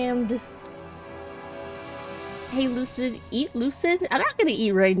claimed. Hey Lucid, eat Lucid? I'm not gonna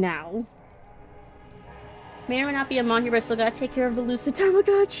eat right now. May or may not be a mon here, but I still gotta take care of the Lucid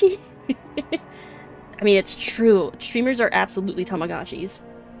Tamagotchi. I mean, it's true. Streamers are absolutely Tamagotchis.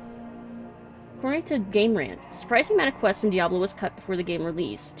 According to Game Rant, a surprising amount of quests in Diablo was cut before the game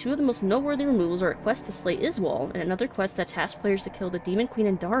release. Two of the most noteworthy removals are a quest to slay Iswal and another quest that tasks players to kill the Demon Queen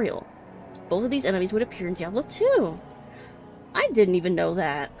and Dariel. Both of these enemies would appear in Diablo 2. I didn't even know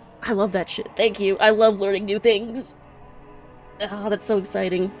that. I love that shit. Thank you. I love learning new things. Oh, that's so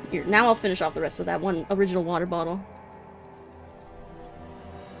exciting. Here, now I'll finish off the rest of that one original water bottle.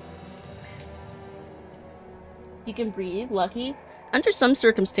 You can breathe. Lucky. Under some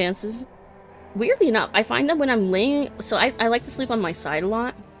circumstances. Weirdly enough, I find that when I'm laying... So I like to sleep on my side a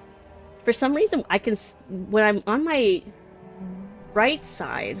lot. For some reason, I can... When I'm on my right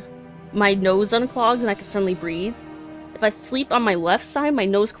side, my nose unclogs and I can suddenly breathe. If I sleep on my left side, my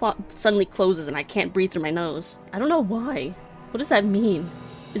nose suddenly closes and I can't breathe through my nose. I don't know why. What does that mean?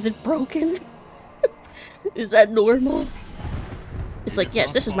 Is it broken? Is that normal? It's like,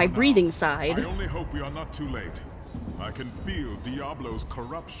 yes, this is my breathing side. I only hope we are not too late. I can feel Diablo's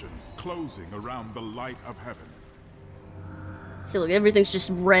corruption closing around the light of heaven. See, look, everything's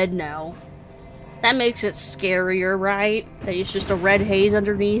just red now. That makes it scarier, right? That it's just a red haze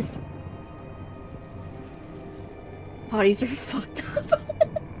underneath. Bodies are fucked up.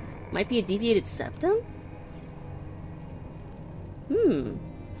 Might be a deviated septum?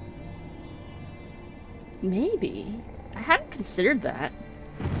 Maybe. I hadn't considered that.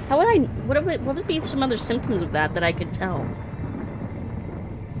 How would I... What would be some other symptoms of that I could tell?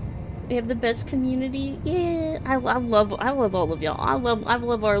 We have the best community. Yeah, I love all of y'all. I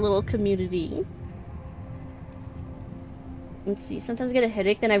love our little community. Let's see. Sometimes I get a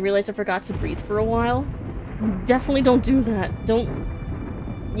headache, then I realize I forgot to breathe for a while. Definitely don't do that. Don't...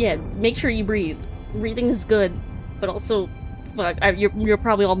 Yeah, make sure you breathe. Breathing is good, but also... Fuck, you're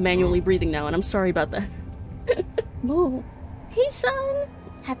probably all manually breathing now, and I'm sorry about that. Whoa. Hey, son!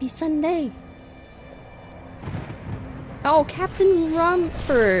 Happy Sunday! Oh, Captain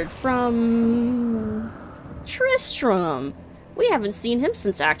Rumford from... Tristram! We haven't seen him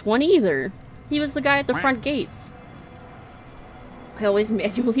since Act 1 either. He was the guy at the front gates. I always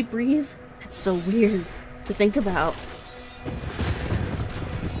manually breathe? That's so weird to think about.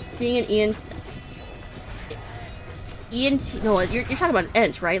 Seeing an ENT... No, you're talking about an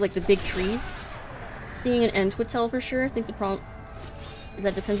Ent, right? Like the big trees? Seeing an Ent would tell for sure. I think the problem... is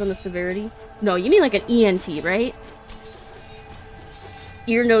that depends on the severity. No, you mean like an ENT, right?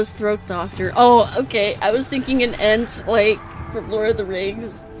 Ear, nose, throat doctor. Oh, okay. I was thinking an Ent, like, from Lord of the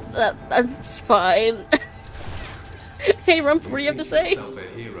Rings. That's fine. Hey, Rump, what do you have to say? Yourself a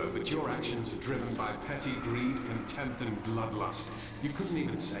hero, but your actions are driven by petty greed, contempt, and bloodlust. You couldn't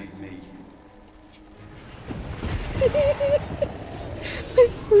even save me. My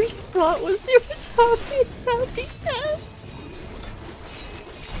first thought was you were talking about the ants.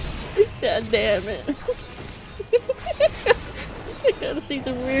 God damn it. I gotta see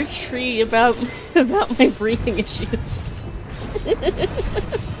the weird tree about my breathing issues.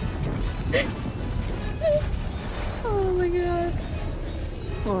 Oh my god.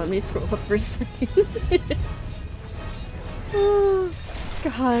 Oh, let me scroll up for a second. Oh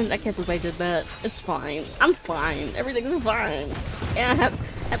god, I can't believe I did that. It's fine. I'm fine. Everything's fine. Yeah,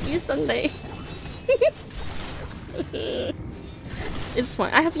 happy Sunday. It's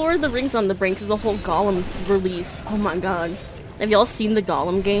fine. I have Lord of the Rings on the brain because the whole Gollum release. Oh my god. Have y'all seen the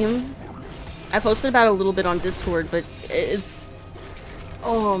Gollum game? I posted about it a little bit on Discord, but it's...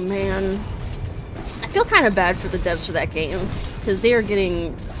 Oh man. I feel kind of bad for the devs for that game, because they are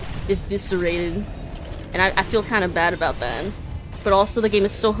getting eviscerated, and I feel kind of bad about that. But also the game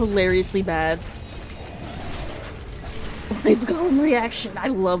is so hilariously bad. My Gollum reaction, I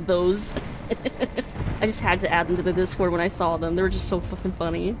love those. I just had to add them to the Discord when I saw them. They were just so fucking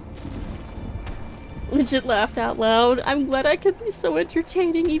funny. Legit laughed out loud. I'm glad I could be so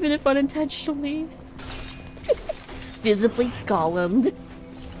entertaining, even if unintentionally. Visibly Gollumed.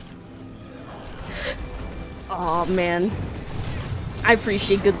 Aw, man. I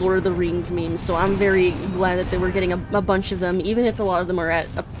appreciate good Lord of the Rings memes, so I'm very glad that they were getting a bunch of them, even if a lot of them are at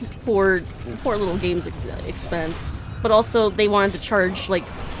a poor little game's expense. But also, they wanted to charge, like,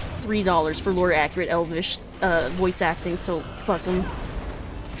 $3 for lore-accurate Elvish voice acting, so fuck them.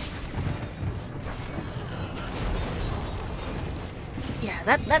 Yeah,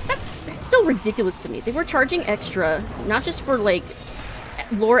 that's still ridiculous to me. They were charging extra, not just for, like,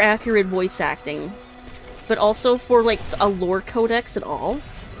 lore-accurate voice acting, but also for, like, a lore codex and all.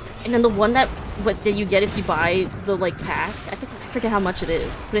 And then the one that you get if you buy the, like, pack, I forget how much it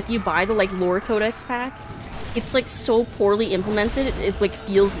is, but if you buy the, like, lore codex pack, it's, like, so poorly implemented, it like,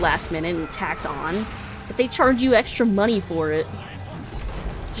 feels last minute and tacked on. But they charge you extra money for it.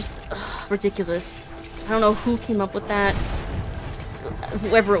 Just, ridiculous. I don't know who came up with that.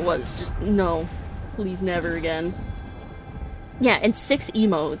 whoever it was, just no. Please never again. Yeah, and 6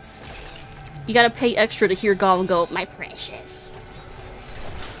 emotes. You gotta pay extra to hear Gollum go, "My precious."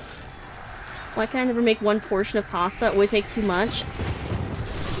 Why can I never make one portion of pasta? I always make too much.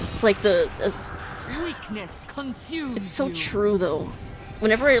 It's like the... Weakness consumes it's so you. true, though.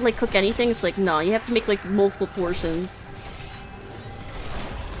 Whenever I, like, cook anything, it's like, no, you have to make, like, multiple portions.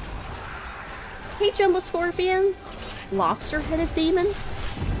 Hey, Jumbo Scorpion. Lobster-headed demon?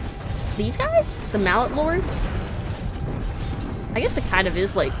 These guys? The Mallet Lords? I guess it kind of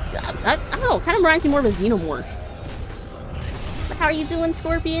is, like... I don't know, it kind of reminds me more of a Xenomorph. But how are you doing,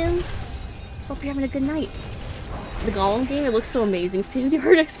 Scorpions? Hope you're having a good night. The Gollum game, it looks so amazing.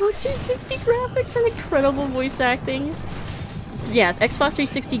 State-of-the-art Xbox 360 graphics and incredible voice acting. Yeah, Xbox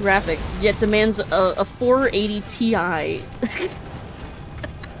 360 graphics, yet demands a 480 Ti.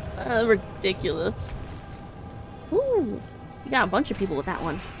 Ridiculous. Ooh, you got a bunch of people with that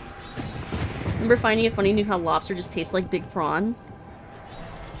one. Remember finding it funny how lobster just tastes like big prawn?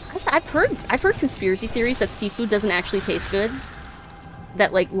 I've heard conspiracy theories that seafood doesn't actually taste good.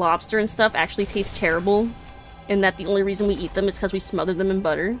 That, like, lobster and stuff actually taste terrible. And that the only reason we eat them is because we smother them in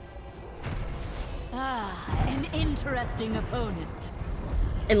butter. Ah, an interesting opponent.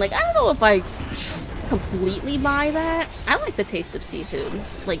 And, like, I don't know if I completely buy that. I like the taste of seafood.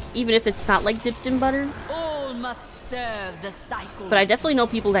 Like, even if it's not, like, dipped in butter. All must serve the cycle. But I definitely know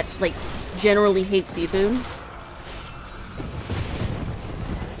people that, like, generally hate seafood.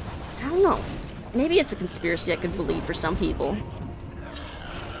 I don't know. Maybe it's a conspiracy I could believe for some people.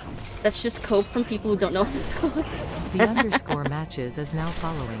 That's just cope from people who don't know. The underscore matches is now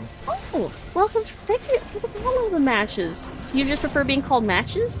following. Oh, welcome. Thank you for the follow the matches. You just prefer being called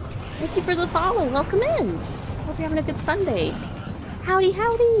matches? Thank you for the follow. Welcome in. Hope you're having a good Sunday. Howdy,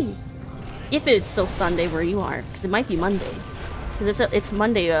 howdy. If it's still Sunday where you are, because it might be Monday. Because it's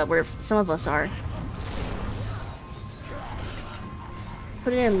Monday where some of us are.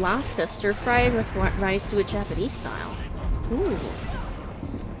 Put it in Alaska, stir-fried with rice, do it Japanese style. Ooh.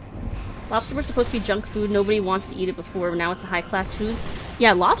 Lobster was supposed to be junk food, nobody wants to eat it before, but now it's a high-class food.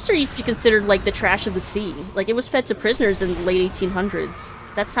 Yeah, lobster used to be considered, like, the trash of the sea. Like, it was fed to prisoners in the late 1800s.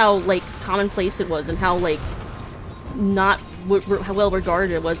 That's how, like, commonplace it was, and how, like, not how well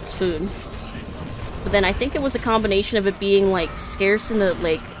regarded it was as food. But then I think it was a combination of it being, like, scarce in the,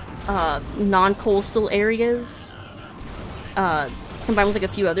 like, non-coastal areas, combined with, like, a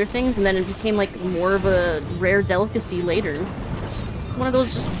few other things, and then it became, like, more of a rare delicacy later. One of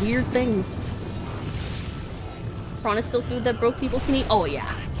those just weird things. Prawn is still food that broke people can eat? Oh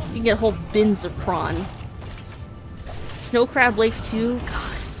yeah. You can get whole bins of prawn. Snow crab legs too?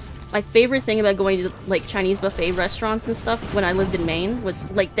 God. My favorite thing about going to, like, Chinese buffet restaurants and stuff when I lived in Maine was,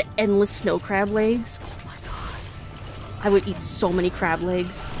 like, the endless snow crab legs. Oh my god. I would eat so many crab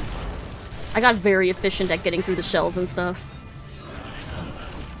legs. I got very efficient at getting through the shells and stuff.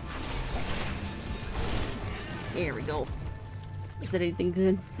 There we go. Is it anything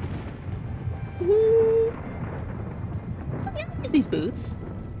good? Oh, yeah, use these boots.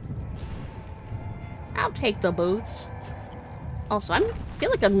 I'll take the boots. Also, I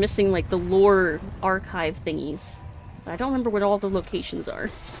feel like I'm missing, like, the lore archive thingies. But I don't remember what all the locations are.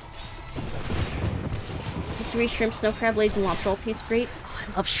 Mystery shrimp, snow crab legs, and lobster all taste great. Oh,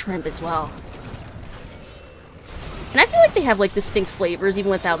 I love shrimp as well. And I feel like they have, like, distinct flavors even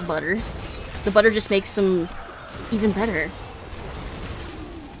without butter. The butter just makes them even better.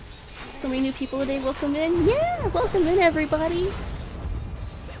 So many new people today, welcome in. Yeah, welcome in everybody.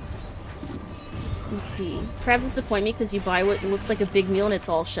 Let's see. Crab disappoint me because you buy what looks like a big meal and it's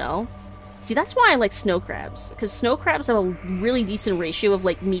all shell. See, that's why I like snow crabs. Because snow crabs have a really decent ratio of,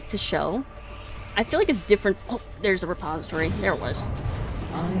 like, meat to shell. I feel like it's different. Oh, there's a repository. There it was.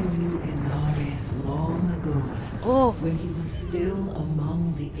 I knew Inarius long ago. Oh. When he was still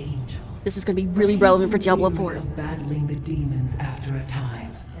among the angels. This is going to be really relevant for Diablo 4. Of battling the demons after a time.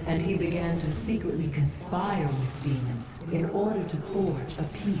 And he began to secretly conspire with demons in order to forge a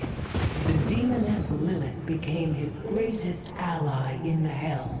peace. The demoness Lilith became his greatest ally in the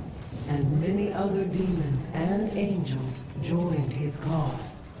Hells, and many other demons and angels joined his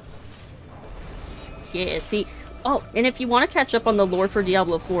cause. Yeah, see. Oh, and if you want to catch up on the lore for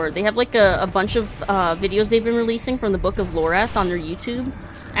Diablo 4, they have, like, a bunch of videos they've been releasing from the Book of Lorath on their YouTube.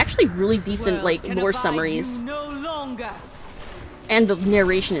 Actually really decent, like, lore summaries. No longer. And the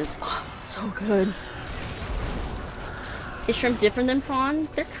narration is so good. Is shrimp different than prawn?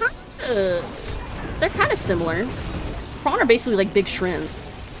 They're kind of similar. Prawn are basically like big shrimps.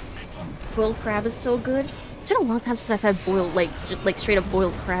 Boiled crab is so good. It's been a long time since I've had boiled, like, just, like, straight up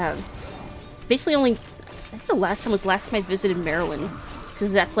boiled crab. Basically only think the last time I visited Maryland.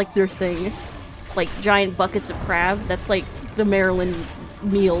 Because that's like their thing. Like giant buckets of crab. That's like the Maryland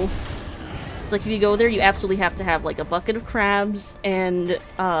meal. It's like if you go there, you absolutely have to have like a bucket of crabs and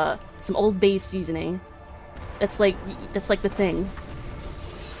some Old Bay seasoning. That's like the thing.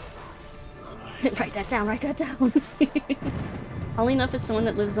 Write that down, write that down. Oddly enough, as someone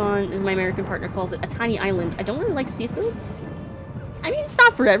that lives on, as my American partner calls it, a tiny island, I don't really like seafood. I mean, it's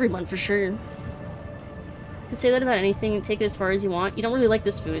not for everyone, for sure. You can say that about anything, take it as far as you want. You don't really like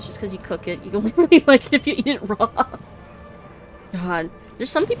this food, it's just because you cook it. You only really like it if you eat it raw. God. There's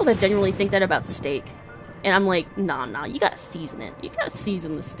some people that genuinely think that about steak. And I'm like, nah, you gotta season it. You gotta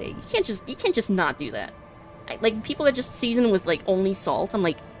season the steak. You can't just not do that. Like, people that just season with, like, only salt, I'm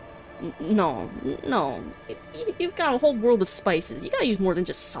like, no. You've got a whole world of spices. You gotta use more than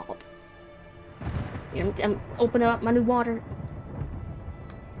just salt. You know, I'm opening up my new water.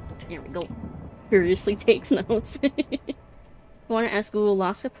 There we go. Furiously takes notes. I want to ask Google,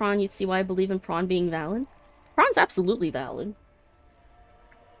 lost a prawn, you'd see why I believe in prawn being valid. Prawn's absolutely valid.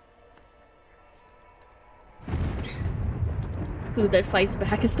 Food that fights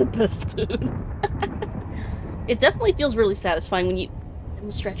back is the best food. It definitely feels really satisfying when you...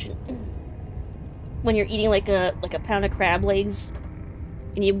 I'm stretching. When you're eating like a pound of crab legs,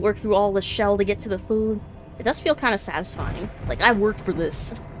 and you work through all the shell to get to the food. It does feel kind of satisfying. Like, I worked for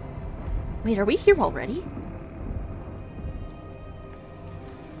this. Wait, are we here already?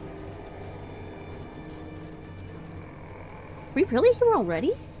 Are we really here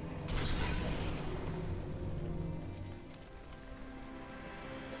already?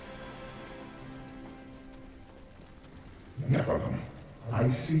 Nephilim, I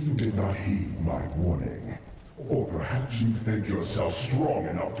see you did not heed my warning. Or perhaps you think yourself strong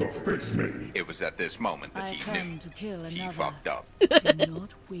enough to face me. It was at this moment that I he come knew. to kill He another. fucked up. Do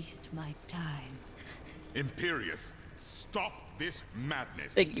not waste my time. Imperius, stop this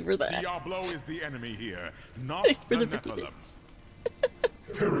madness. Thank you for that. Diablo is the enemy here, not for the the Nephilim.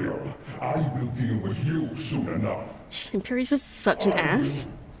 Tyrael, I will deal with you soon enough. Imperius is such an ass.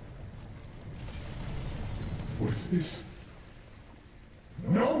 What is this?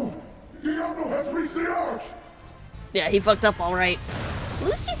 No! Diablo has reached the arch! Yeah, he fucked up alright.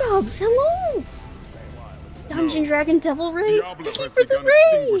 Lucy Bobs, hello! Dungeon Dragon Devil Ray, thank you for the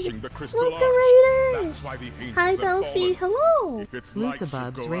raid! Welcome Raiders! Hi Belfie, hello!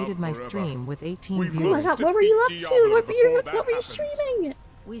 Lucibubs rated my stream with 18 views. Oh my god, what were you up to? What were you streaming?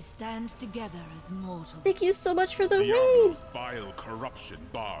 We stand together as mortals. Thank you so much for the raid! Vile corruption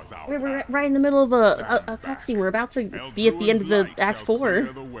bars our We're right in the middle of a cutscene. We're about to be at the end of the Act 4.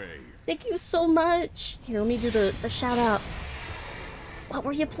 Thank you so much. Here, let me do the shout out. What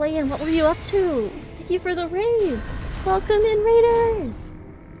were you playing? What were you up to? Thank you for the raid. Welcome in, Raiders.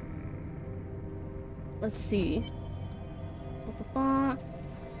 Let's see. Let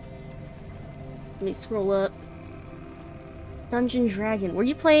me scroll up. Dungeon Dragon. Were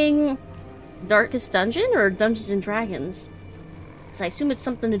you playing Darkest Dungeon or Dungeons and Dragons? Because I assume it's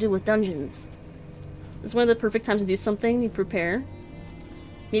something to do with dungeons. It's one of the perfect times to do something. You prepare.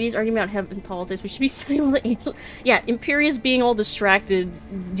 Maybe he's arguing about heaven politics. We should be setting all the angels. Yeah, Imperius being all distracted,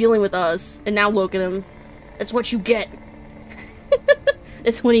 dealing with us, and now look at him. That's what you get.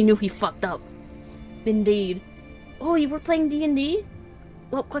 That's when he knew he fucked up. Indeed. Oh, you were playing D&D?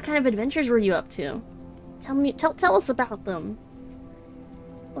 What kind of adventures were you up to? Tell us about them.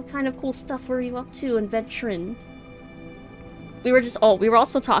 What kind of cool stuff were you up to, adventuring? We were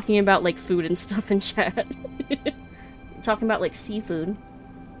also talking about like food and stuff in chat. Talking about like seafood.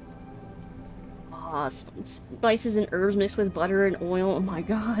 Aw, spices and herbs mixed with butter and oil. Oh my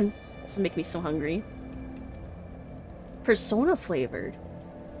god. This will make me so hungry. Persona flavored.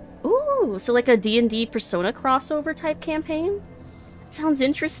 Ooh, so like a D&D Persona crossover type campaign? That sounds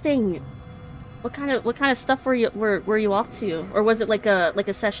interesting. What kind of stuff were you off to? Or was it like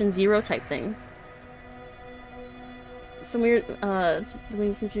a session 0 type thing? Some weird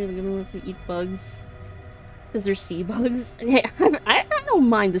to eat bugs. Because they're sea bugs. Yeah, I don't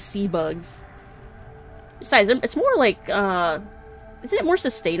mind the sea bugs. Besides, it's more like, isn't it more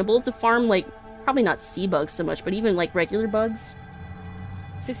sustainable to farm, like, probably not sea bugs so much, but even, like, regular bugs?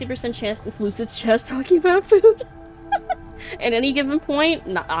 60% chance of Lucid's chest talking about food? At any given point?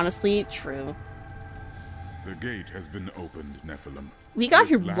 Not honestly, true. The gate has been opened, Nephilim. We got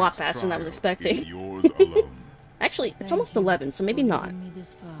here a lot faster than I was expecting. Yours alone. Actually, it's almost 11, so maybe not.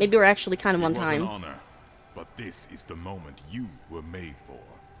 Maybe we're actually kind of on time. It was an honor, but this is the moment you were made for.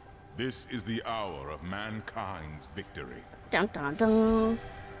 This is the hour of mankind's victory. Dun dun dun.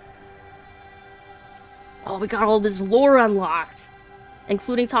 Oh, we got all this lore unlocked.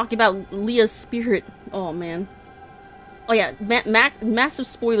 including talking about Leah's spirit. Oh man. Oh yeah, massive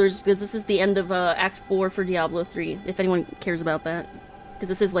spoilers because this is the end of Act 4 for Diablo 3, if anyone cares about that. Because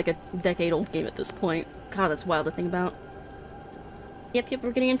this is like a decade-old game at this point. God, that's wild to think about. Yep,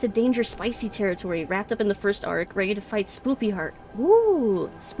 we're getting into Danger Spicy territory, wrapped up in the first arc, ready to fight Spoopy Heart. Ooh,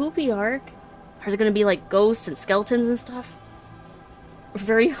 Spoopy Arc? Are there gonna be like ghosts and skeletons and stuff? We're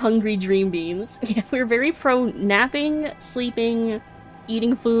very hungry dream beans. Yeah, we're very pro napping, sleeping,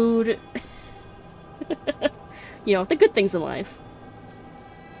 eating food. You know, the good things in life.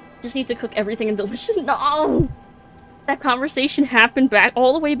 Just need to cook everything in delicious— No! That conversation happened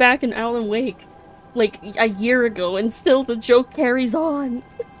all the way back in Alan Wake. Like, a year ago, and still the joke carries on.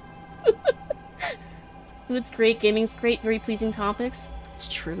 Food's great, gaming's great, very pleasing topics. It's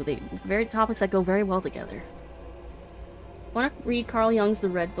true, topics that go very well together. Want to read Carl Jung's The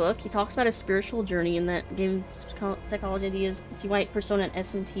Red Book? He talks about his spiritual journey and that gave psychology ideas. See why Persona and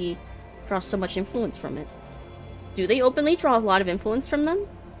SMT draws so much influence from it. Do they openly draw a lot of influence from them?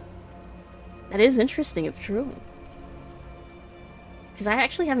 That is interesting if true. Because I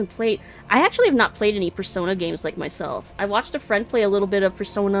actually have not played any Persona games like myself. I watched a friend play a little bit of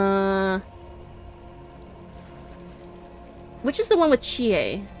Persona... Which is the one with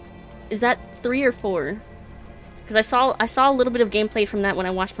Chie? Is that 3 or 4? Because I saw a little bit of gameplay from that when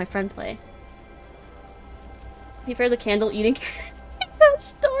I watched my friend play. Be fair, the candle eating...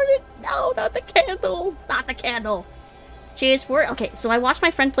 started. No, not the candle. Not the candle. Chie is 4? Okay, so I watched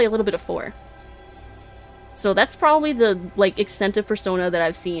my friend play a little bit of 4. So that's probably the, like, extent of Persona that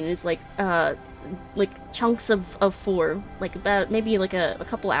I've seen, is, like chunks of 4. Like, about, maybe, like, a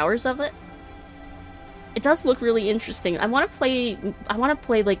couple hours of it. It does look really interesting. I want to play,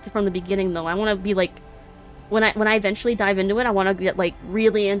 like, from the beginning, though. I want to be, like, when I eventually dive into it, I want to get, like,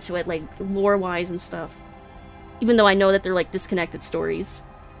 really into it, like, lore-wise and stuff. Even though I know that they're, like, disconnected stories.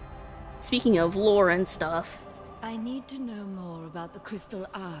 Speaking of lore and stuff. I need to know more about the Crystal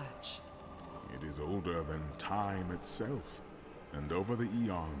Arch. It is older than time itself, and over the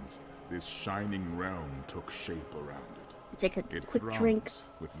eons, this shining realm took shape around it. Take a It quick thrums drink.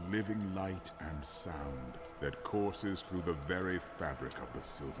 with living light and sound that courses through the very fabric of the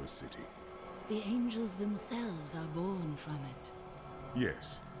Silver City. The angels themselves are born from it.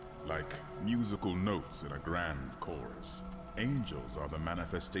 Yes, like musical notes in a grand chorus. Angels are the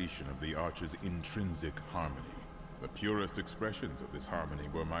manifestation of the Arch's intrinsic harmony. The purest expressions of this harmony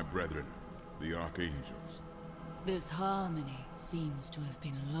were my brethren, the Archangels. This harmony seems to have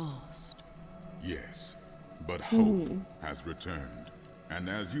been lost. Yes, but hope has returned. And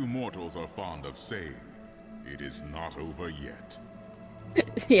as you mortals are fond of saying, it is not over yet.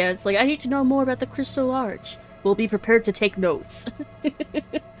 Yeah, it's like, I need to know more about the Crystal Arch. We'll be prepared to take notes.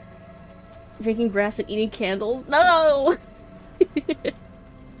 Drinking grass and eating candles? No!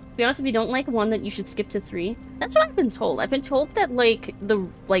 To be honest, if you don't like 1, that you should skip to 3. That's what I've been told. I've been told that, like, the,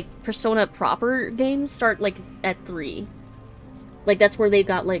 like, Persona proper games start, like, at 3. Like, that's where they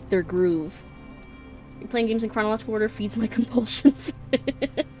got, like, their groove. Playing games in chronological order feeds my compulsions.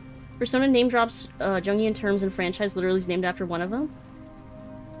 Persona name drops Jungian terms and franchise literally is named after one of them.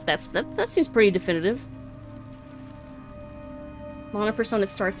 That seems pretty definitive. Mono Persona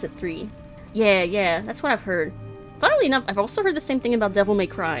starts at 3. Yeah, that's what I've heard. Funnily enough, I've also heard the same thing about Devil May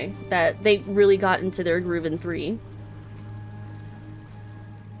Cry, that they really got into their groove in 3.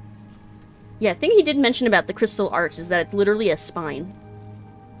 Yeah, thing he did mention about the Crystal Arch is that it's literally a spine.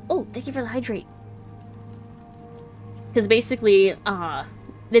 Oh, thank you for the hydrate. Because basically, then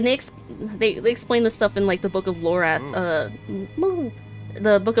they explain the stuff in, like, the Book of Lorath,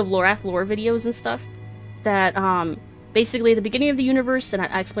 the Book of Lorath lore videos and stuff, that, basically at the beginning of the universe, and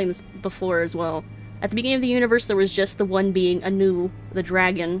I explained this before as well, at the beginning of the universe there was just the one being, Anu, the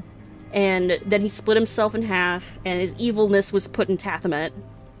dragon, and then he split himself in half, and his evilness was put in Tathamet,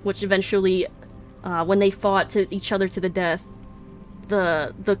 which eventually, when they fought each other to the death,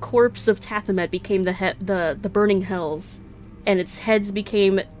 the corpse of Tathamet became the burning hells, and its heads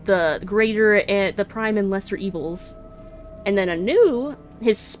became the greater and the prime and lesser evils. And then Anu,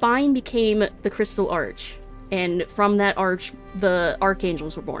 his spine became the Crystal Arch, and from that arch, the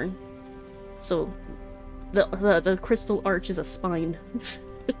archangels were born. So, the Crystal Arch is a spine.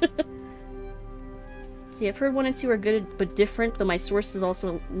 See, I've heard 1 and 2 are good but different, though my sources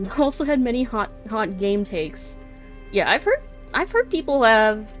also had many hot game takes. Yeah, I've heard people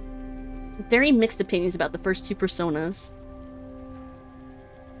have very mixed opinions about the first 2 Personas.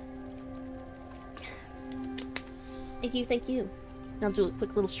 Thank you. I'll do a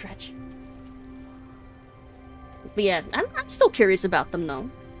quick little stretch. But yeah, I'm still curious about them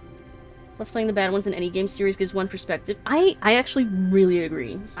though. Plus playing the bad ones in any game series gives one perspective. I actually really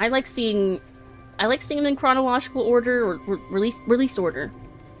agree. I like seeing them in chronological order or release order.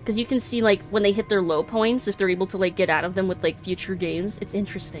 Because you can see, like, when they hit their low points, if they're able to, like, get out of them with, like, future games. It's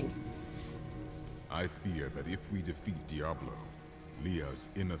interesting. I fear that if we defeat Diablo, Leah's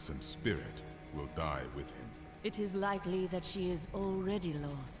innocent spirit will die with him. It is likely that she is already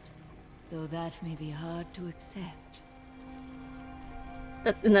lost, though that may be hard to accept.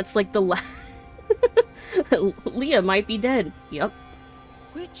 That's like the Leah might be dead. Yup.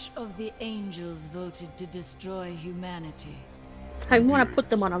 Which of the angels voted to destroy humanity? I want to put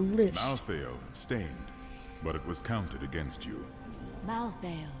them on a list. Malthael abstained, but it was counted against you.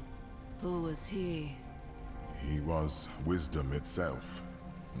 Malthael. Who was he? He was wisdom itself,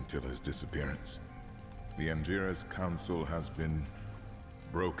 until his disappearance. The Angiras Council has been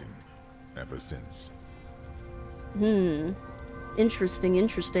broken ever since.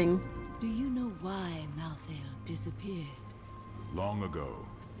 Interesting. Do you know why Malthael disappeared? Long ago,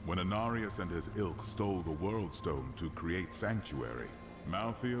 when Anarius and his ilk stole the World Stone to create Sanctuary,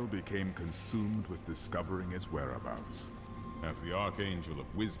 Malthael became consumed with discovering its whereabouts. As the Archangel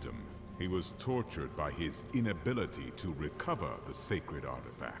of Wisdom, he was tortured by his inability to recover the sacred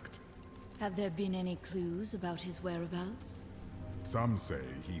artifact. Have there been any clues about his whereabouts? Some say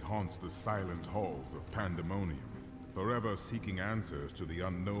he haunts the silent halls of Pandemonium, forever seeking answers to the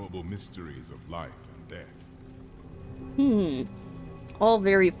unknowable mysteries of life and death. All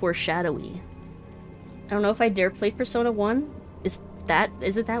very foreshadowy. I don't know if I dare play Persona 1. Is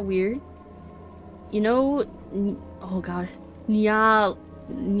it that weird? You know, oh god,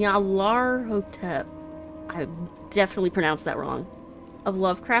 Nyarlathotep. I definitely pronounced that wrong. Of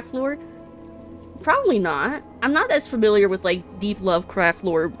Lovecraft lore? Probably not. I'm not as familiar with, like, deep Lovecraft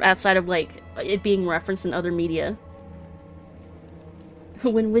lore outside of, like, it being referenced in other media.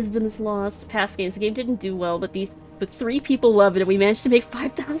 When wisdom is lost, past games. The game didn't do well, but 3 people love it, and we managed to make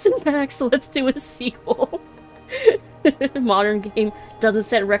 5,000 back, so let's do a sequel. Modern game doesn't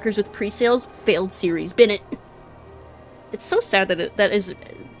set records with pre-sales. Failed series. Bin it. It's so sad that that is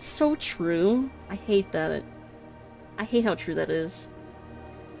so true. I hate that. I hate how true that is.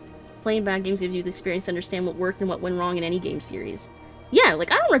 Playing bad games gives you the experience to understand what worked and what went wrong in any game series. Yeah,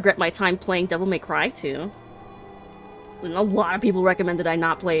 like, I don't regret my time playing Devil May Cry 2. And a lot of people recommended I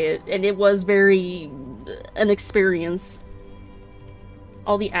not play it, and it was very an experience.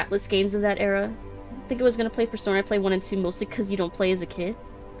 All the Atlas games of that era. I think I was gonna play Persona. I play 1 and 2 mostly because you don't play as a kid.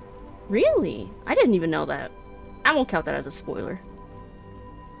 Really? I didn't even know that. I won't count that as a spoiler.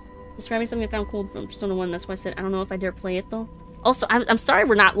 Describing something I found cool from Persona 1, that's why I said I don't know if I dare play it, though. Also, I'm sorry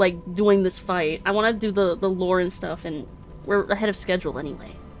we're not, like, doing this fight. I want to do the lore and stuff, and we're ahead of schedule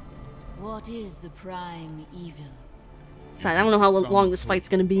anyway. What is the prime evil? So I don't know how long this fight's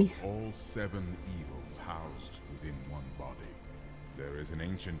gonna be. All 7 evils housed within one body. There is an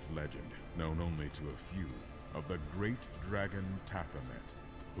ancient legend, known only to a few, of the great dragon Taphamet,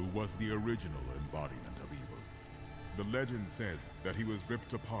 who was the original embodiment of evil. The legend says that he was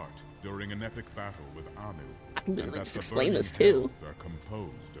ripped apart during an epic battle with Anu. I can literally and just that explain the this burning too. hells are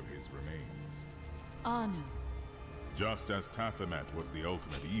composed of his remains. Anu. Just as Taphamet was the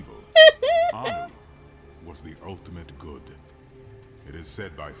ultimate evil, Anu was the ultimate good. It is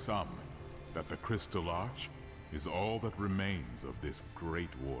said by some that the Crystal Arch is all that remains of this great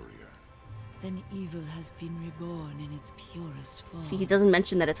warrior. Then evil has been reborn in its purest form. See, he doesn't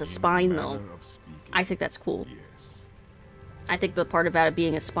mention that it's a spine, though. I think that's cool. Yes. I think the part about it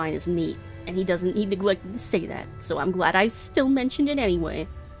being a spine is neat, and he doesn't need to say that, so I'm glad I still mentioned it anyway.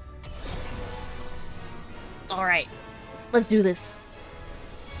 Alright, let's do this.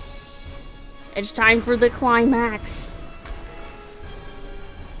 It's time for the climax.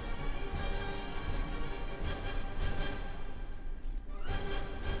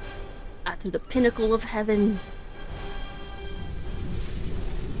 To the pinnacle of heaven.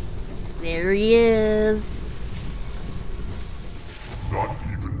 There he is. Not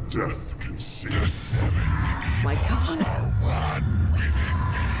even death can see the 7 My God. are one within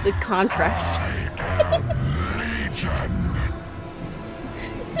me. The contrast.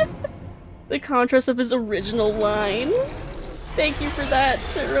 The contrast of his original line. Thank you for that,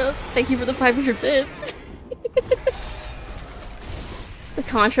 Sarah. Thank you for the 500 bits. The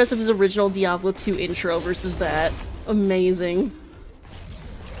contrast of his original Diablo 2 intro versus that. Amazing.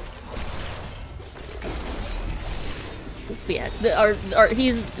 But yeah,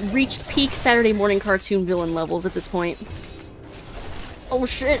 he's reached peak Saturday morning cartoon villain levels at this point. Oh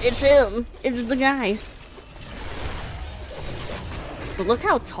shit, it's him! It's the guy. But look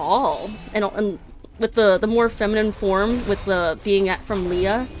how tall. And with the more feminine form, with the being from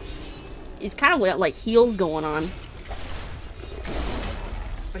Leah, he's kind of got, like, heels going on.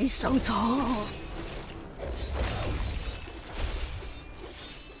 But he's so tall.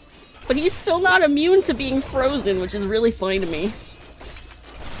 But he's still not immune to being frozen, which is really funny to me.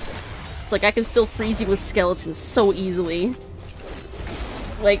 Like, I can still freeze you with skeletons so easily.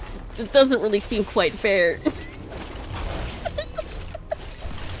 Like, it doesn't really seem quite fair.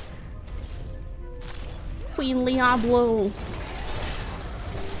 Queen Diablo.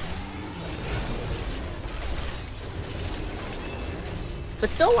 But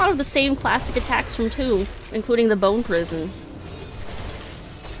still a lot of the same classic attacks from 2, including the Bone Prison.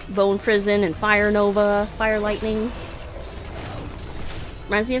 Bone Prison and Fire Nova, Fire Lightning.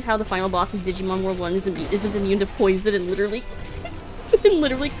 Reminds me of how the final boss in Digimon World 1 isn't immune to poison and literally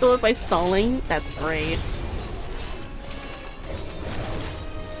kill it by stalling. That's great.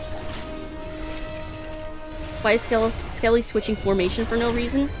 Why is Skelly switching formation for no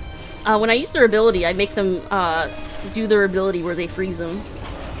reason? When I use their ability, I make them do their ability where they freeze them.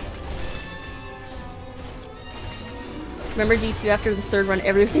 Remember D2 after the 3rd run,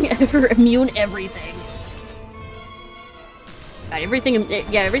 everything immune everything.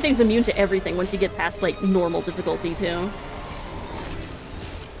 Everything's immune to everything once you get past like normal difficulty too.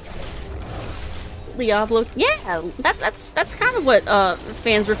 Diablo, yeah, that's kind of what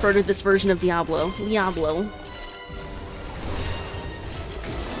fans refer to this version of Diablo. Diablo.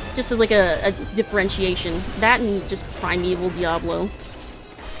 Just as like a differentiation. That and just primeval Diablo.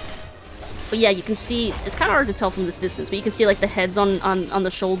 But yeah, you can see, it's kind of hard to tell from this distance, but you can see like the heads on the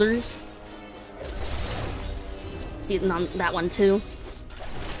shoulders. See it on that one too.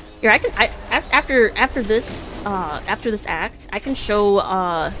 Here, after this act, I can show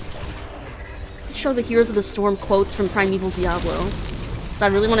the Heroes of the Storm quotes from Primeval Diablo. I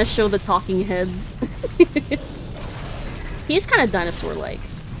really want to show the talking heads. He's kind of dinosaur-like.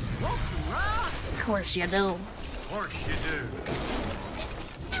 Of course you do. Of course you do.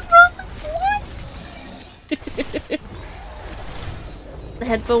 The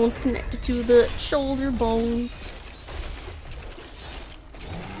headphones connected to the shoulder bones.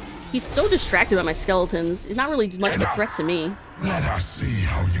 He's so distracted by my skeletons. He's not really much of a threat to me. Let us see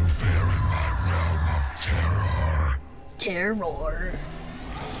how you fare in my realm of terror. Terror.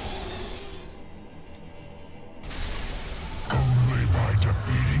 Only by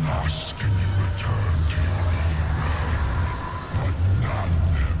defeating us can you return to your own realm. But none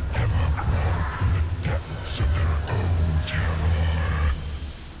have ever crawled from the depths of their own terror.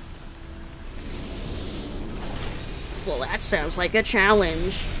 Well, that sounds like a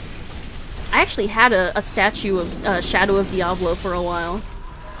challenge. I actually had a statue of Shadow of Diablo for a while.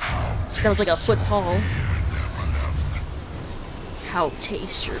 That was like a foot tall. How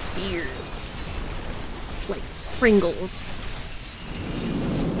taste your fear. Like Pringles.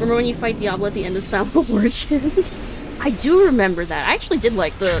 Remember when you fight Diablo at the end of Sound of Origin? I do remember that. I actually did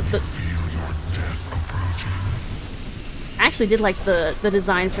like the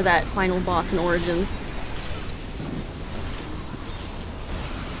design for that final boss in Origins.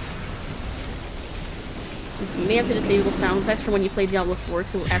 Let's see, you may have to disable sound effects from when you play Diablo 4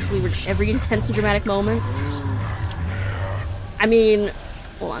 because it will absolutely ruin every intense and dramatic moment. I mean,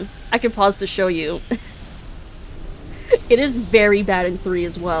 hold on. I can pause to show you. It is very bad in 3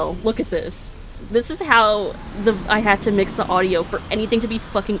 as well. Look at this. This is how I had to mix the audio for anything to be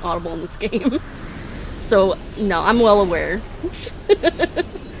fucking audible in this game. So, no, I'm well aware.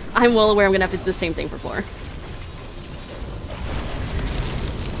 I'm well aware I'm gonna have to do the same thing for 4.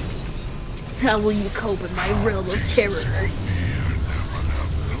 How will you cope in my realm of terror?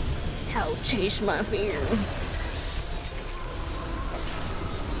 How taste my fear?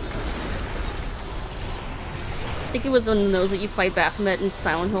 I think it was on the nose that you fight Baphomet in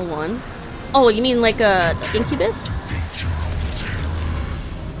Silent Hill 1. Oh, you mean like Incubus?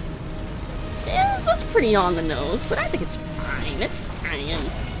 Yeah, that's pretty on the nose, but I think it's fine. It's fine.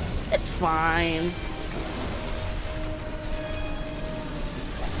 It's fine.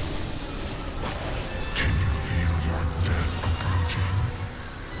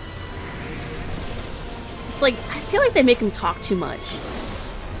 Like, I feel like they make him talk too much.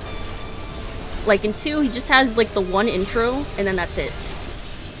 Like, in 2, he just has, like, the one intro, and then that's it.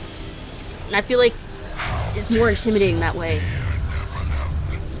 And I feel like it's more intimidating that way.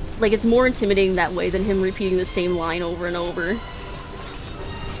 Like, it's more intimidating that way than him repeating the same line over and over.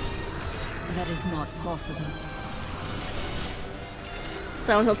 That is not possible.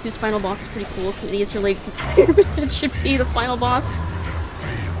 Silent Hill 2's final boss is pretty cool. Some idiots are like, it should be the final boss.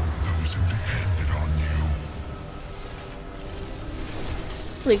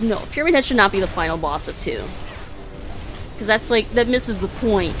 It's like, no, Pyramid Head should not be the final boss of 2. Because that's like, that misses the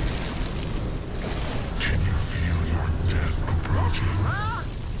point.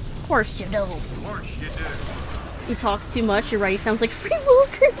 course you do. Of course you do. He talks too much. You're right. He sounds like Free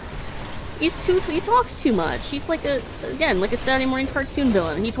Wilker. He talks too much. He's like again, like a Saturday morning cartoon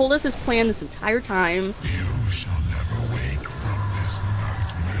villain. He told us his plan this entire time. You shall never wake from this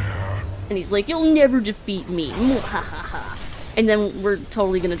nightmare. And he's like, you'll never defeat me. And then we're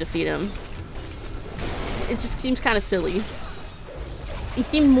totally gonna defeat him. It just seems kind of silly. He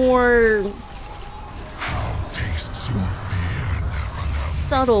seemed more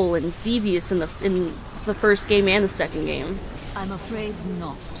subtle and devious in the first game and the second game. I'm afraid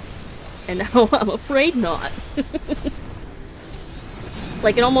not. And now I'm afraid not.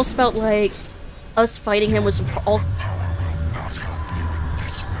 Like, it almost felt like us fighting him was all...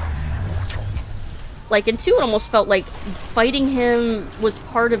 Like, in 2 it almost felt like fighting him was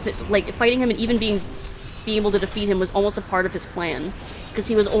part of it. Like, fighting him and even being able to defeat him was almost a part of his plan. Because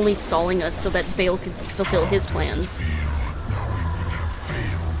he was only stalling us so that Bale could fulfill his plans.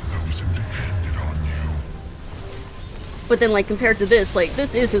 But then, like, compared to this, like,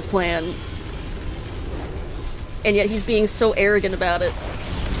 this is his plan. And yet he's being so arrogant about it.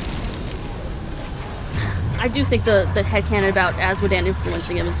 I do think the headcanon about Asmodan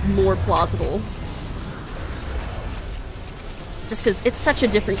influencing him is more plausible. Just because it's such a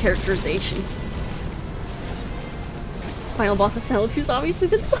different characterization. Final boss of Silent 2 is obviously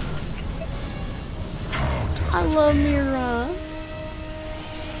the dog. I love Mira.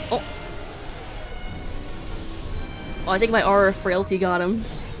 Oh. Oh, I think my aura of frailty got him.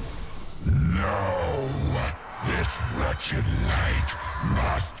 No, this wretched light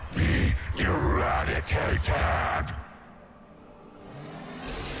must be eradicated.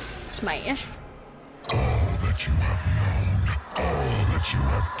 Smash. All that you have known, all that you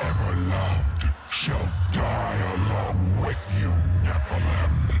have ever loved, shall die along with you,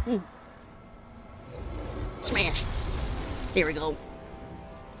 Nephilim. Smash. There we go.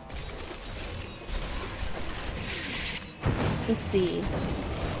 Let's see.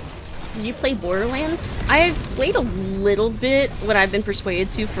 Did you play Borderlands? I've played a little bit when I've been persuaded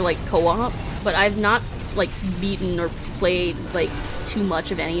to for like co-op, but I've not like beaten or played like too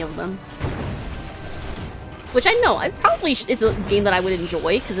much of any of them. Which I know, it's a game that I would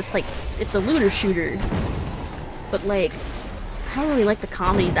enjoy because it's like, it's a looter shooter. But like, I don't really like the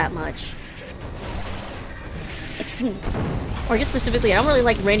comedy that much. Or I guess specifically, I don't really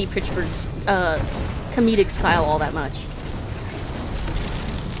like Randy Pitchford's comedic style all that much.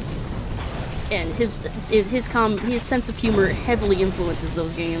 And his sense of humor heavily influences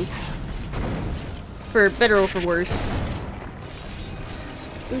those games. For better or for worse.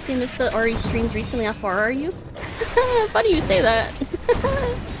 Lucy missed the RE streams recently. How far are you? Funny you say that.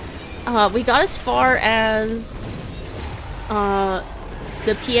 We got as far as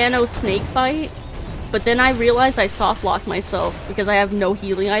the piano snake fight, but then I realized I soft locked myself because I have no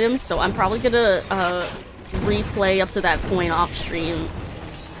healing items, so I'm probably gonna replay up to that point off stream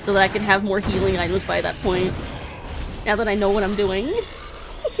so that I can have more healing items by that point. Now that I know what I'm doing.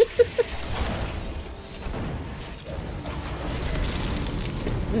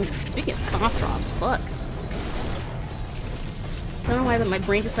 Speaking of cough drops, fuck. I don't know why my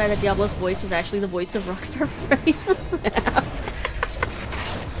brain decided that Diablo's voice was actually the voice of Rockstar Freddy from FNAF.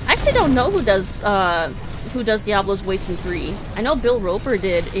 I actually don't know who does Diablo's voice in 3. I know Bill Roper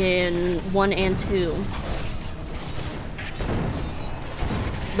did in 1 and 2.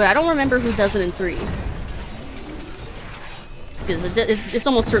 But I don't remember who does it in 3. Because it's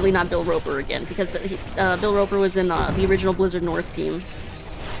almost certainly not Bill Roper again, because Bill Roper was in the original Blizzard North team.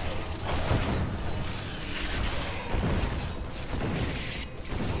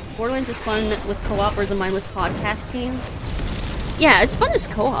 Borderlands is fun with co-op or as a mindless podcast game. Yeah, it's fun as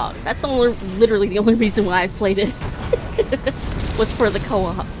co-op. That's literally the only reason why I played it. Was for the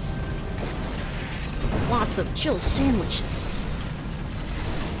co-op. Lots of chill sandwiches.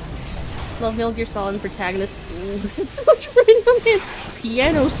 Love Metal Gear Solid and protagonist. Listen so much random and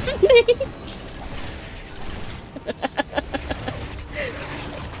piano snake.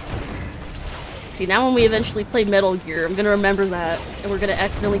 See, now when we eventually play Metal Gear, I'm gonna remember that, and we're gonna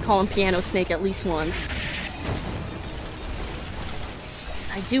accidentally call him Piano Snake at least once.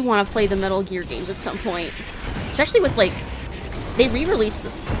 Because I do want to play the Metal Gear games at some point. Especially with, like, they re-released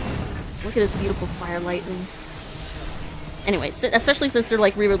them. Look at this beautiful firelight. Anyways, especially since they're,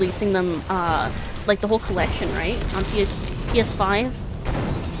 like, re-releasing them, like, the whole collection, right? On PS5.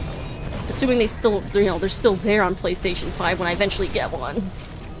 Assuming they still, you know, they're still there on PlayStation 5 when I eventually get one.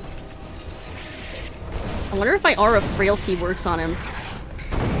 I wonder if my aura of frailty works on him.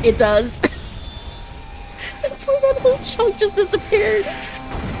 It does. That's why that whole chunk just disappeared.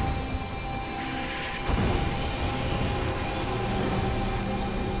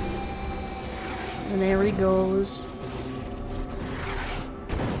 And there he goes.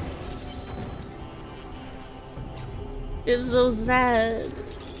 It's so sad.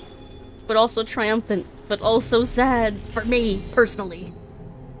 But also triumphant. But also sad for me, personally.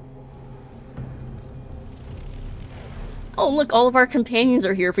 Oh, look, all of our companions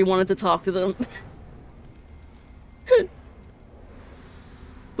are here if we wanted to talk to them.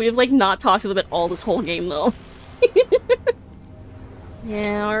 We have, like, not talked to them at all this whole game, though.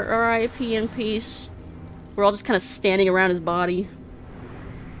 Yeah, R.I.P. in peace. We're all just kind of standing around his body.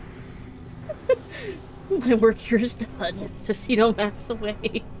 My work here is done. Tocino passed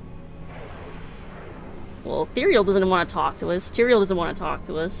away. Well, Ethereal doesn't want to talk to us. Tyrael doesn't want to talk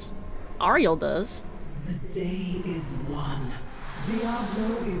to us. Ariel does. The day is won.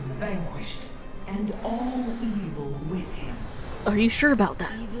 Diablo is vanquished, and all evil with him. Are you sure about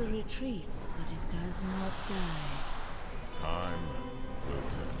that? Evil retreats, but it does not die. Time will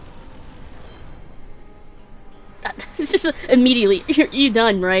tell. It's just immediately, you're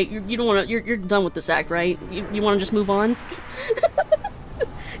done, right? You don't want to. You're done with this act, right? You want to just move on.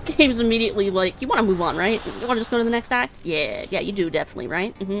 Game's immediately like, you want to move on, right? You want to just go to the next act? Yeah, you do definitely,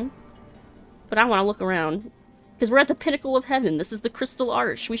 right? But I want to look around because we're at the pinnacle of heaven. This is the Crystal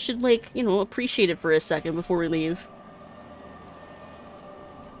Arch. We should, like, you know, appreciate it for a second before we leave.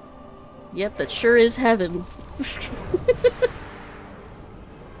 Yep, that sure is heaven.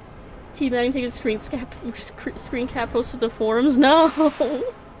 Teabagging taking screen cap posted to forums. No!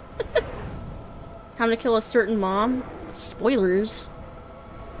 Time to kill a certain mom. Spoilers.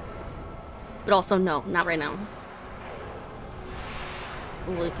 But also, no, not right now.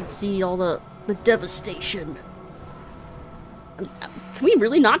 Well, you can see all the devastation. Can we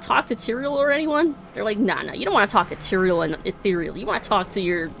really not talk to Tyrael or anyone? They're like, nah, you don't want to talk to Tyrael and Ethereal. You want to talk to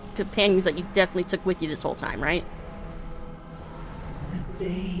your companions that you definitely took with you this whole time, right? The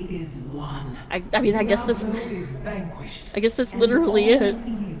day is won. I mean, I guess that's... is vanquished, I guess that's literally it.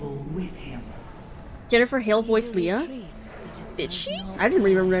 Evil with him. Jennifer Hale voiced Leah? Did she? I didn't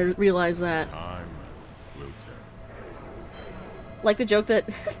even realize that. Time will tell. Like the joke that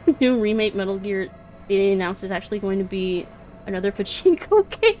the new remake Metal Gear, they announced it's actually going to be another pachinko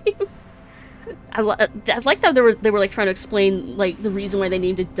game. I like that they were like trying to explain like the reason why they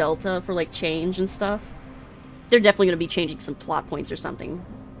named it Delta for like change and stuff. They're definitely going to be changing some plot points or something.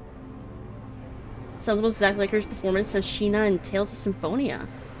 Sounds almost exactly like her performance as Sheena in Tales of Symphonia.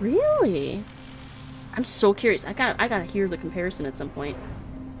 Really? I'm so curious. I gotta hear the comparison at some point.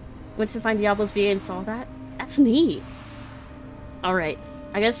 Went to find Diablo's VA and saw that. That's neat. All right,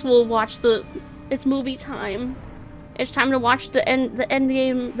 I guess we'll watch the. It's movie time. It's time to watch the end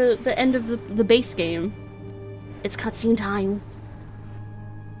game, the end of the base game. It's cutscene time.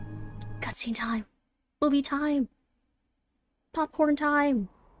 Cutscene time. Movie time. Popcorn time.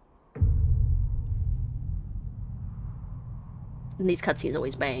 And these cutscenes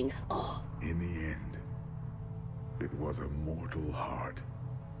always bang. Oh. In the end, it was a mortal heart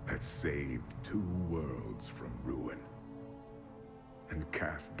that saved 2 worlds from ruin and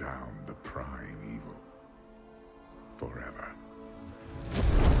cast down the prime evil forever.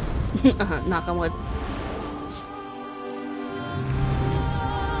 Knock on wood.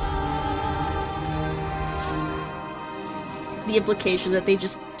 The implication that they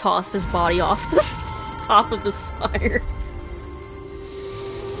just tossed his body off the top of the spire.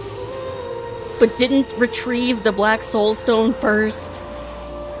 But didn't retrieve the Black Soul Stone first.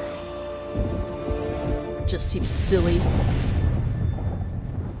 Just seems silly.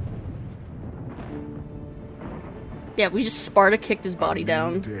 Yeah, we just Sparta kicked his body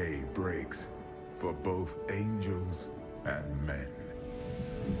down. A new day breaks for both angels and men.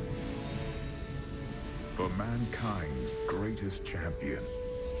 For mankind's greatest champion,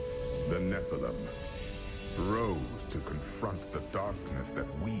 the Nephilim, rose to confront the darkness that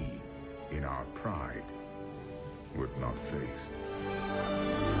we, in our pride, would not face.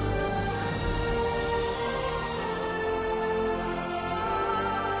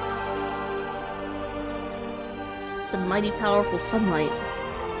 It's a mighty powerful sunlight.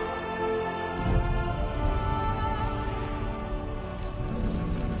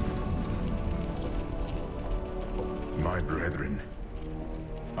 My brethren,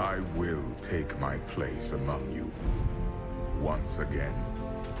 I will take my place among you once again.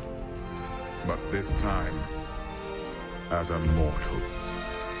 But this time, as a mortal.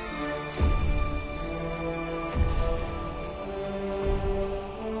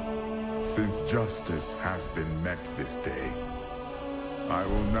 Since justice has been met this day, I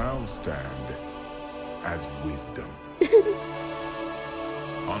will now stand as wisdom.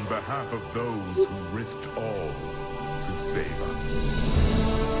 On behalf of those who risked all to save us.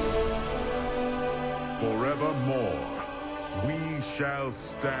 Forevermore, we shall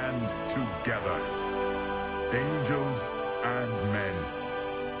stand together, angels and men,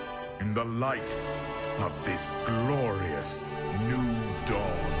 in the light of this glorious new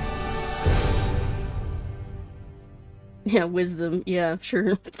dawn. Yeah, wisdom. Yeah,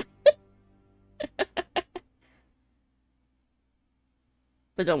 sure.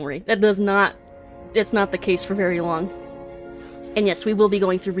 But don't worry, it's not the case for very long. And yes, we will be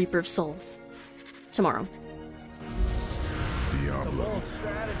going through Reaper of Souls tomorrow. Diablo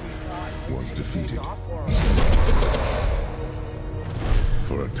was defeated.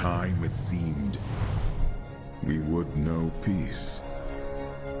 For a time it seemed we would know peace.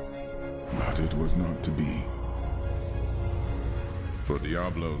 But it was not to be. For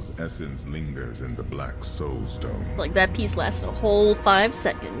Diablo's essence lingers in the Black Soul Stone. Like, that piece lasts a whole 5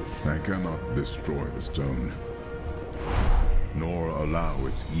 seconds. I cannot destroy the stone, nor allow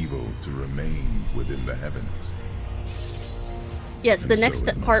its evil to remain within the heavens. Yes, the next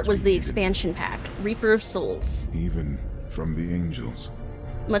part was the expansion pack, Reaper of Souls. Even from the angels.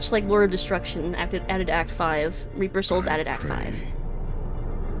 Much like Lord of Destruction added Act 5, Reaper of Souls added Act 5.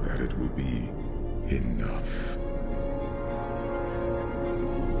 That it will be enough.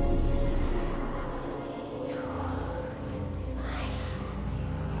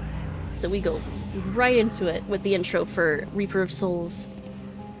 So we go right into it with the intro for Reaper of Souls.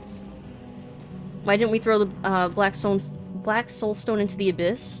 Why didn't we throw the Black Soul Stone into the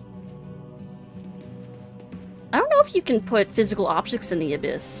Abyss? I don't know if you can put physical objects in the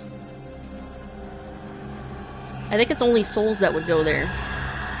Abyss. I think it's only souls that would go there.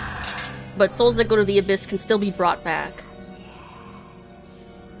 But souls that go to the Abyss can still be brought back.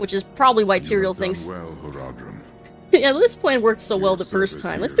 Which is probably why Tyrael thinks... Well, Horadrim. Yeah, this plan worked so well the first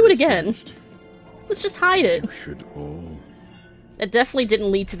time. Let's do it again. Let's just hide it. You should all... It definitely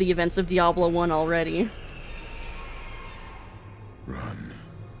didn't lead to the events of Diablo 1 already. Run.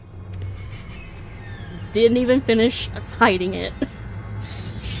 Didn't even finish hiding it.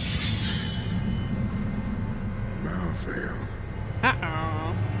 Malfail.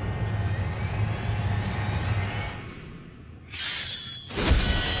 Uh-oh.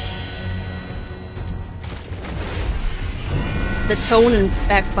 The tone in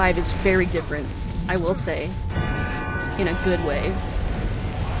Act 5 is very different, I will say. In a good way.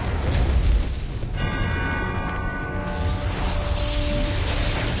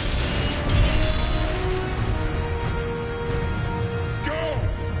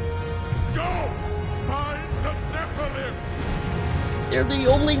 They're the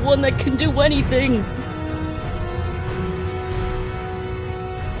only one that can do anything!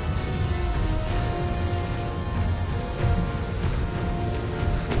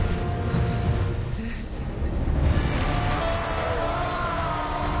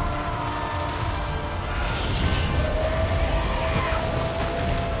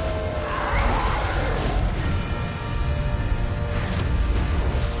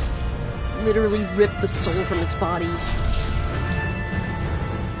 Literally rip the soul from its body.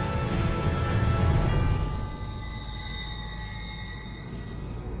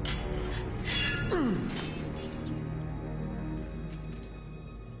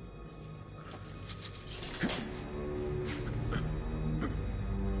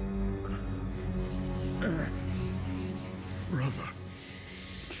 Brother.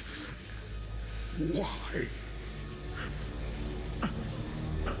 Why?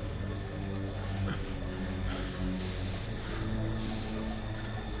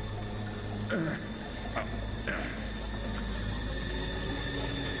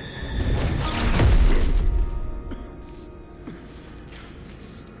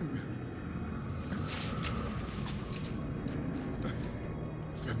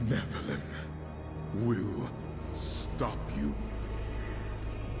 The Nephilim will stop you.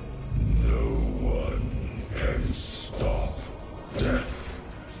 No one can stop death.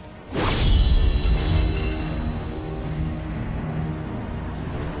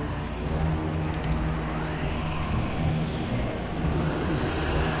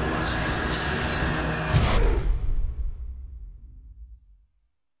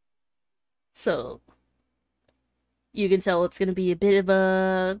 So you can tell it's gonna be a bit of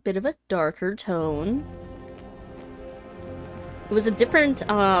a darker tone. It was a different,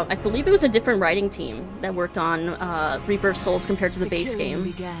 I believe it was a different writing team that worked on Reaper of Souls compared to the base game.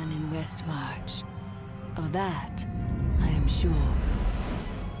 Began in Westmarch. Of that, I am sure.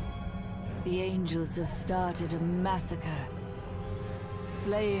 The angels have started a massacre,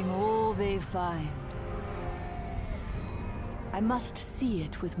 slaying all they find. I must see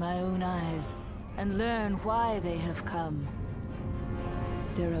it with my own eyes and learn why they have come.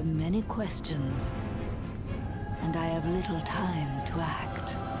 There are many questions, and I have little time to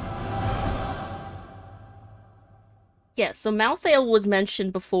act. Yeah, so Malthael was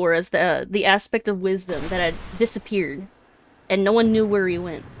mentioned before as the aspect of wisdom that had disappeared, and no one knew where he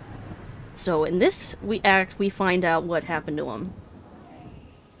went. So in this we find out what happened to him.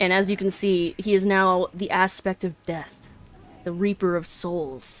 And as you can see, he is now the aspect of death, the Reaper of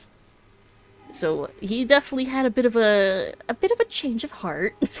Souls. So he definitely had a bit of a change of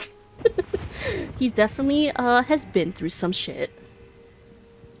heart. He definitely has been through some shit.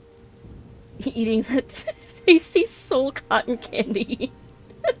 Eating that tasty soul cotton candy.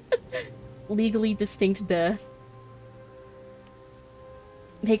 Legally distinct death.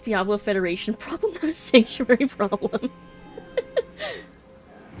 Make Diablo Federation problem, not a sanctuary problem.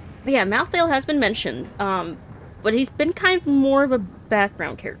 But yeah, Malthael has been mentioned, but he's been kind of more of a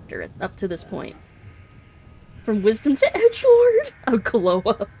background character up to this point. From Wisdom to Edgelord, a glow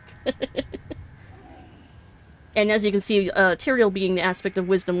up. And as you can see, Tyrael being the aspect of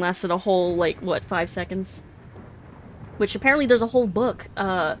wisdom lasted a whole, like, what, 5 seconds? Which apparently there's a whole book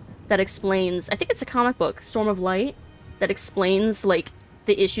that explains, I think it's a comic book, Storm of Light, that explains, like,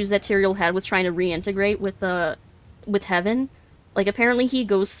 the issues that Tyrael had with trying to reintegrate with Heaven. Like, apparently he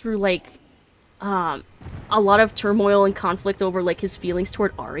goes through, like, a lot of turmoil and conflict over, like, his feelings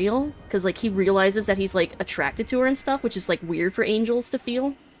toward Ariel. Because, like, he realizes that he's, like, attracted to her and stuff, which is, like, weird for angels to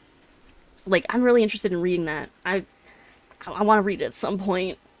feel. So, like, I'm really interested in reading that. I want to read it at some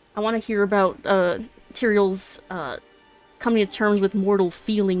point. I want to hear about, Tyrael's, coming to terms with mortal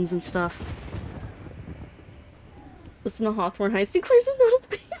feelings and stuff. Listen to Hawthorne Heights. Sinclair's is not a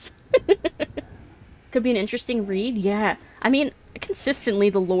base. Could be an interesting read. Yeah. I mean, consistently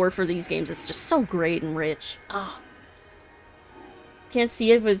the lore for these games is just so great and rich. Oh. Can't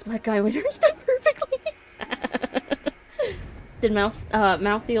see it, but his black guy winners done perfectly. Did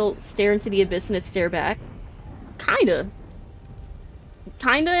Malthael stare into the abyss and it stare back? Kinda.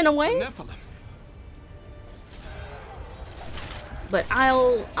 Kinda, in a way? Nephilim. But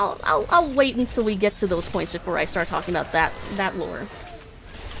I'll wait until we get to those points before I start talking about that lore.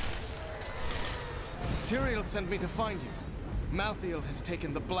 Tyrael sent me to find you. Malthael has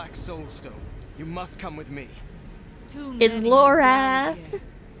taken the Black Soul Stone. You must come with me. It's Laura.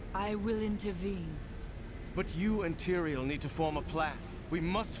 I will intervene. But you and Tyrael need to form a plan. We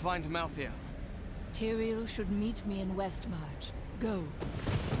must find Malthael. Tyrael should meet me in Westmarch. Go.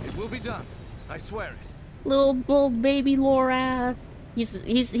 It will be done. I swear it. Little baby Laura. He's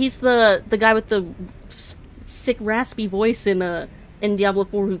the guy with the sick raspy voice in Diablo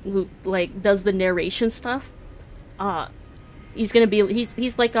 4 who like does the narration stuff. He's gonna be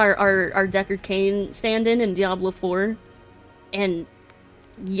he's like our Deckard Cain stand-in in Diablo 4. And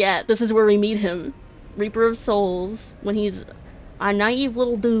yeah, this is where we meet him. Reaper of Souls, when he's a naive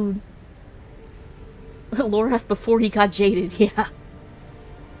little dude. Lorath before he got jaded, yeah.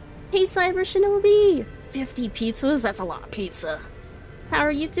 Hey Cyber Shinobi! 50 pizzas? That's a lot of pizza. How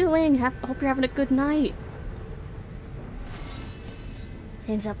are you doing? Hope you're having a good night.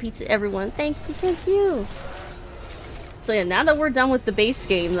 Hands out pizza everyone. Thank you. So yeah, now that we're done with the base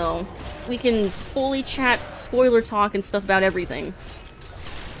game though, we can fully chat, spoiler talk and stuff about everything.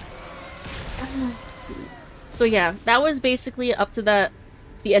 So yeah, that was basically up to the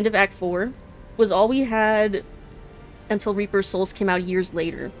end of Act 4. Was all we had until Reaper's Souls came out years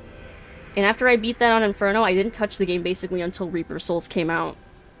later. And after I beat that on Inferno, I didn't touch the game basically until Reaper's Souls came out.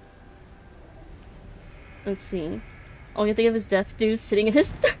 Let's see. All you think of is Death Dude sitting in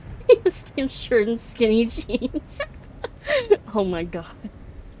his same shirt and skinny jeans. Oh my god.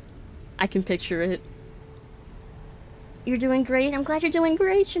 I can picture it. You're doing great. I'm glad you're doing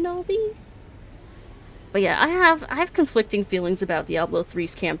great, Shinobi. But yeah, I have conflicting feelings about Diablo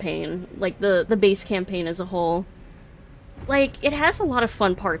 3's campaign, like the base campaign as a whole. Like, it has a lot of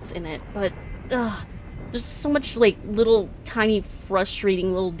fun parts in it, but there's so much like little tiny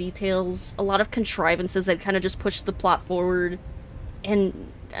frustrating little details, a lot of contrivances that kind of just push the plot forward.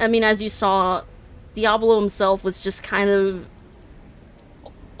 And I mean, as you saw, Diablo himself was just kind of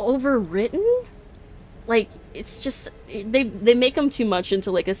overwritten. Like, it's just, they make him too much into,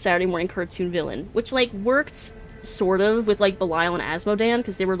 like, a Saturday morning cartoon villain. Which, like, worked, sort of, with, like, Belial and Asmodan,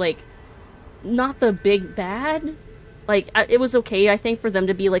 because they were, like, not the big bad. Like, it was okay, I think, for them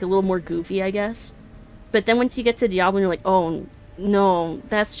to be, like, a little more goofy, I guess. But then once you get to Diablo, you're like, oh, no,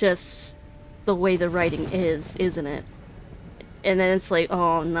 that's just the way the writing is, isn't it? And then it's like,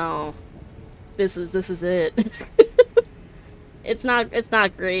 oh, no. This is it. It's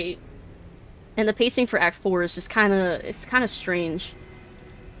not great. And the pacing for Act 4 is just kind of strange.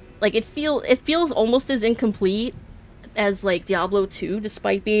 Like, it feels almost as incomplete as, like, Diablo 2,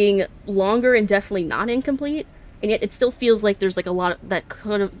 despite being longer and definitely not incomplete. And yet it still feels like there's like a lot that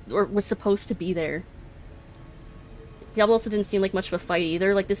could have, or was supposed to be there. Diablo also didn't seem like much of a fight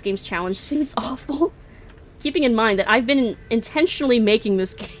either. Like, this game's challenge seems awful. Keeping in mind that I've been intentionally making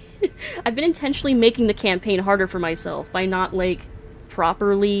this game... I've been intentionally making the campaign harder for myself by not, like,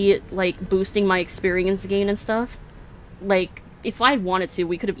 properly, like, boosting my experience gain and stuff. Like, if I wanted to,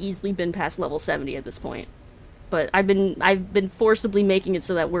 we could have easily been past level 70 at this point. But I've been forcibly making it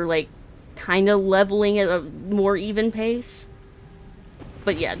so that we're, like, kind of leveling at a more even pace.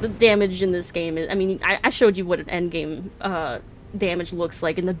 But yeah, the damage in this game is... I mean, I showed you what an endgame damage looks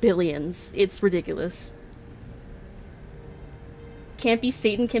like in the billions. It's ridiculous. Can't be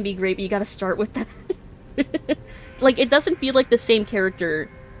Satan, can be great, but you gotta start with that. Like, it doesn't feel like the same character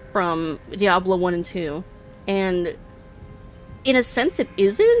from Diablo 1 and 2. And in a sense it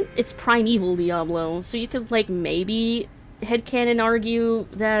isn't. It's primeval Diablo, so you could, like, maybe headcanon argue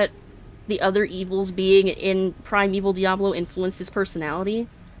that the other evils being in primeval Diablo influenced his personality.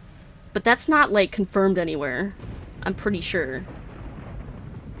 But that's not, like, confirmed anywhere. I'm pretty sure.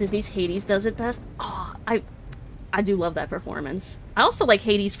 Disney's Hades does it best. Oh, I do love that performance. I also like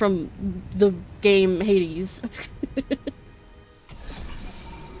Hades from the game Hades.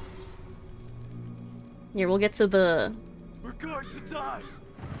 Here, we'll get to the... We're going to die.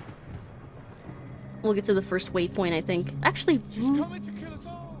 We'll get to the first waypoint, I think. Actually... She's coming to kill us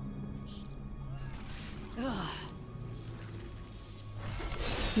all.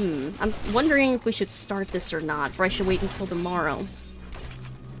 I'm wondering if we should start this or not, or I should wait until tomorrow.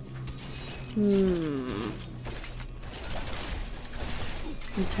 I'm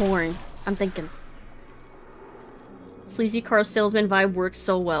torn. I'm thinking. Sleazy car salesman vibe worked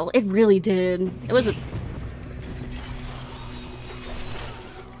so well. It really did. It was a...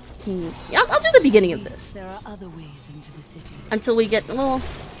 Yeah, I'll do the beginning of this. There are other ways into the city. Until we get... Well...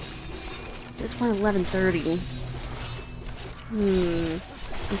 It's 11:30.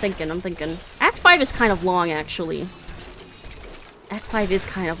 I'm thinking. Act 5 is kind of long, actually. Act 5 is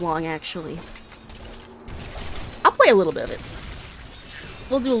kind of long, actually. I'll play a little bit of it.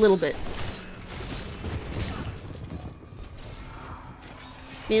 We'll do a little bit.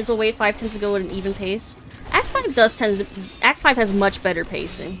 May as well wait. 5 tends to go at an even pace. Act 5 does tend to... Act 5 has much better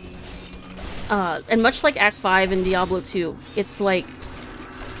pacing. And much like Act 5 in Diablo 2, it's, like,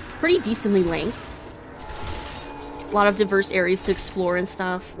 pretty decently length. A lot of diverse areas to explore and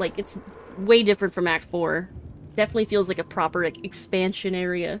stuff. Like, it's way different from Act 4. Definitely feels like a proper, like, expansion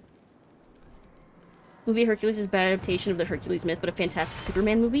area. Movie Hercules is a bad adaptation of the Hercules myth, but a fantastic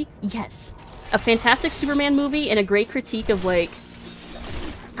Superman movie? Yes. A fantastic Superman movie and a great critique of, like...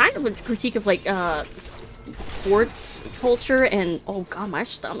 Kind of a critique of, like, sports culture and... Oh god, my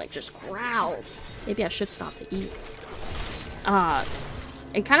stomach just growled. Maybe I should stop to eat.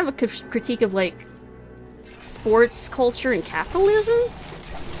 And kind of a critique of, like, sports culture and capitalism?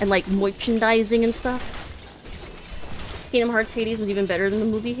 And, like, merchandising and stuff. Kingdom Hearts Hades was even better than the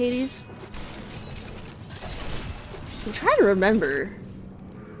movie Hades. I'm trying to remember.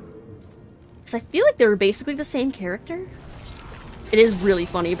 Because I feel like they were basically the same character. It is really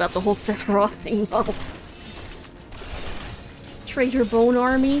funny about the whole Sephiroth thing, though. Traitor Bone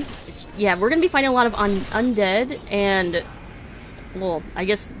Army. Yeah, we're gonna be fighting a lot of undead, and... Well, I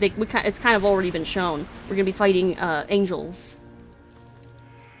guess it's kind of already been shown. We're gonna be fighting angels.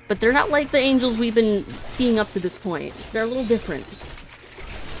 But they're not like the angels we've been seeing up to this point. They're a little different.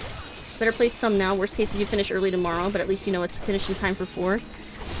 Better play some now. Worst case is you finish early tomorrow, but at least you know it's finished in time for 4.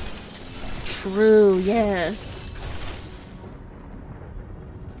 True, yeah.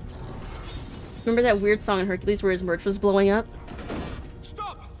 Remember that weird song in Hercules where his merch was blowing up?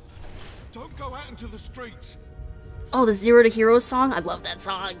 Stop! Don't go out into the streets. Oh, the Zero to Hero song? I love that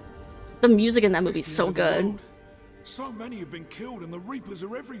song. The music in that movie is so good. So many have been killed and the Reapers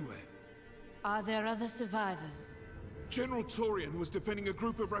are everywhere. Are there other survivors? General Torian was defending a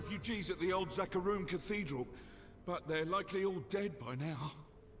group of refugees at the old Zakharoon Cathedral, but they're likely all dead by now.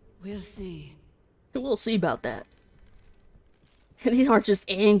 We'll see. We'll see about that. These aren't just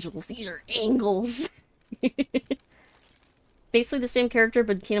angels, these are angles. Basically the same character,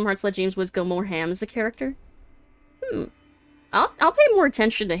 but Kingdom Hearts let James Woods go more ham as the character. I'll pay more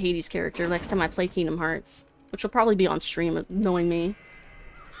attention to Hades' character next time I play Kingdom Hearts, which will probably be on stream, knowing me.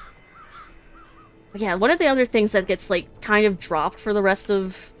 But yeah, one of the other things that gets, like, kind of dropped for the rest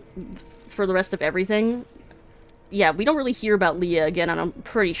of everything. Yeah, we don't really hear about Leah again, and I'm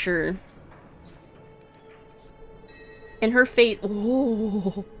pretty sure. And her fate...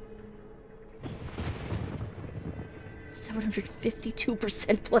 Oh...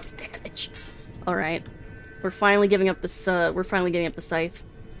 752% plus damage. Alright. We're finally giving up this, we're finally getting up the scythe.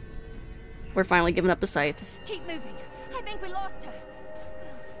 We're finally giving up the scythe. Keep moving. I think we lost her.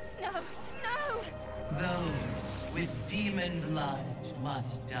 No, no! Those with demon blood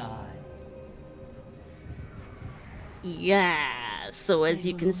must die. Yeah, so as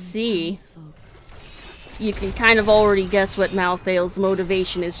you can see, you can kind of already guess what Malthael's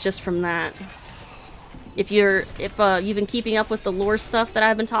motivation is just from that. If you've been keeping up with the lore stuff that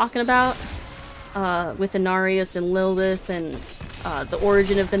I've been talking about, with Inarius and Lilith and the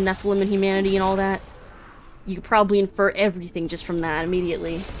origin of the Nephilim and humanity and all that, you could probably infer everything just from that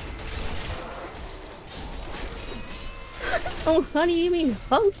immediately. Oh, honey, you mean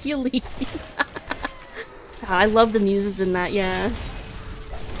Hercules? I love the muses in that, yeah.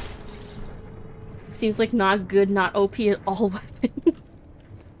 It seems like not good, not OP at all weapon.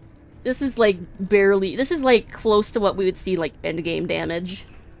 This is like barely, this is like close to what we would see like endgame damage.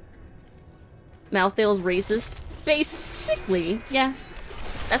 Malthael's racist? Basically, yeah.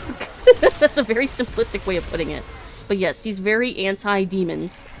 That's that's a very simplistic way of putting it. But yes, he's very anti-demon,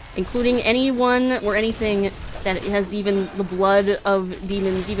 including anyone or anything that has even the blood of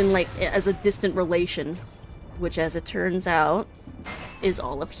demons, even like as a distant relation. Which, as it turns out, is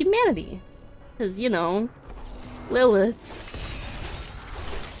all of humanity. Because, you know, Lilith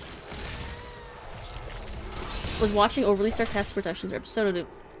was watching overly sarcastic productions episode of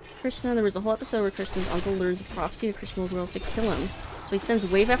Krishna. There was a whole episode where Krishna's uncle learns a prophecy of Krishna's world to kill him. So he sends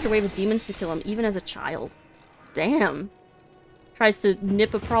wave after wave of demons to kill him, even as a child. Damn. Tries to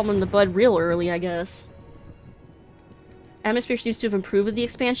nip a problem in the bud real early, I guess. Atmosphere seems to have improved with the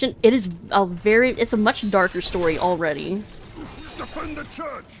expansion. It is it's a much darker story already. Defend the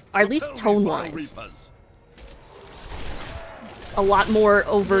church. Or at least tone-wise. A lot more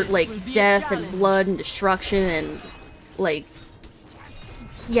overt, like, death and blood and destruction and, like...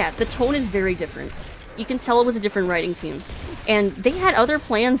 Yeah, the tone is very different. You can tell it was a different writing team. And they had other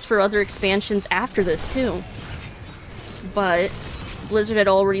plans for other expansions after this, too. But Blizzard had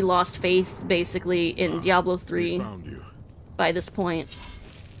already lost faith, basically, in Diablo 3. By this point.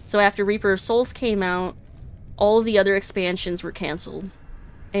 So after Reaper of Souls came out, all of the other expansions were cancelled.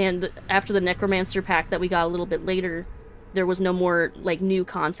 And after the Necromancer pack that we got a little bit later, there was no more, like, new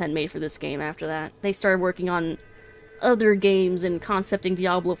content made for this game after that. They started working on other games and concepting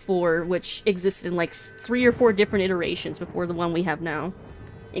Diablo 4, which existed in, like, 3 or 4 different iterations before the one we have now.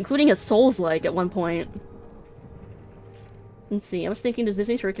 Including a Souls-like at one point. Let's see, I was thinking, does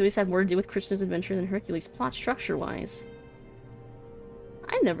Disney's Hercules have more to do with Krishna's adventure than Hercules' plot structure-wise?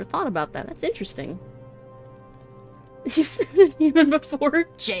 I never thought about that. That's interesting. You've said it even before?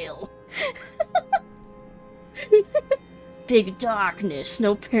 Jail. Big darkness,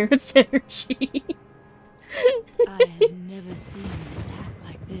 no parents' energy. I have never seen an attack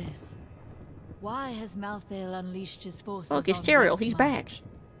like this. Why has Malthael unleashed his forces? Look, it's Teriel. He's back.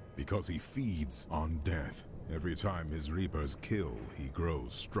 Because he feeds on death. Every time his reapers kill, he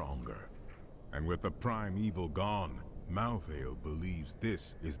grows stronger. And with the prime evil gone, Malthael believes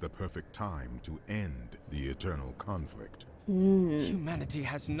this is the perfect time to end the eternal conflict. Humanity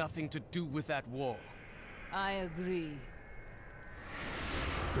has nothing to do with that war. I agree.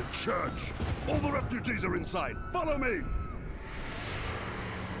 The church! All the refugees are inside! Follow me!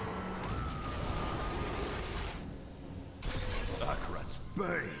 Akrat's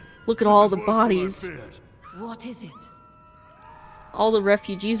Bane! Look at all the bodies. What is it? All the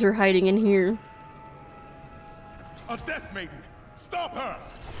refugees are hiding in here. A death maiden! Stop her!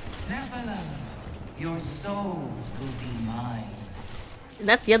 Nephilim, your soul will be mine. And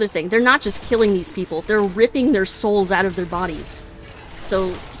that's the other thing. They're not just killing these people. They're ripping their souls out of their bodies.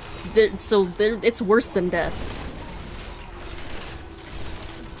 So it's worse than death.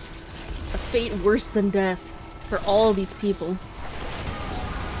 A fate worse than death for all of these people.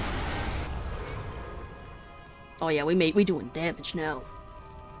 Oh yeah, we doing damage now.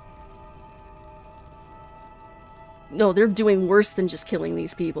 No, they're doing worse than just killing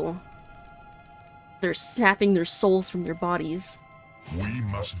these people. They're sapping their souls from their bodies. We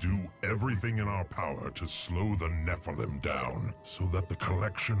must do everything in our power to slow the Nephilim down, so that the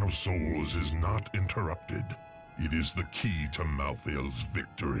collection of souls is not interrupted. It is the key to Malthael's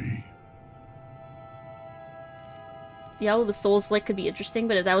victory. Diablo the Souls-like could be interesting,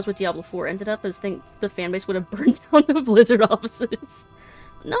 but if that was what Diablo 4 ended up, I think the fanbase would have burned down the Blizzard offices.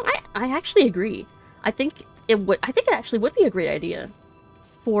 No, I actually agree. I think it actually would be a great idea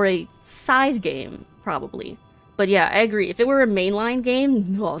for a side game, probably. But yeah, I agree. If it were a mainline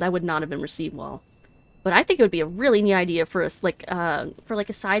game, well, that would not have been received well. But I think it would be a really neat idea for us, like, for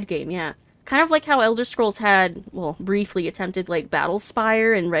like a side game, yeah. Kind of like how Elder Scrolls had, well, briefly attempted like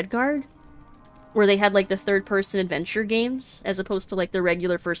Battlespire and Redguard. where they had like the third-person adventure games as opposed to like the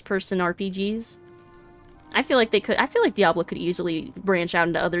regular first-person RPGs. I feel like Diablo could easily branch out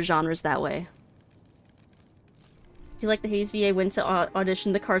into other genres that way. Do you like the Hayes VA went to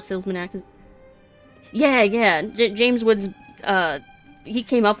audition the car salesman act? Yeah. James Woods, he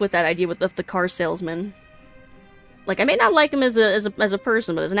came up with that idea with the car salesman. Like, I may not like him as a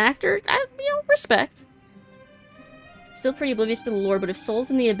person, but as an actor, respect. Still pretty oblivious to the lore, but if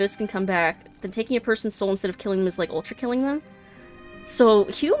souls in the abyss can come back, then taking a person's soul instead of killing them is like ultra killing them. So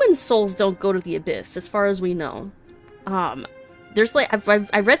human souls don't go to the abyss, as far as we know. There's like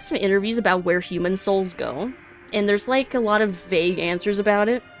I've read some interviews about where human souls go, and there's like a lot of vague answers about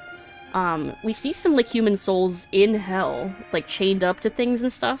it. We see some like human souls in hell, like chained up to things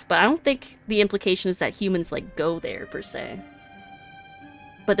and stuff, but I don't think the implication is that humans like go there per se.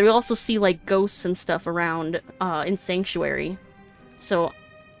 But we also see like ghosts and stuff around in Sanctuary. So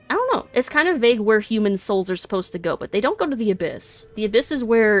I don't know. It's kind of vague where human souls are supposed to go, but they don't go to the abyss. The abyss is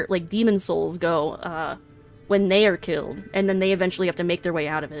where like demon souls go when they are killed, and then they eventually have to make their way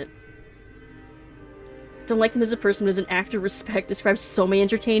out of it. Don't like them as a person, but as an actor, respect describes so many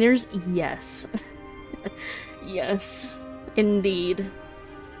entertainers. Yes. Yes. Indeed.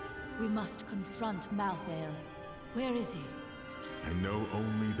 We must confront Malthael. Where is he? I know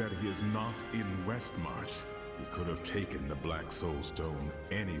only that he is not in Westmarch. He could have taken the Black Soul Stone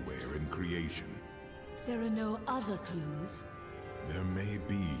anywhere in creation. There are no other clues? There may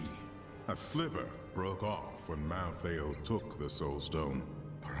be. A sliver broke off when Malthael took the Soul Stone.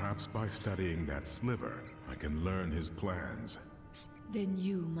 Perhaps by studying that sliver, I can learn his plans. Then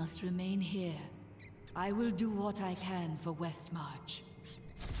you must remain here. I will do what I can for Westmarch.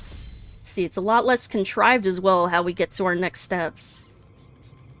 See, it's a lot less contrived as well how we get to our next steps.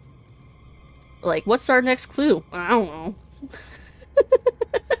 Like, what's our next clue? I don't know.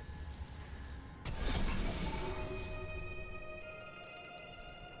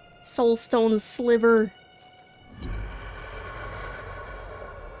 Soulstone sliver.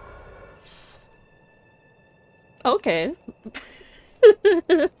 Okay.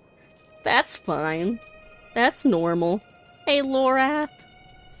 That's fine. That's normal. Hey, Lorath.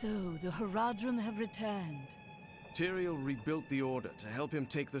 So, the Haradrim have returned. Tyrael rebuilt the Order to help him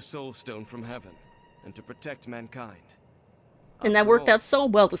take the Soul Stone from heaven, and to protect mankind. And that worked out so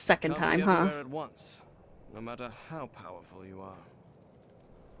well the second time, huh? At once, no matter how powerful you are.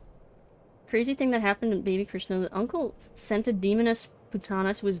 Crazy thing that happened to baby Krishna. The uncle sent a demoness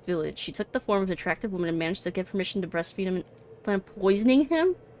Putana to his village. She took the form of an attractive woman and managed to get permission to breastfeed him and plan on poisoning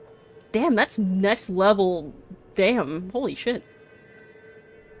him? Damn, that's next level. Damn, holy shit.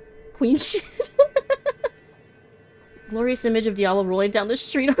 Queen shit. Glorious image of Diablo rolling down the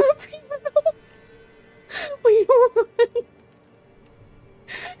street on a primo. Wait, hold on.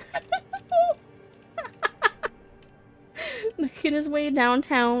 Making his way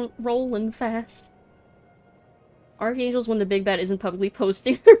downtown, rolling fast. Archangels when the big bad isn't publicly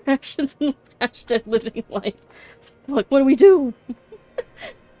posting their actions in hashtag living life. Fuck, what do we do?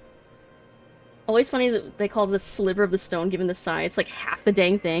 Always funny that they call the sliver of the stone given the size. It's like half the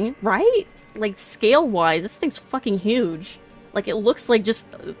dang thing, right? Like, scale-wise, this thing's fucking huge. Like, it looks like just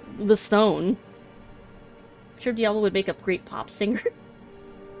the stone. I'm sure Diablo would make a great pop singer.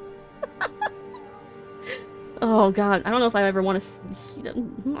 Oh god, I don't know if I ever want to... I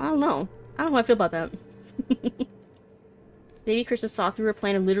don't know. I don't know how I feel about that. Baby Krishna saw through her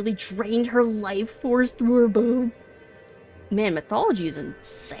plan and literally drained her life force through her boob. Man, mythology is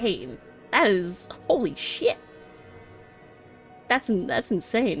insane. That is... holy shit. That's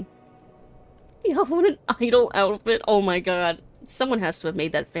insane. Diablo in an idol outfit. Oh my god. Someone has to have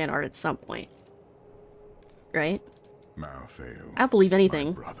made that fan art at some point. Right? Malthael, I'll believe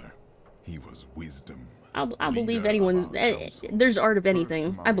anything. my brother. He was wisdom. I'll believe anyone. There's art of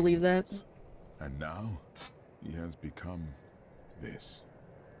anything. I believe that. And now, he has become this.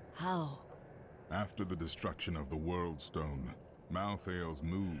 How? After the destruction of the World Stone, Malthael's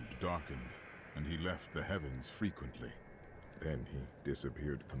mood darkened, and he left the heavens frequently. Then he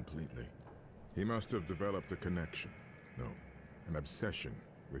disappeared completely. He must have developed a connection, no, an obsession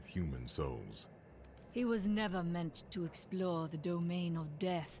with human souls. He was never meant to explore the domain of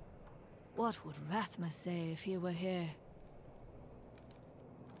death. What would Rathma say if he were here?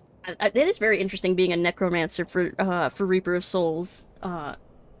 It is very interesting being a necromancer for Reaper of Souls.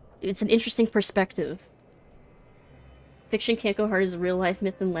 It's an interesting perspective. Fiction can't go hard as real life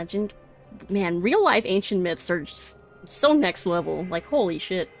myth and legend. Man, real life ancient myths are just so next level. Like, holy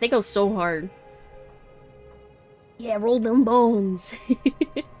shit. They go so hard. Yeah, roll them bones.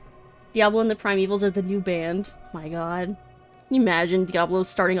 Diablo and the Primevals are the new band. My god. Can you imagine Diablo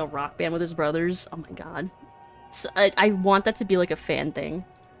starting a rock band with his brothers? Oh my god. So, I want that to be like a fan thing.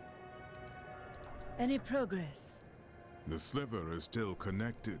 Any progress? The sliver is still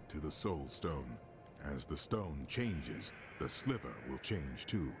connected to the soul stone. As the stone changes, the sliver will change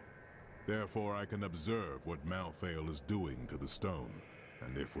too. Therefore, I can observe what Malthael is doing to the stone,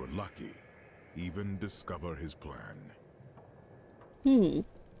 and if we're lucky, even discover his plan. The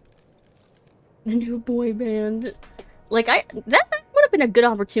new boy band. Like, that would have been a good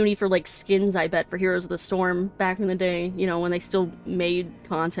opportunity for, like, skins, I bet, for Heroes of the Storm back in the day, you know, when they still made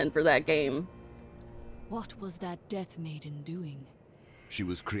content for that game. What was that Death Maiden doing? She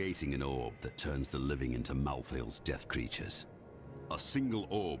was creating an orb that turns the living into Malthael's death creatures. A single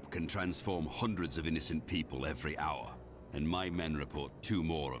orb can transform hundreds of innocent people every hour, and my men report 2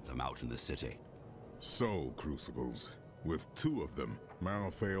 more of them out in the city. Soul crucibles. With 2 of them,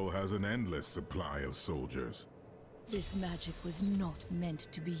 Malthael has an endless supply of soldiers. This magic was not meant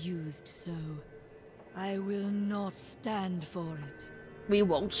to be used so. I will not stand for it. We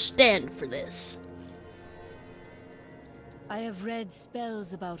won't stand for this. I have read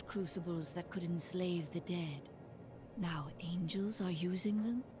spells about crucibles that could enslave the dead. Now angels are using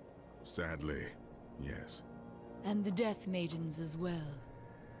them? Sadly, yes. And the Death Maidens as well.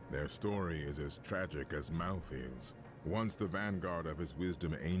 Their story is as tragic as Malthael's. Once the vanguard of his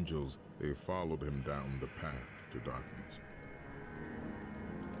wisdom angels, they followed him down the path to darkness.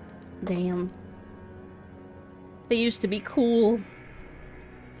 Damn. They used to be cool.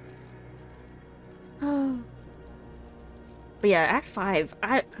 Oh. But yeah, Act 5.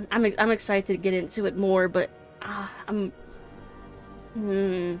 I'm excited to get into it more, but I'm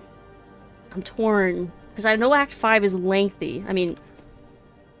torn because I know Act 5 is lengthy. I mean,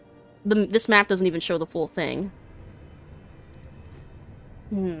 this map doesn't even show the full thing.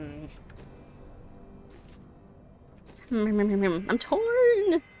 I'm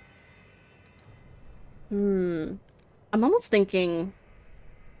torn. I'm almost thinking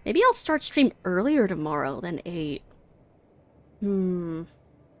maybe I'll start stream earlier tomorrow than 8. I'm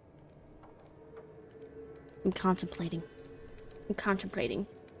contemplating.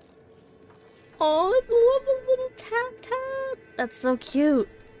 Oh, I love the little tap. That's so cute.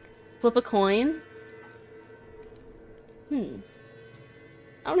 Flip a coin.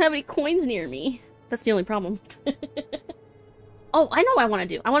 I don't have any coins near me. That's the only problem. Oh, I know what I want to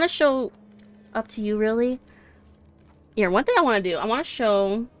do. I want to show... Up to you, really? Here, one thing I want to do. I want to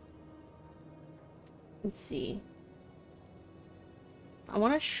show... Let's see. I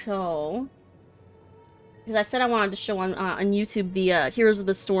want to show... Because I said I wanted to show on YouTube the Heroes of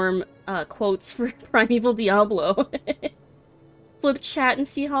the Storm quotes for Primeval Diablo. Flip chat and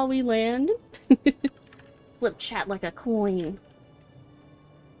see how we land. Flip chat like a coin.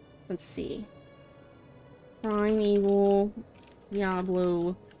 Let's see. Primeval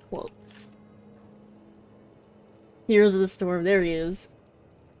Diablo quotes. Heroes of the Storm, there he is.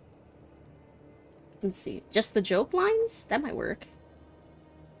 Let's see. Just the joke lines? That might work.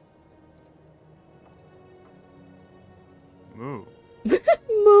 Moo.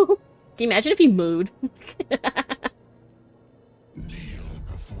 Moo. Can you imagine if he mooed? Kneel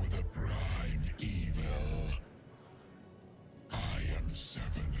before the prime evil. I am 7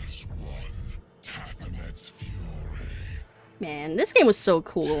 as 1. Taphanet's fury. Man, this game was so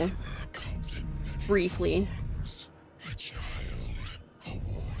cool. Briefly. A child, a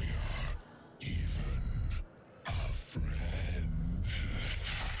warrior, even a friend.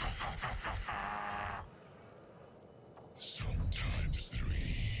 Sometimes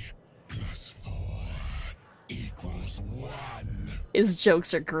 3 plus 4 equals 1. His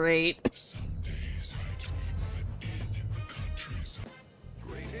jokes are great. Some days I dream of an inn in the countryside.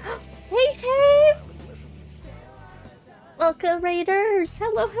 Hey, Tape! Welcome, Raiders!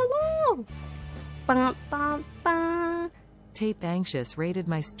 Hello, hello! Bum, bum, bum. Tape Anxious rated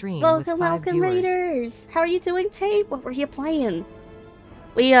my stream with 5 Welcome, viewers. Raiders! How are you doing, Tape? What were you playing?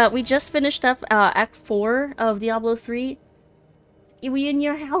 We just finished up Act 4 of Diablo 3. We in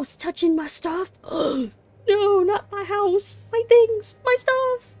your house touching my stuff? No, not my house. My things. My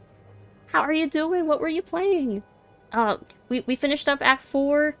stuff. How are you doing? What were you playing? We finished up Act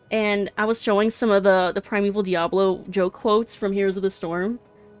 4, and I was showing some of the Primeval Diablo joke quotes from Heroes of the Storm.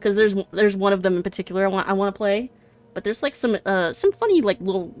 Because there's one of them in particular I want to play. But there's like some funny like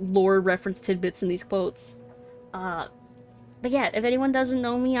little lore reference tidbits in these quotes. But yeah, if anyone doesn't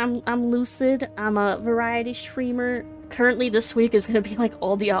know me, I'm Lucid. I'm a variety streamer. Currently this week is gonna be like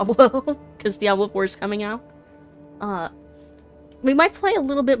all Diablo, because Diablo 4 is coming out. We might play a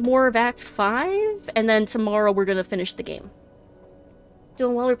little bit more of Act 5, and then tomorrow we're gonna finish the game.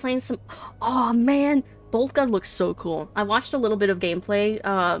 Doing well, we're playing some... Oh man, Bolt Gun looks so cool. I watched a little bit of gameplay,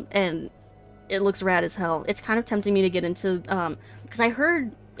 and it looks rad as hell. It's kind of tempting me to get into, because I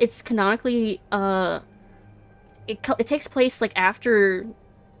heard it's canonically, it takes place, like, after,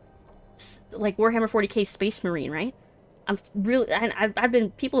 like, Warhammer 40k Space Marine, right? I'm really,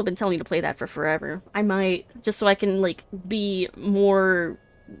 people have been telling me to play that for forever. I might, just so I can, like, be more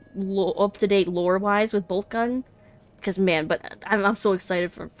up-to-date lore-wise with Bolt Gun. Because, man, but I'm so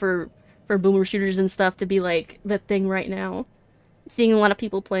excited for boomer shooters and stuff to be, like, the thing right now. Seeing a lot of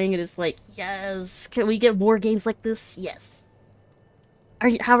people playing it is like, yes, can we get more games like this? Yes.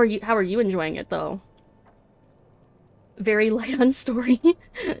 How are you enjoying it, though? Very light on story.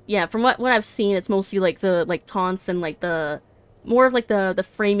 Yeah, from what I've seen, it's mostly like the taunts and like the more of like the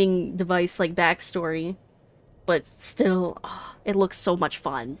framing device like backstory, but still, oh, it looks so much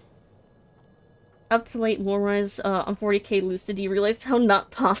fun. Up to late Warrise on 40k Lucid, you realized how not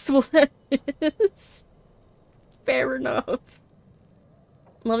possible that is. Fair enough.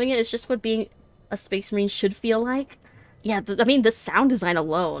 Loving it is just what being a Space Marine should feel like. Yeah, I mean, the sound design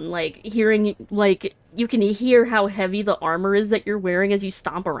alone, like, hearing, like, you can hear how heavy the armor is that you're wearing as you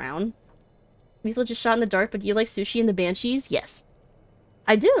stomp around. Lethal just shot in the dark, but do you like Sushi and the Banshees? Yes.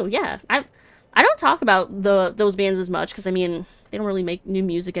 I do, yeah. I don't talk about those bands as much, because, I mean, they don't really make new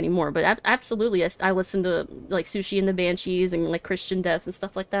music anymore, but absolutely, I listen to, like, Sushi and the Banshees and, like, Christian Death and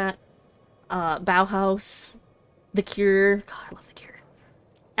stuff like that. Bauhaus, The Cure. God, I love The Cure.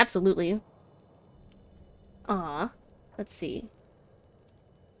 Absolutely. Let's see.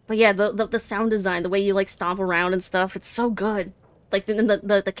 But yeah, the sound design, the way you, like, stomp around and stuff, it's so good. Like,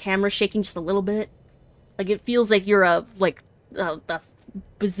 the camera shaking just a little bit. Like, it feels like you're a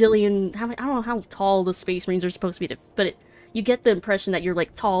bazillion... I don't know how tall the Space Marines are supposed to be, but you get the impression that you're,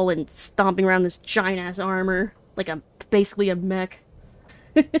 like, tall and stomping around this giant-ass armor. Like, basically a mech.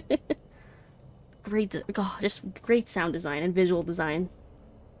 Just great sound design and visual design.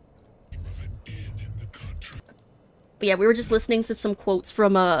 But yeah, we were just listening to some quotes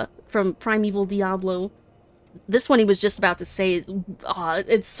from Primeval Diablo. This one he was just about to say,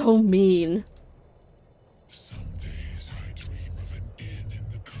 it's so mean. Some days I dream of an inn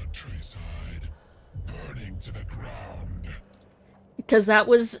in the countryside, burning to the ground. Because that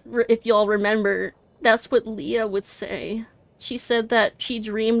was, if y'all remember, that's what Leah would say. She said that she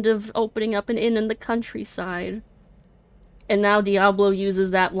dreamed of opening up an inn in the countryside. And now Diablo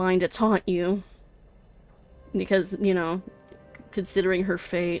uses that line to taunt you. Because, you know, considering her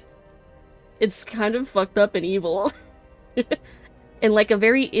fate, it's kind of fucked up and evil. In, like, a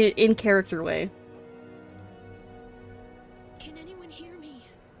very in-character way. Can anyone hear me?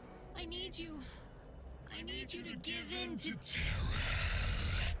 I need you. I need you to give in to terror.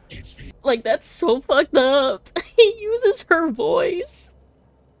 Like, that's so fucked up. He uses her voice.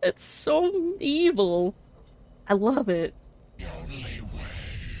 It's so evil. I love it. The only way.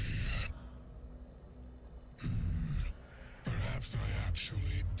 Perhaps I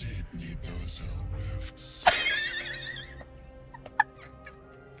actually did need those hell rifts.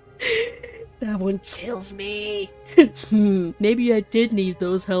 That one kills me. Maybe I did need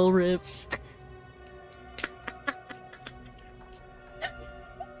those hell rifts.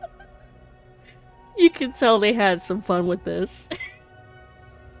 You can tell they had some fun with this.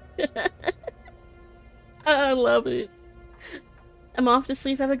 I love it. I'm off to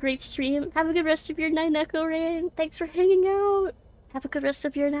sleep. Have a great stream. Have a good rest of your night, Echo Rain. Thanks for hanging out. Have a good rest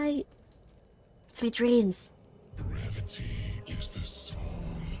of your night. Sweet dreams. Brevity is the soul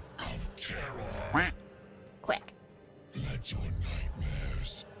of terror. Quack. Let your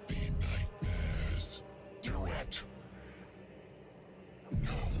nightmares be nightmares. Do it.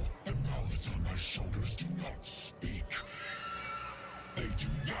 No, the mouths on my shoulders do not speak. They do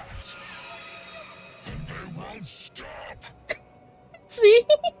that. And they won't stop. See?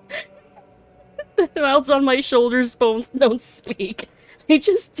 The mouths on my shoulders don't speak. They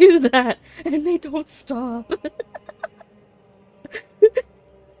just do that, and they don't stop.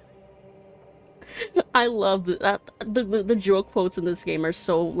 I love that. The joke quotes in this game are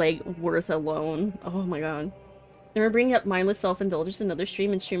so, like, worth alone. Oh my god. They were bringing up mindless self-indulgence in another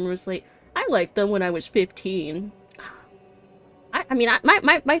stream, and streamer was like, I liked them when I was 15. I mean,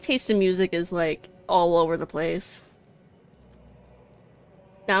 my taste in music is, like, all over the place.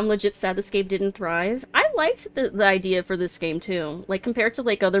 Now I'm legit sad this game didn't thrive. I liked the idea for this game, too. Like, compared to,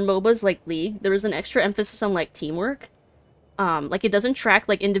 like, other MOBAs like League, there was an extra emphasis on, like, teamwork. Like, it doesn't track,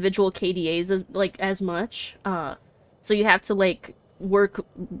 like, individual KDAs, as much. So you have to, like, work...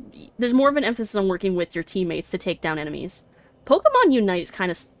 There's more of an emphasis on working with your teammates to take down enemies. Pokemon Unite is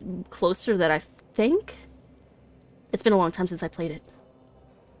kind of closer to that, I think. It's been a long time since I played it.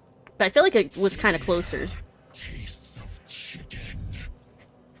 But I feel like it was kind of closer. Tastes of chicken.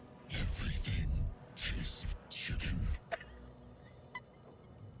 Everything tastes of chicken.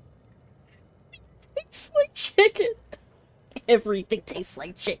 Tastes like chicken. Everything tastes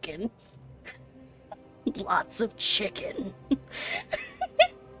like chicken. Lots of chicken.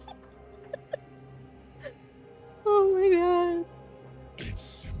 Oh my god. It's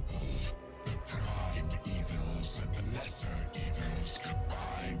simple. The prime evils and the lesser evils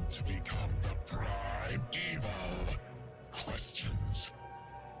combine to become the prime evil. Questions?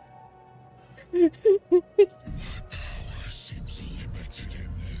 My power seems limited in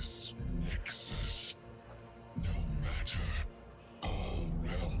this nexus. No matter, all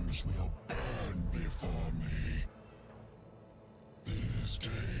realms will burn before me. These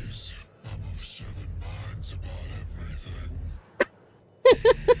days, I'm of 7 minds about everything.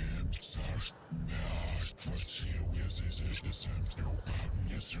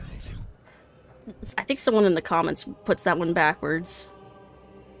 I think someone in the comments puts that one backwards.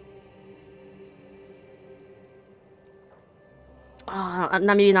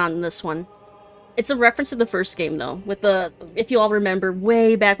 Maybe not in this one. It's a reference to the first game, though. With the, if you all remember,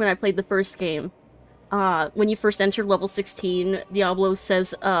 way back when I played the first game, when you first enter level 16, Diablo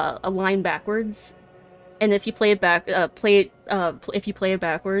says a line backwards, and if you play it back, if you play it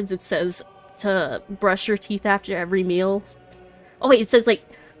backwards, it says to brush your teeth after every meal. Oh wait, it says like,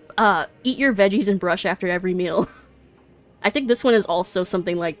 eat your veggies and brush after every meal. I think this one is also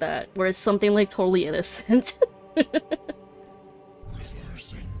something like that, where it's something like totally innocent.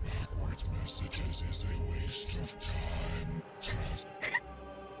 Reversing backwards messages is a waste of time. Trust.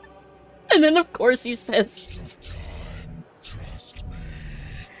 And then of course he says, Trust me.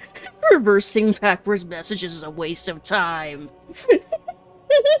 reversing backwards messages is a waste of time. He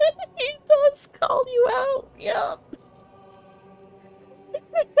does call you out. Yep.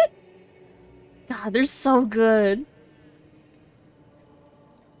 God, they're so good.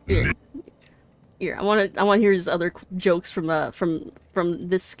 Here, I want to hear his other jokes from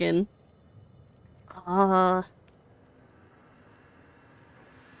this skin. I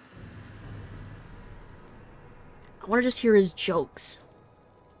want to just hear his jokes.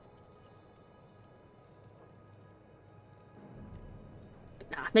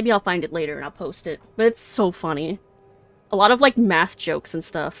 Nah, maybe I'll find it later and I'll post it. But it's so funny. A lot of, like, math jokes and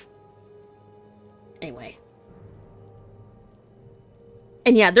stuff. Anyway.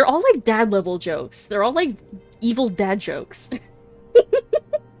 And yeah, they're all, like, dad-level jokes. They're all, like, evil dad jokes.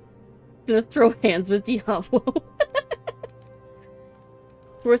 Gonna throw hands with Diablo.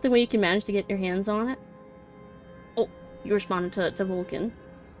 It's worth it when you can manage to get your hands on it. Oh, you responded to Vulcan.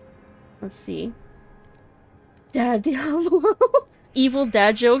 Let's see. Dad Diablo. Evil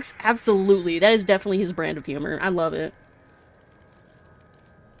dad jokes? Absolutely. That is definitely his brand of humor. I love it.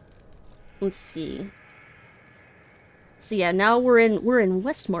 Let's see. So yeah, now we're in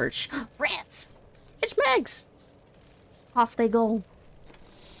Westmarch. Rats! It's Megs! Off they go.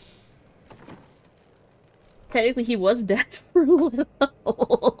 Technically he was dead for a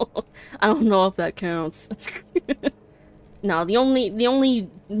little. I don't know if that counts. No, the only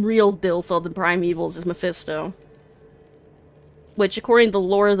real Dilf of the Prime Evils is Mephisto. Which, according to the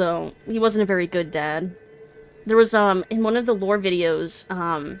lore, though, he wasn't a very good dad. There was, in one of the lore videos,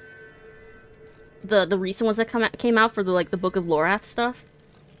 the recent ones that came out for the Book of Lorath stuff,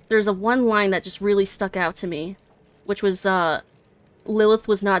 there's a one line that just really stuck out to me, which was, Lilith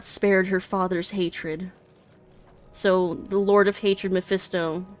was not spared her father's hatred. So, the Lord of Hatred,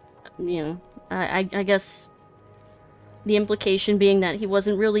 Mephisto, you know, I guess the implication being that he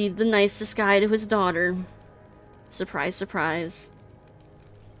wasn't really the nicest guy to his daughter. Surprise, surprise.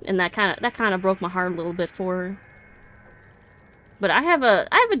 And that kind of broke my heart a little bit for her. But I have a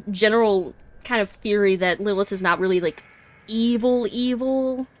general kind of theory that Lilith is not really, like,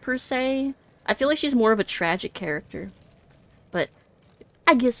 evil, per se. I feel like she's more of a tragic character. But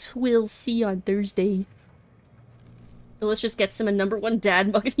I guess we'll see on Thursday. So let's just get him a #1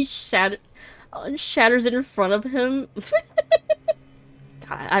 dad mug and he shatters it in front of him.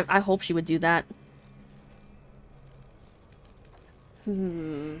 God, I hope she would do that.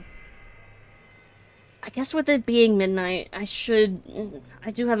 I guess with it being midnight, I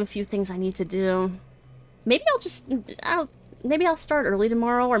do have a few things I need to do. Maybe maybe I'll start early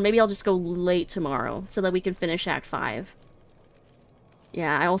tomorrow, or maybe I'll just go late tomorrow, so that we can finish Act 5.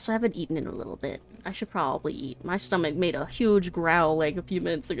 Yeah, I also haven't eaten in a little bit. I should probably eat. My stomach made a huge growl, like, a few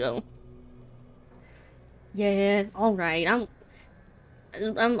minutes ago. Yeah, alright, I'm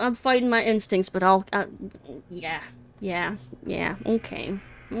fighting my instincts, but yeah, okay.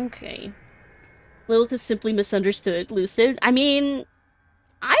 Lilith is simply misunderstood, Lucid. I mean,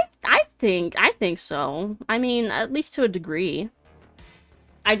 I think so. I mean, at least to a degree.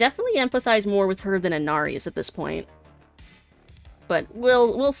 I definitely empathize more with her than Inari's at this point. But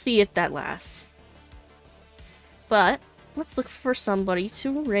we'll see if that lasts. But let's look for somebody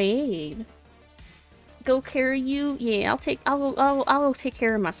to raid. Go carry you. Yeah, I'll take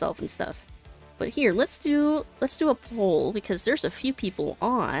care of myself and stuff. But here, let's do a poll because there's a few people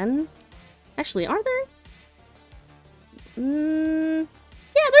on. Actually, are there? Yeah,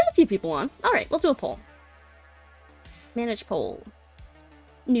 there's a few people on. All right, we'll do a poll. Manage poll.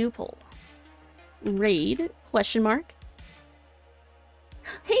 New poll. Raid? Question mark.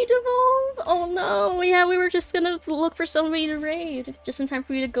 Hey, Devolve! Oh no, yeah, we were just gonna look for somebody to raid. Just in time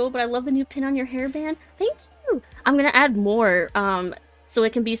for you to go, but I love the new pin on your hairband. Thank you! I'm gonna add more, so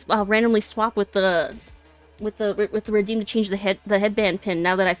it can be randomly swap with the redeem to change the headband pin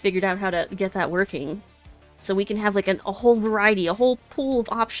now that I figured out how to get that working. So we can have like a whole variety, a whole pool of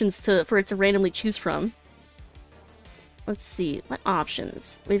options for it to randomly choose from. Let's see, what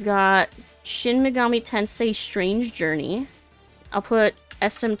options? We've got Shin Megami Tensei Strange Journey. I'll put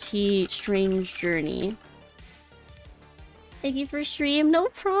SMT Strange Journey. Thank you for stream, no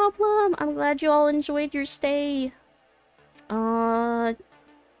problem. I'm glad you all enjoyed your stay.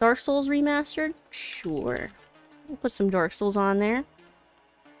 Dark Souls Remastered? Sure. We'll put some Dark Souls on there.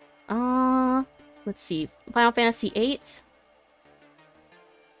 Let's see. Final Fantasy VIII?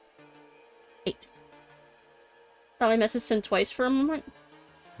 8. Thought my message sent twice for a moment.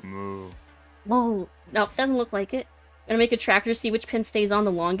 Moo. Whoa. No, doesn't look like it. Gonna make a tracker to see which pin stays on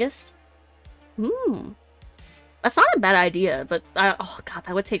the longest. That's not a bad idea, but oh god,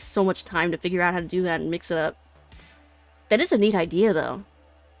 that would take so much time to figure out how to do that and mix it up. That is a neat idea, though.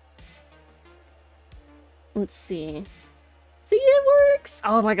 Let's see. See, it works!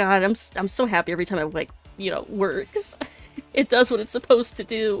 Oh my god, I'm so happy every time it, like, you know, works. It does what it's supposed to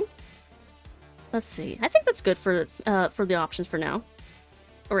do. Let's see. I think that's good for the options for now.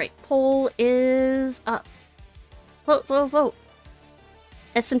 Alright, poll is up. Vote, vote, vote.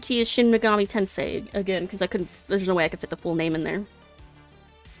 SMT is Shin Megami Tensei again, because there's no way I could fit the full name in there.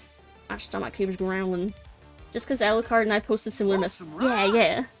 My stomach keeps growling. Just because Alucard and I posted similar messages.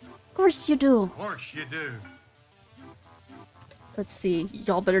 Yeah. Of course you do. Of course you do. Let's see.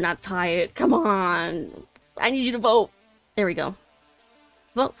 Y'all better not tie it. Come on. I need you to vote. There we go.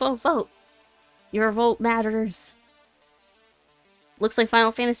 Vote, vote, vote. Your vote matters. Looks like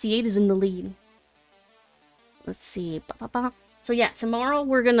Final Fantasy VIII is in the lead. Let's see. So yeah, tomorrow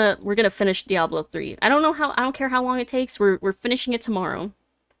we're gonna finish Diablo 3. I don't care how long it takes. We're finishing it tomorrow.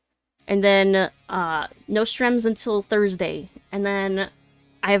 And then no streams until Thursday. And then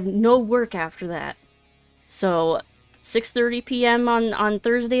I have no work after that. So 6:30 p.m. on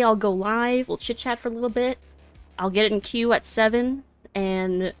Thursday I'll go live. We'll chit-chat for a little bit. I'll get it in queue at 7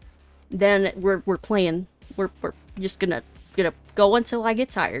 and then we're playing. We're just gonna go until I get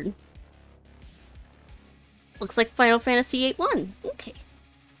tired. Looks like Final Fantasy VIII won. Okay.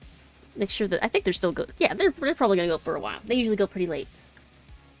 Make sure that I think they're still good. Yeah, they're probably gonna go for a while. They usually go pretty late.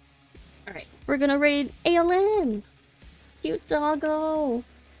 Alright, we're gonna raid ALN. Cute doggo.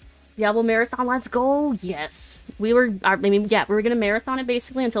 Diablo Marathon, let's go! Yes. We were gonna marathon it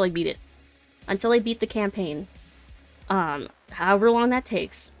basically until I beat it. Until I beat the campaign. However long that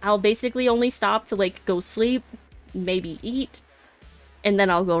takes. I'll basically only stop to, like, go sleep, maybe eat, and then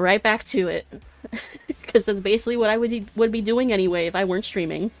I'll go right back to it. Because that's basically what I would be doing anyway if I weren't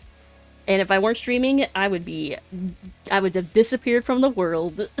streaming. And if I weren't streaming, I would have disappeared from the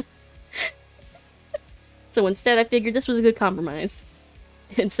world. So instead, I figured this was a good compromise.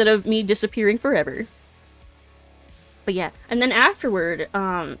 Instead of me disappearing forever. But yeah, and then afterward,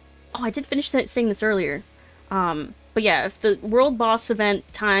 oh, I did finish saying this earlier. But yeah, if the World Boss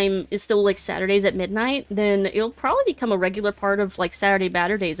event time is still, like, Saturdays at midnight, then it'll probably become a regular part of, like, Saturday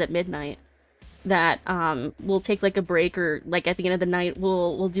Batterdays at midnight. That, we'll take, like, a break, or, like, at the end of the night,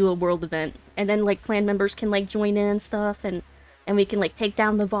 we'll do a world event. And then, like, clan members can, like, join in and stuff, and we can, like, take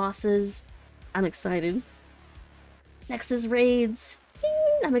down the bosses. I'm excited. Next is raids.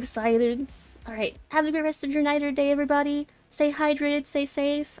 I'm excited. Alright, have a good rest of your night or day, everybody. Stay hydrated, stay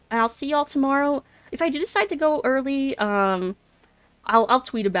safe, and I'll see y'all tomorrow. If I do decide to go early, I'll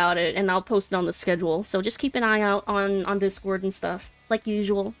tweet about it, and I'll post it on the schedule. So just keep an eye out on Discord and stuff, like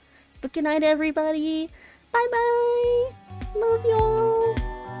usual. But good night, everybody. Bye-bye. Love y'all.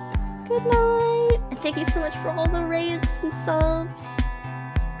 Good night. And thank you so much for all the raids and subs.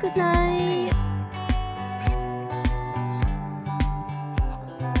 Good night.